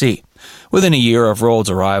BSC. Within a year of Roald's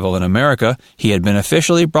arrival in America, he had been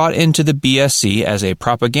officially brought into the BSC as a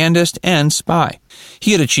propagandist and spy.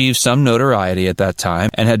 He had achieved some notoriety at that time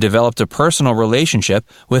and had developed a personal relationship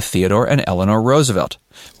with Theodore and Eleanor Roosevelt.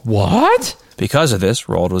 What? Because of this,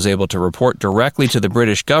 Roald was able to report directly to the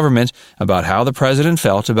British government about how the president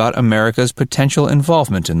felt about America's potential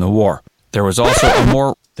involvement in the war. There was also a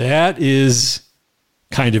more... That is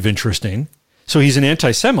kind of interesting. So he's an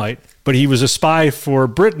anti-Semite, but he was a spy for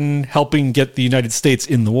Britain helping get the United States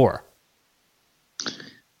in the war.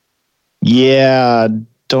 Yeah.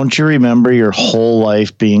 Don't you remember your whole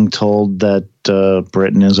life being told that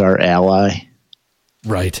Britain is our ally?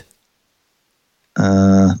 Right.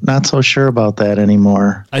 Not so sure about that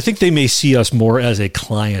anymore. I think they may see us more as a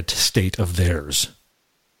client state of theirs.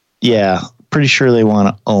 Yeah. Pretty sure they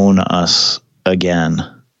want to own us again.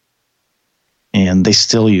 And they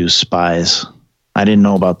still use spies. I didn't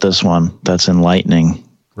know about this one. That's enlightening.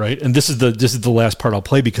 Right. And this is the last part I'll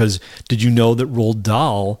play, because did you know that Roald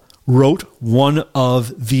Dahl wrote one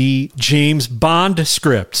of the James Bond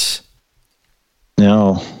scripts?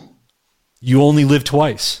 No. You Only Live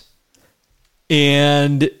Twice.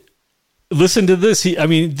 And listen to this.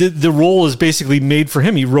 The role is basically made for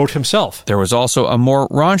him. He wrote himself. There was also a more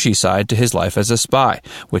raunchy side to his life as a spy,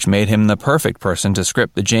 which made him the perfect person to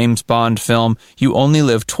script the James Bond film You Only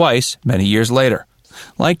Live Twice many years later.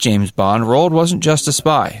 Like James Bond, Roald wasn't just a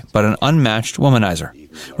spy, but an unmatched womanizer.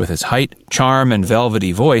 With his height, charm, and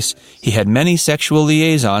velvety voice, he had many sexual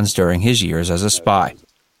liaisons during his years as a spy.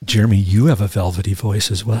 Jeremy, you have a velvety voice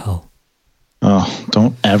as well. Oh,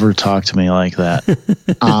 don't ever talk to me like that,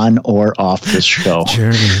 on or off this show.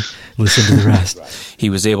 Jeremy, listen to the rest.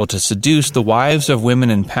 He was able to seduce the wives of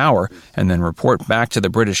women in power and then report back to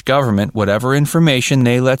the British government whatever information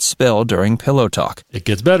they let spill during pillow talk. It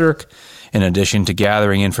gets better. In addition to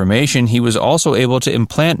gathering information, he was also able to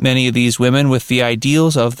implant many of these women with the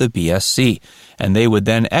ideals of the BSC, and they would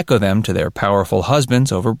then echo them to their powerful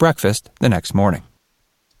husbands over breakfast the next morning.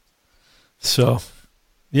 So,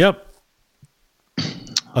 yep.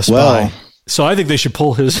 A spy. Well, so I think they should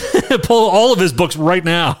pull all of his books right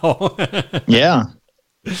now. Yeah.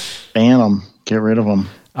 Ban them. Get rid of them.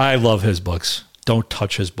 I love his books. Don't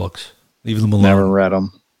touch his books. Leave them alone. Never read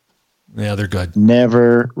them. Yeah, they're good.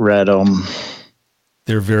 Never read them.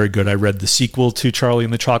 They're very good. I read the sequel to Charlie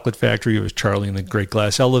and the Chocolate Factory. It was Charlie and the Great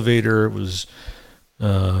Glass Elevator. It was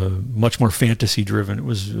much more fantasy driven. It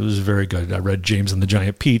was very good. I read James and the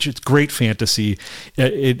Giant Peach. It's great fantasy.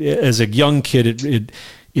 As a young kid,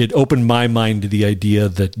 it opened my mind to the idea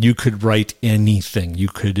that you could write anything.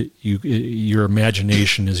 Your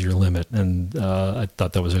imagination is your limit, and I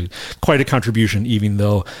thought that was quite a contribution, even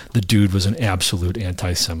though the dude was an absolute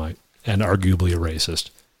anti-Semite and arguably a racist.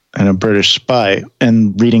 And a British spy.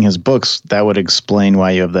 And reading his books, that would explain why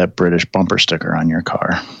you have that British bumper sticker on your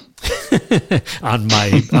car. on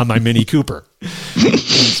my Mini Cooper.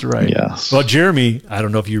 That's right. Yes. Well, Jeremy, I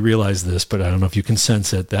don't know if you realize this, but I don't know if you can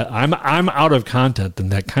sense it, that I'm out of content,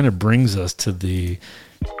 and that kind of brings us to the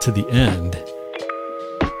end.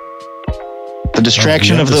 The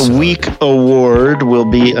Distraction of the Week award will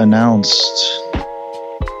be announced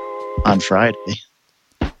on Friday,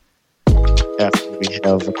 after we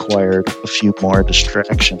have acquired a few more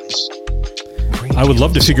distractions. I would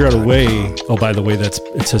love to figure out a way. Oh, by the way,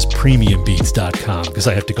 it says premiumbeats.com, because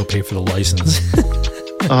I have to go pay for the license.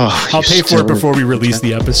 I'll pay for it before we release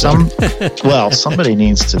the episode. Somebody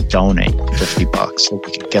needs to donate $50 so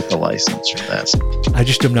we can get the license for that. I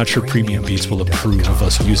just am not sure Premium Beats will approve of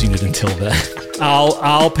us using it until then.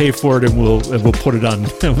 I'll pay for it, and we'll put it on.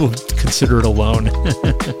 We'll consider it a loan.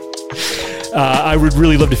 I would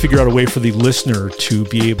really love to figure out a way for the listener to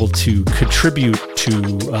be able to contribute to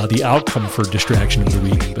the outcome for Distraction of the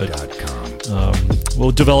Week, but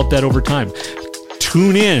we'll develop that over time.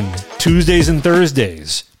 Tune in Tuesdays and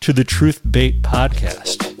Thursdays to the Truth Bait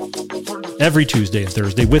podcast. Every Tuesday and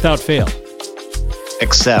Thursday without fail.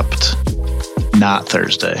 Except not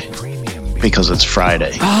Thursday, because it's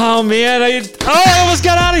Friday. Oh, man. I almost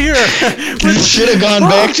got out of here. You should have gone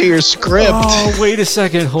back to your script. Oh, wait a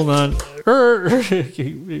second. Hold on. Oh,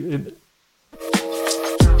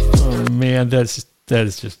 man. That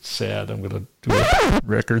is just sad. I'm going to do a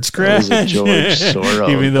record scratch. That was a George Soros.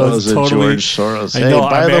 Even though it's totally George Soros. Hey,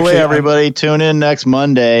 by the way, everybody, tune in next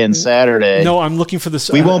Monday and Saturday. No, I'm looking for this.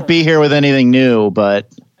 We won't be here with anything new, but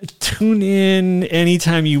tune in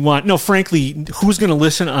anytime you want. No, frankly, who's going to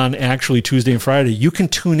listen on actually Tuesday and Friday? You can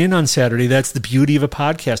tune in on Saturday. That's the beauty of a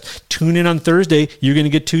podcast. Tune in on Thursday. You're going to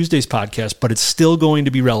get Tuesday's podcast, but it's still going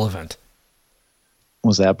to be relevant.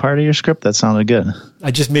 Was that part of your script? That sounded good. I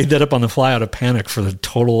just made that up on the fly out of panic for the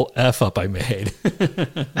total F up I made.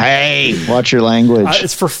 Hey, watch your language.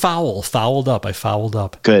 It's for foul. Fouled up. I fouled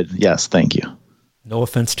up. Good. Yes, thank you. No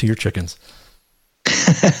offense to your chickens.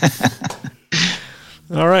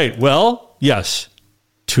 All right. Well, yes.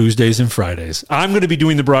 Tuesdays and Fridays. I'm going to be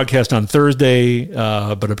doing the broadcast on Thursday,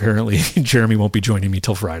 but apparently Jeremy won't be joining me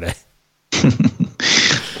till Friday.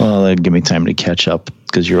 Well, that'd give me time to catch up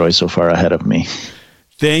because you're always so far ahead of me.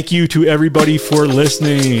 Thank you to everybody for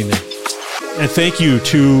listening. And thank you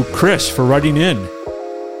to Chris for writing in.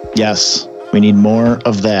 Yes, we need more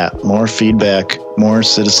of that. More feedback, more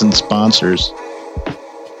citizen sponsors.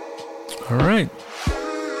 All right.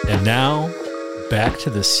 And now, back to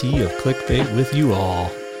the sea of clickbait with you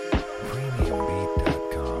all.